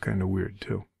sounds kind of weird,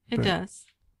 too. It does.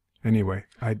 Anyway,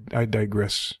 I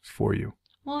digress for you.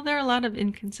 Well, there are a lot of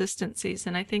inconsistencies,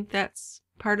 and I think that's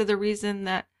part of the reason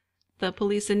that the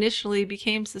police initially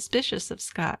became suspicious of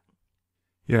Scott.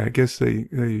 Yeah, I guess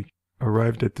they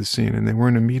arrived at the scene, and they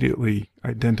weren't immediately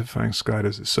identifying Scott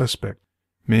as a suspect,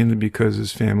 mainly because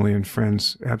his family and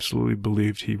friends absolutely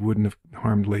believed he wouldn't have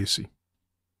harmed Laci.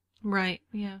 Right,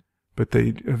 yeah. But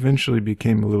they eventually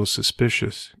became a little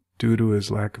suspicious due to his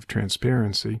lack of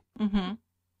transparency. Mm-hmm.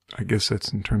 I guess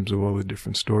that's in terms of all the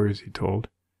different stories he told.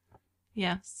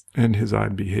 Yes. And his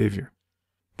odd behavior.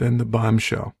 Then the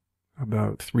bombshell.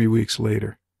 About 3 weeks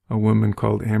later, a woman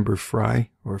called Amber Frey,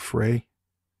 or Frey.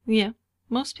 Yeah,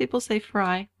 most people say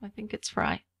Fry. I think it's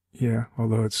Fry. Yeah,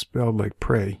 although it's spelled like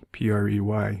prey,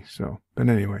 P-R-E-Y, so. But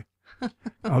anyway,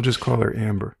 I'll just call her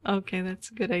Amber. Okay,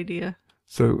 that's a good idea.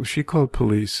 So she called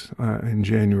police in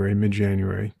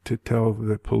mid-January, to tell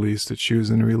the police that she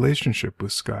was in a relationship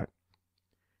with Scott.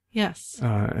 Yes.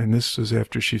 And this was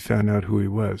after she found out who he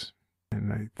was.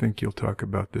 And I think you'll talk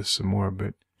about this some more,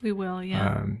 but... We will,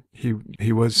 yeah.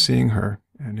 He was seeing her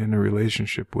and in a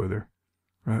relationship with her,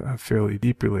 a fairly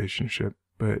deep relationship,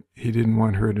 but he didn't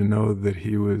want her to know that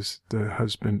he was the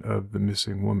husband of the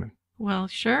missing woman. Well,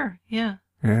 sure, yeah.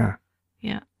 Yeah.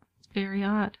 Yeah, it's very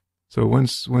odd. So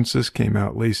once this came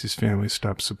out, Laci's family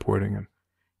stopped supporting him.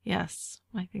 Yes,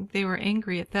 I think they were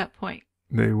angry at that point.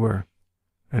 They were.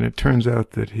 And it turns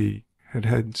out that he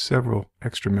had several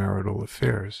extramarital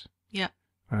affairs. Yeah.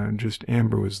 And just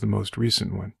Amber was the most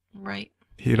recent one. Right.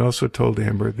 He had also told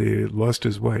Amber that he had lost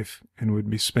his wife and would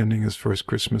be spending his first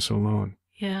Christmas alone.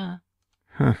 Yeah.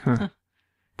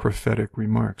 Prophetic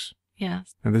remarks.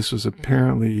 Yes. And this was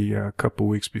apparently a couple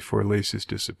weeks before Laci's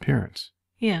disappearance.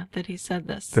 Yeah, that he said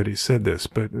this.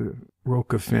 But the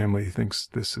Roca family thinks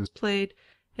this is played,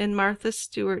 and Martha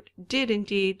Stewart did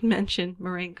indeed mention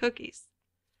meringue cookies.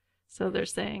 So they're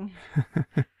saying,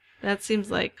 that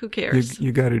seems like, who cares?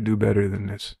 You got to do better than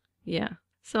this. Yeah.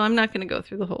 So I'm not going to go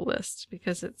through the whole list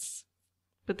because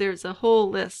but there's a whole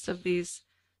list of these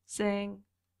saying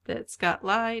that Scott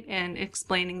lied and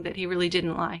explaining that he really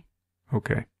didn't lie.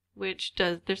 Okay.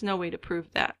 There's no way to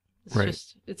prove that. It's right.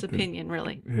 just, it's opinion,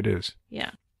 really. It is.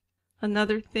 Yeah.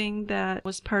 Another thing that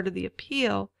was part of the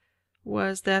appeal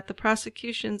was that the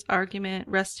prosecution's argument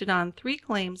rested on 3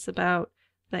 claims about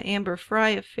the Amber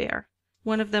Frey affair.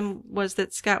 One of them was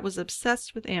that Scott was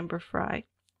obsessed with Amber Frey.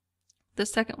 The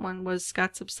second one was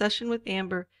Scott's obsession with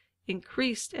Amber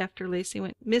increased after Laci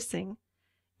went missing,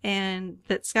 and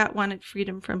that Scott wanted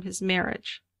freedom from his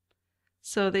marriage.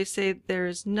 So they say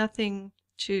there's nothing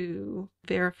to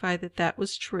verify that that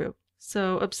was true.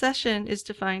 So obsession is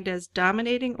defined as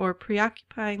dominating or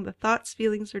preoccupying the thoughts,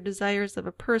 feelings, or desires of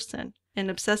a person. And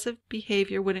obsessive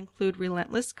behavior would include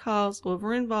relentless calls,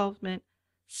 over-involvement,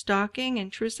 stalking,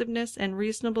 intrusiveness, and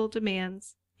unreasonable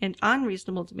demands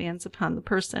upon the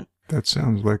person. That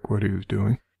sounds like what he was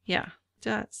doing. Yeah, it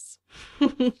does.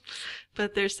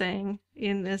 But they're saying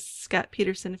in this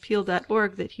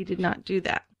scottpetersonappeal.org that he did not do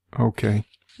that. Okay.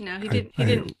 No, he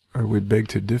didn't. I would beg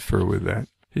to differ with that.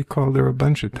 He called her a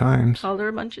bunch of times. Called her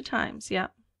a bunch of times, yeah.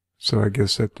 So I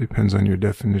guess that depends on your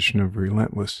definition of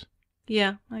relentless.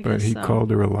 Yeah, I guess But he so.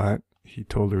 called her a lot. He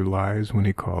told her lies when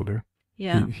he called her.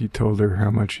 Yeah. He told her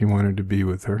how much he wanted to be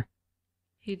with her.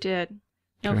 He did.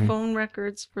 Now, Okay. phone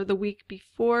records for the week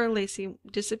before Laci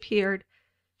disappeared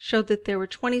showed that there were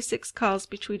 26 calls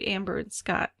between Amber and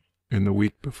Scott. In the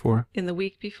week before? In the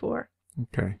week before.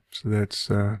 Okay, so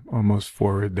that's almost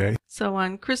 4 a day. So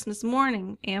on Christmas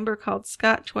morning, Amber called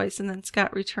Scott twice, and then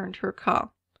Scott returned her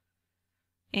call.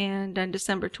 And on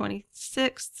December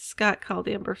 26th, Scott called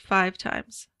Amber 5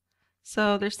 times.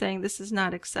 So they're saying this is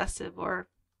not excessive or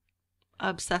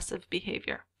obsessive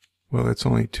behavior. Well, it's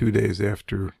only 2 days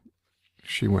after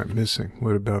she went missing.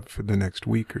 What about for the next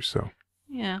week or so?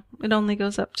 Yeah, it only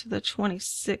goes up to the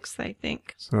 26th, I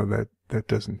think. So that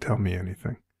doesn't tell me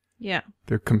anything. Yeah.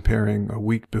 They're comparing a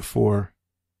week before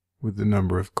with the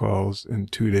number of calls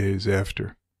and 2 days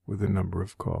after with the number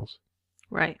of calls.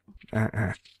 Right.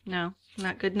 No,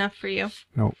 not good enough for you.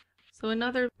 Nope. So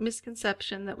another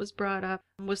misconception that was brought up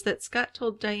was that Scott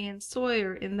told Diane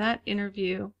Sawyer in that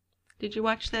interview. Did you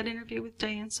watch that interview with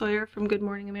Diane Sawyer from Good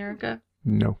Morning America?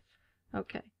 No.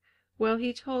 Okay. Well,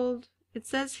 it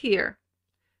says here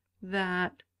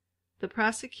that the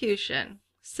prosecution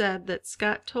said that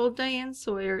Scott told Diane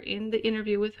Sawyer in the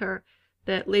interview with her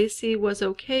that Laci was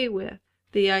okay with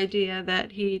the idea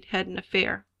that he'd had an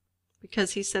affair,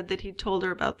 because he said that he'd told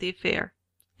her about the affair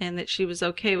and that she was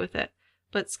okay with it.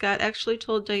 But Scott actually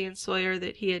told Diane Sawyer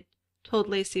that he had told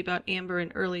Laci about Amber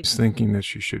in early... He's thinking that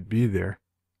she should be there,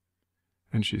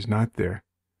 and she's not there.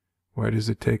 Why does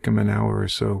it take him an hour or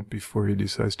so before he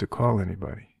decides to call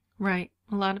anybody? Right.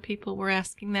 A lot of people were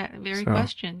asking that very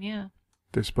question, yeah.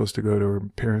 They're supposed to go to her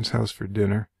parents' house for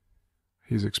dinner.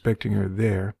 He's expecting her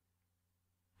there.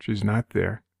 She's not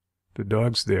there. The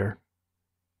dog's there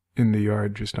in the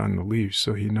yard just on the leash,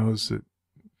 so he knows that,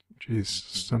 geez,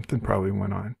 something probably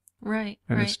went on. Right,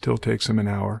 And right. it still takes him an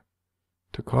hour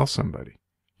to call somebody.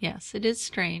 Yes, it is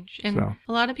strange. And So.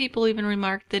 A lot of people even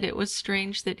remarked that it was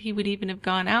strange that he would even have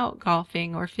gone out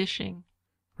golfing or fishing.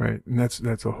 Right, and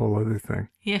that's a whole other thing.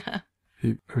 Yeah.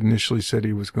 He initially said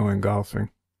he was going golfing.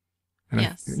 And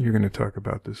Yes. you're going to talk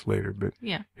about this later, but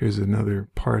Yeah. here's another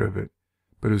part of it.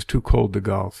 But it was too cold to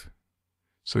golf,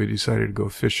 so he decided to go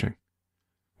fishing,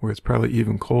 where it's probably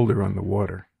even colder on the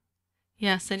water.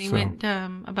 Yes, and he So. went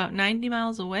about 90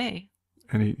 miles away.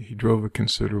 And he drove a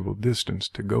considerable distance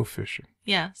to go fishing.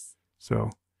 Yes,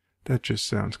 So that just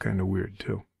sounds kind of weird,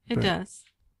 too. it But does.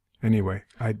 Anyway,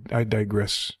 I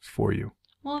digress for you.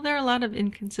 Well, there are a lot of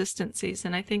inconsistencies,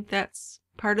 and I think that's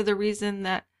part of the reason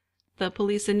that the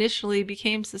police initially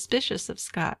became suspicious of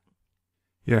Scott.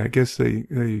 Yeah, I guess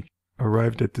they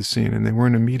arrived at the scene and they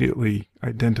weren't immediately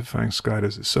identifying Scott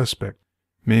as a suspect,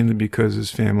 mainly because his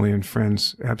family and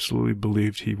friends absolutely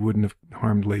believed he wouldn't have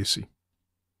harmed Laci.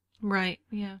 Right,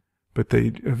 yeah. But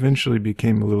they eventually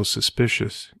became a little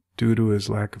suspicious due to his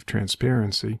lack of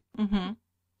transparency. Mm-hmm.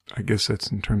 I guess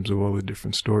that's in terms of all the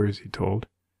different stories he told,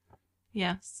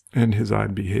 Yes. and his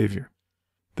odd behavior.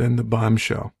 Then the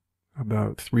bombshell.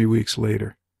 About 3 weeks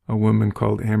later, a woman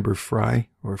called Amber Fry,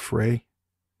 or Frey.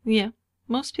 Yeah.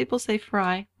 Most people say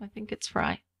Fry. I think it's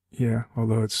Fry. Yeah,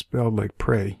 although it's spelled like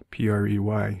prey,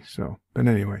 P-R-E-Y, so. But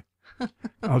anyway,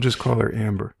 I'll just call her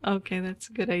Amber. Okay, that's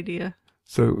a good idea.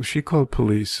 So she called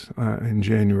police in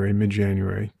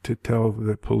mid-January, to tell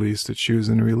the police that she was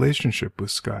in a relationship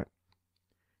with Scott.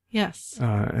 Yes.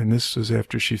 And this was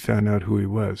after she found out who he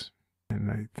was.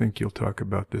 And I think you'll talk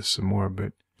about this some more,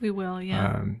 but We will,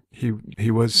 yeah. he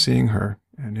was seeing her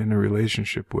and in a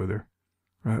relationship with her,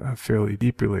 a fairly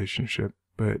deep relationship,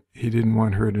 but he didn't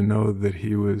want her to know that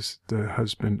he was the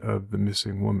husband of the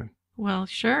missing woman. Well,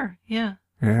 sure, yeah.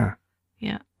 Yeah.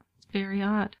 Yeah. It's very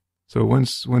odd. So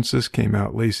once this came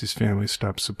out, Laci's family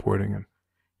stopped supporting him.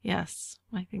 Yes.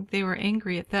 I think they were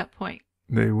angry at that point.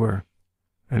 They were.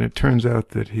 And it turns out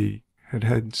that he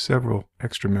had several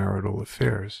extramarital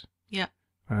affairs. Yeah.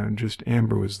 And just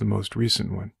Amber was the most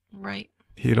recent one. Right.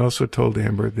 He had also told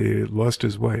Amber that he had lost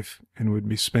his wife and would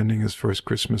be spending his first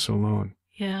Christmas alone.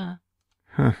 Yeah.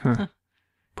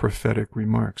 Prophetic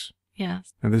remarks.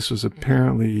 Yes. And this was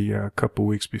apparently a couple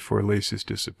weeks before Laci's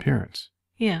disappearance.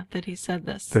 Yeah, that he said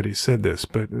this. That he said this,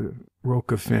 but the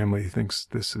Roca family thinks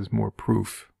this is more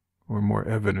proof or more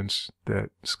evidence that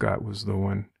Scott was the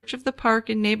one. Search of the park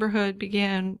and neighborhood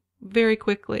began very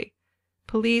quickly.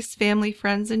 Police, family,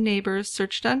 friends, and neighbors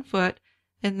searched on foot,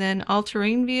 and then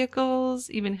all-terrain vehicles,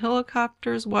 even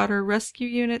helicopters, water rescue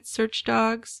units, search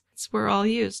dogs were all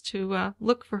used to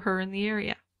look for her in the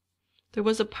area. There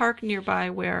was a park nearby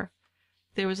where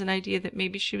there was an idea that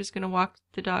maybe she was going to walk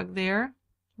the dog there,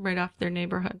 right off their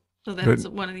neighborhood. So that's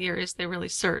one of the areas they really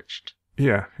searched.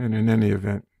 Yeah, and in any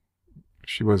event,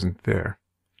 she wasn't there.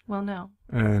 Well, no.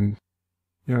 And,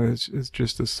 you know, it's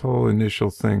just this whole initial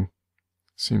thing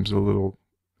seems a little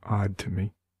odd to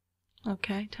me.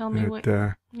 Okay, tell me what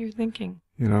you're thinking.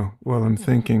 You know, well, I'm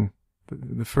thinking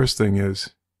the first thing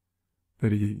is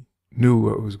that he knew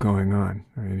what was going on.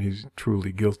 I mean, he's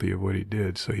truly guilty of what he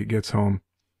did. So he gets home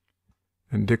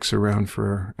and dicks around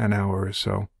for an hour or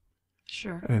so.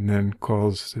 Sure. And then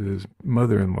calls his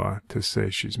mother-in-law to say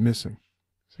she's missing.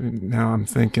 So now I'm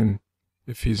thinking,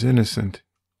 if he's innocent,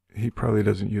 he probably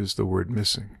doesn't use the word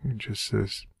missing. He just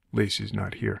says, Laci's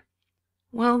not here.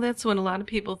 Well, that's what a lot of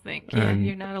people think. Yeah, And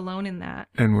you're not alone in that.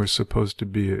 And we're supposed to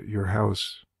be at your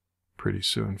house pretty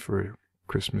soon for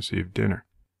Christmas Eve dinner.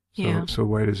 So, Yeah. So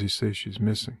why does he say she's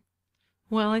missing?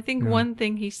 Well, I think Yeah. one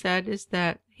thing he said is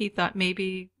that he thought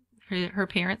maybe her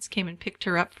parents came and picked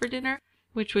her up for dinner,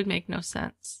 which would make no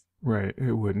sense. Right,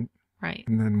 it wouldn't. Right.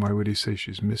 And then why would he say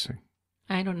she's missing?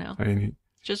 I don't know. I mean,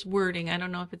 Just wording. I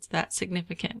don't know if it's that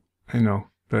significant. I know,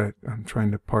 but I'm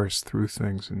trying to parse through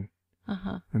things and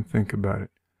think about it.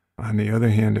 On the other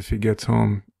hand, if he gets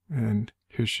home and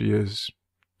here she is,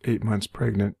 8 months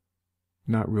pregnant,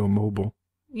 not real mobile.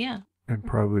 Yeah. And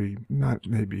probably not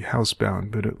maybe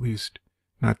housebound, but at least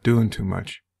not doing too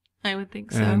much. I would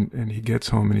think so. And he gets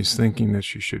home and he's thinking that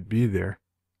she should be there,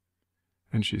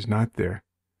 and she's not there.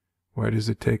 Why does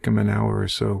it take him an hour or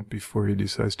so before he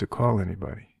decides to call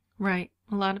anybody? Right.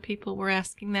 A lot of people were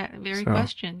asking that very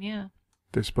question, yeah.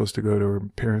 They're supposed to go to her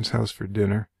parents' house for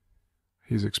dinner.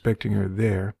 He's expecting her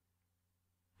there.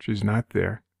 She's not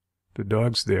there. The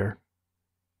dog's there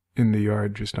in the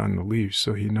yard just on the leash,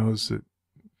 so he knows that,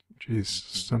 geez,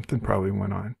 something probably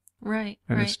went on. Right,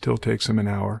 And it still takes him an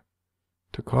hour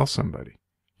to call somebody.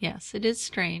 Yes, it is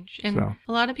strange. And So.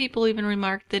 a lot of people even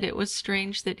remarked that it was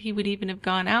strange that he would even have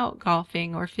gone out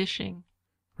golfing or fishing.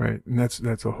 Right, and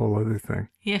that's a whole other thing.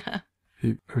 Yeah.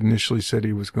 He initially said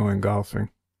he was going golfing.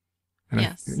 And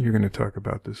Yes. you're going to talk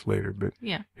about this later, but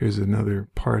Yeah. here's another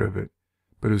part of it.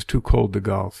 But it was too cold to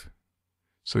golf,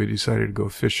 so he decided to go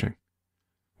fishing,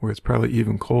 where it's probably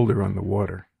even colder on the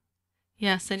water.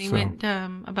 Yes, and he went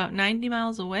about 90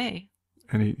 miles away.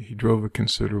 And he drove a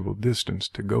considerable distance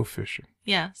to go fishing.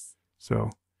 Yes.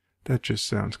 So that just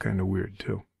sounds kind of weird,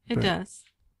 too. It does.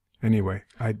 Anyway,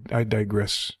 I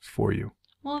digress for you.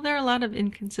 Well, there are a lot of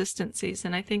inconsistencies,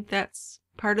 and I think that's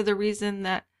part of the reason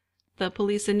that the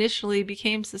police initially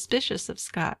became suspicious of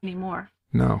Scott anymore.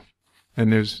 No.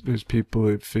 And there's people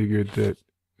that figured that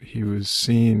he was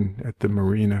seen at the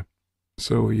marina,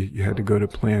 so he had to go to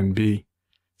plan B.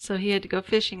 So he had to go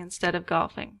fishing instead of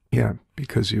golfing. Yeah,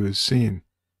 because he was seen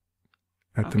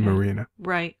at the marina.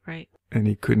 Right, right. And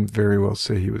he couldn't very well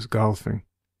say he was golfing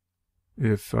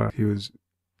if he was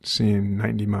seen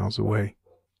 90 miles away.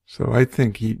 So I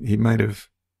think he might have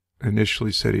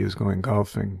initially said he was going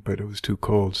golfing, but it was too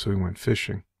cold, so he went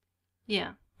fishing.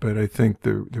 Yeah. But I think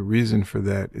the reason for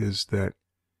that is that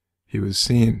he was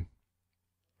seen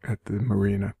at the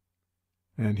marina,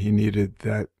 and he needed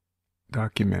that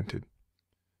documented.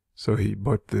 So he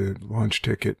bought the launch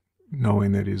ticket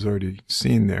knowing that he's already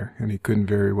seen there, and he couldn't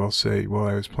very well say, well,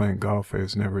 I was playing golf, I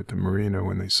was never at the marina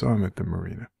when they saw him at the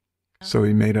marina. So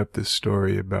he made up this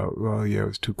story about, well, yeah, it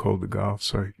was too cold to golf,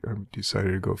 so I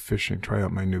decided to go fishing, try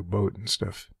out my new boat and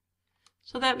stuff.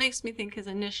 So that makes me think his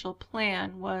initial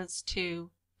plan was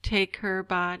to take her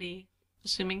body,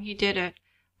 assuming he did it,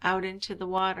 out into the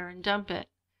water and dump it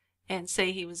and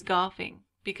say he was golfing,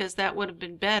 because that would have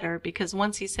been better, because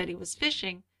once he said he was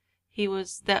fishing,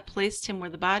 that placed him where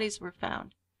the bodies were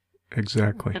found.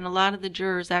 Exactly. And a lot of the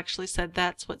jurors actually said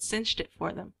that's what cinched it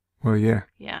for them. Well, yeah.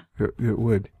 Yeah. It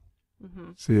would.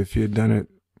 Mm-hmm. See, if he had done it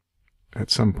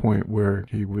at some point where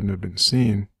he wouldn't have been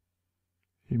seen,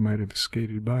 he might have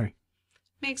skated by.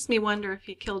 Makes me wonder if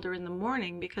he killed her in the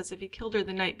morning, because if he killed her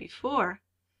the night before,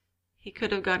 he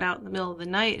could have gone out in the middle of the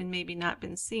night and maybe not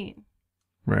been seen.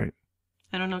 Right.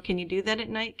 I don't know, can you do that at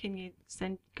night? Can you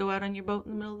go out on your boat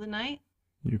in the middle of the night?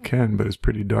 You can, but it's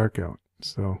pretty dark out.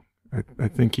 So I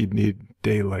think he'd need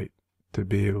daylight to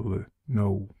be able to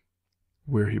know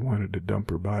where he wanted to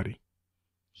dump her body.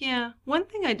 Yeah. One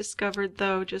thing I discovered,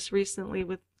 though, just recently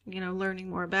with, learning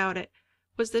more about it,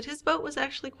 was that his boat was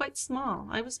actually quite small.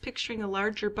 I was picturing a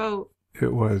larger boat.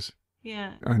 It was.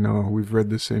 Yeah. I know. We've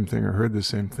read the same thing or heard the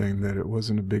same thing, that it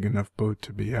wasn't a big enough boat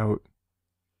to be out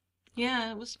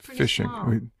Yeah, it was pretty fishing. small.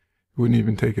 We wouldn't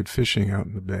even take it fishing out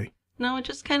in the bay. No, it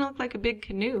just kind of looked like a big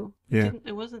canoe. Yeah.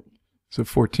 It wasn't... It's a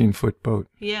 14-foot boat.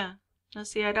 Yeah. Now,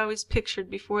 see, I'd always pictured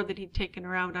before that he'd taken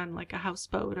her out on like a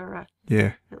houseboat or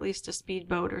Yeah. at least a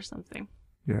speedboat or something.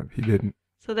 Yeah, he didn't.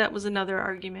 So that was another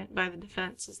argument by the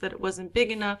defense, is that it wasn't big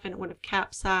enough and it would have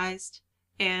capsized.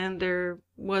 And there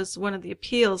was one of the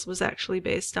appeals was actually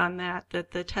based on that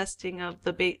the testing of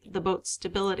the boat's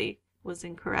stability was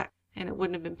incorrect. And it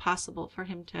wouldn't have been possible for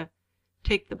him to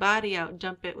take the body out and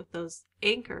dump it with those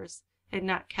anchors and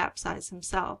not capsize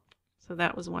himself. So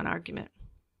that was one argument.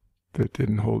 That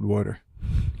didn't hold water,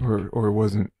 or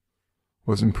wasn't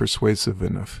persuasive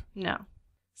enough. No.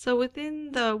 So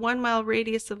within the 1 mile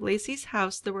radius of Laci's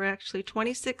house, there were actually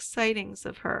 26 sightings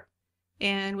of her.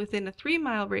 And within a 3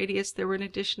 mile radius, there were an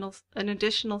additional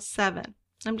 7.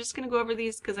 I'm just going to go over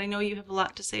these because I know you have a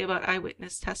lot to say about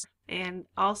eyewitness testimony. And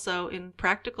also, in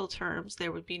practical terms,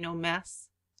 there would be no mess,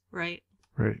 right?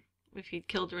 Right. If he'd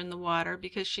killed her in the water,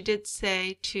 because she did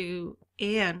say to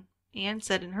Anne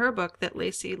said in her book that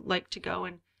Laci liked to go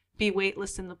and be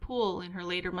weightless in the pool in her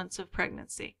later months of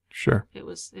pregnancy. Sure.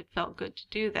 It felt good to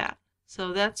do that.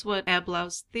 So that's what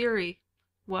Ablau's theory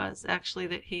was, actually,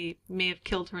 that he may have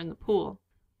killed her in the pool.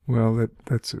 Well,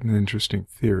 that's an interesting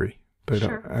theory, but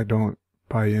Sure. I don't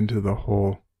buy into the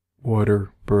whole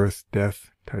water, birth,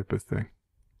 death type of thing.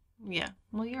 Yeah.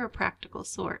 Well, you're a practical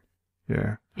sort.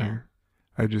 Yeah. Yeah.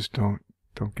 I just don't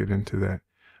get into that.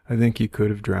 I think he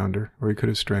could have drowned her, or he could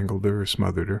have strangled her or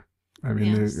smothered her. I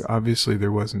mean, Yes. obviously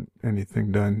there wasn't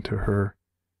anything done to her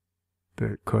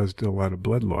that caused a lot of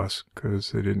blood loss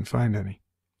because they didn't find any.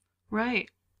 Right.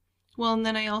 Well, and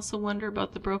then I also wonder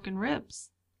about the broken ribs.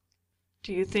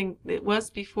 Do you think it was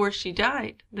before she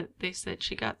died that they said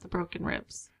she got the broken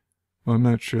ribs? Well, I'm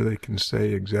not sure they can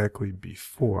say exactly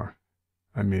before.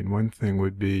 I mean, one thing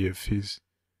would be if he's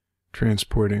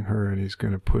transporting her and he's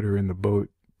going to put her in the boat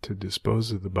to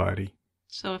dispose of the body.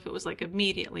 So if it was like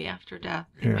immediately after death,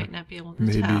 they Yeah. might not be able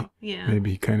to tell. Yeah.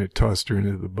 Maybe he kind of tossed her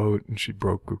into the boat and she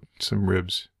broke some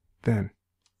ribs then.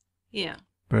 Yeah.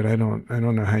 But I don't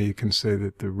know how you can say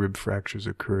that the rib fractures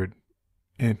occurred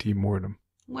ante-mortem.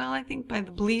 Well, I think by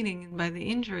the bleeding and by the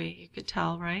injury you could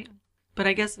tell, right? But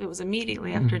I guess if it was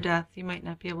immediately after death, you might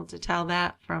not be able to tell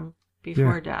that from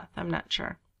before death. I'm not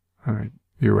sure. All right.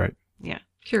 You're right. Yeah.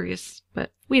 Curious,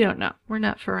 but we don't know. We're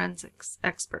not forensics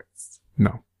experts.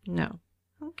 No. No.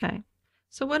 Okay.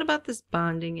 So what about this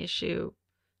bonding issue?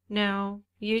 Now,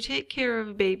 you take care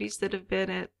of babies that have been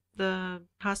at the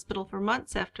hospital for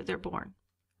months after they're born,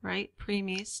 right?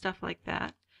 Preemies, stuff like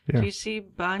that. Yeah. Do you see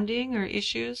bonding or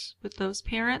issues with those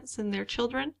parents and their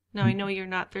children? Now, I know you're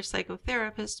not their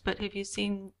psychotherapist, but have you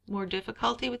seen more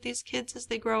difficulty with these kids as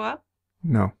they grow up?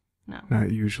 No. No.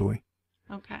 Not usually.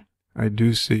 Okay. I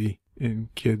do see in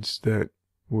kids that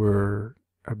were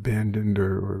abandoned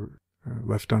or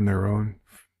left on their own,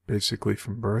 basically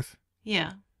from birth,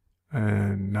 Yeah.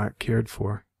 and not cared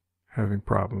for, having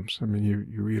problems. I mean,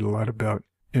 you read a lot about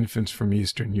infants from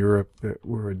Eastern Europe that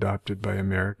were adopted by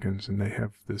Americans, and they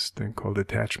have this thing called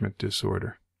attachment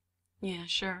disorder Yeah,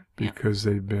 sure. Yeah. because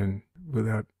they've been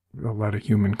without a lot of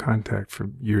human contact for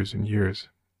years and years.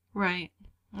 Right.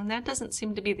 And that doesn't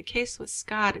seem to be the case with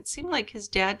Scott. It seemed like his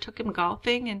dad took him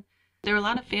golfing, and there were a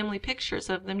lot of family pictures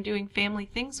of them doing family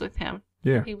things with him.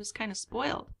 Yeah. He was kind of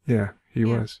spoiled. Yeah, he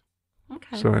was.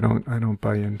 Okay. So I don't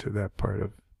buy into that part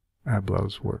of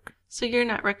Ablau's work. So you're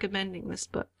not recommending this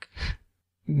book?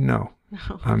 No,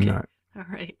 No. I'm okay. not. All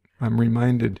right. I'm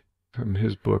reminded from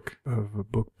his book of a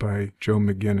book by Joe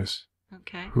McGinnis,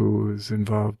 Okay. who was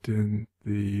involved in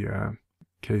the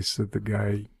case of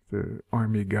the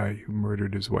Army guy who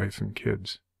murdered his wife and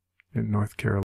kids in North Carolina.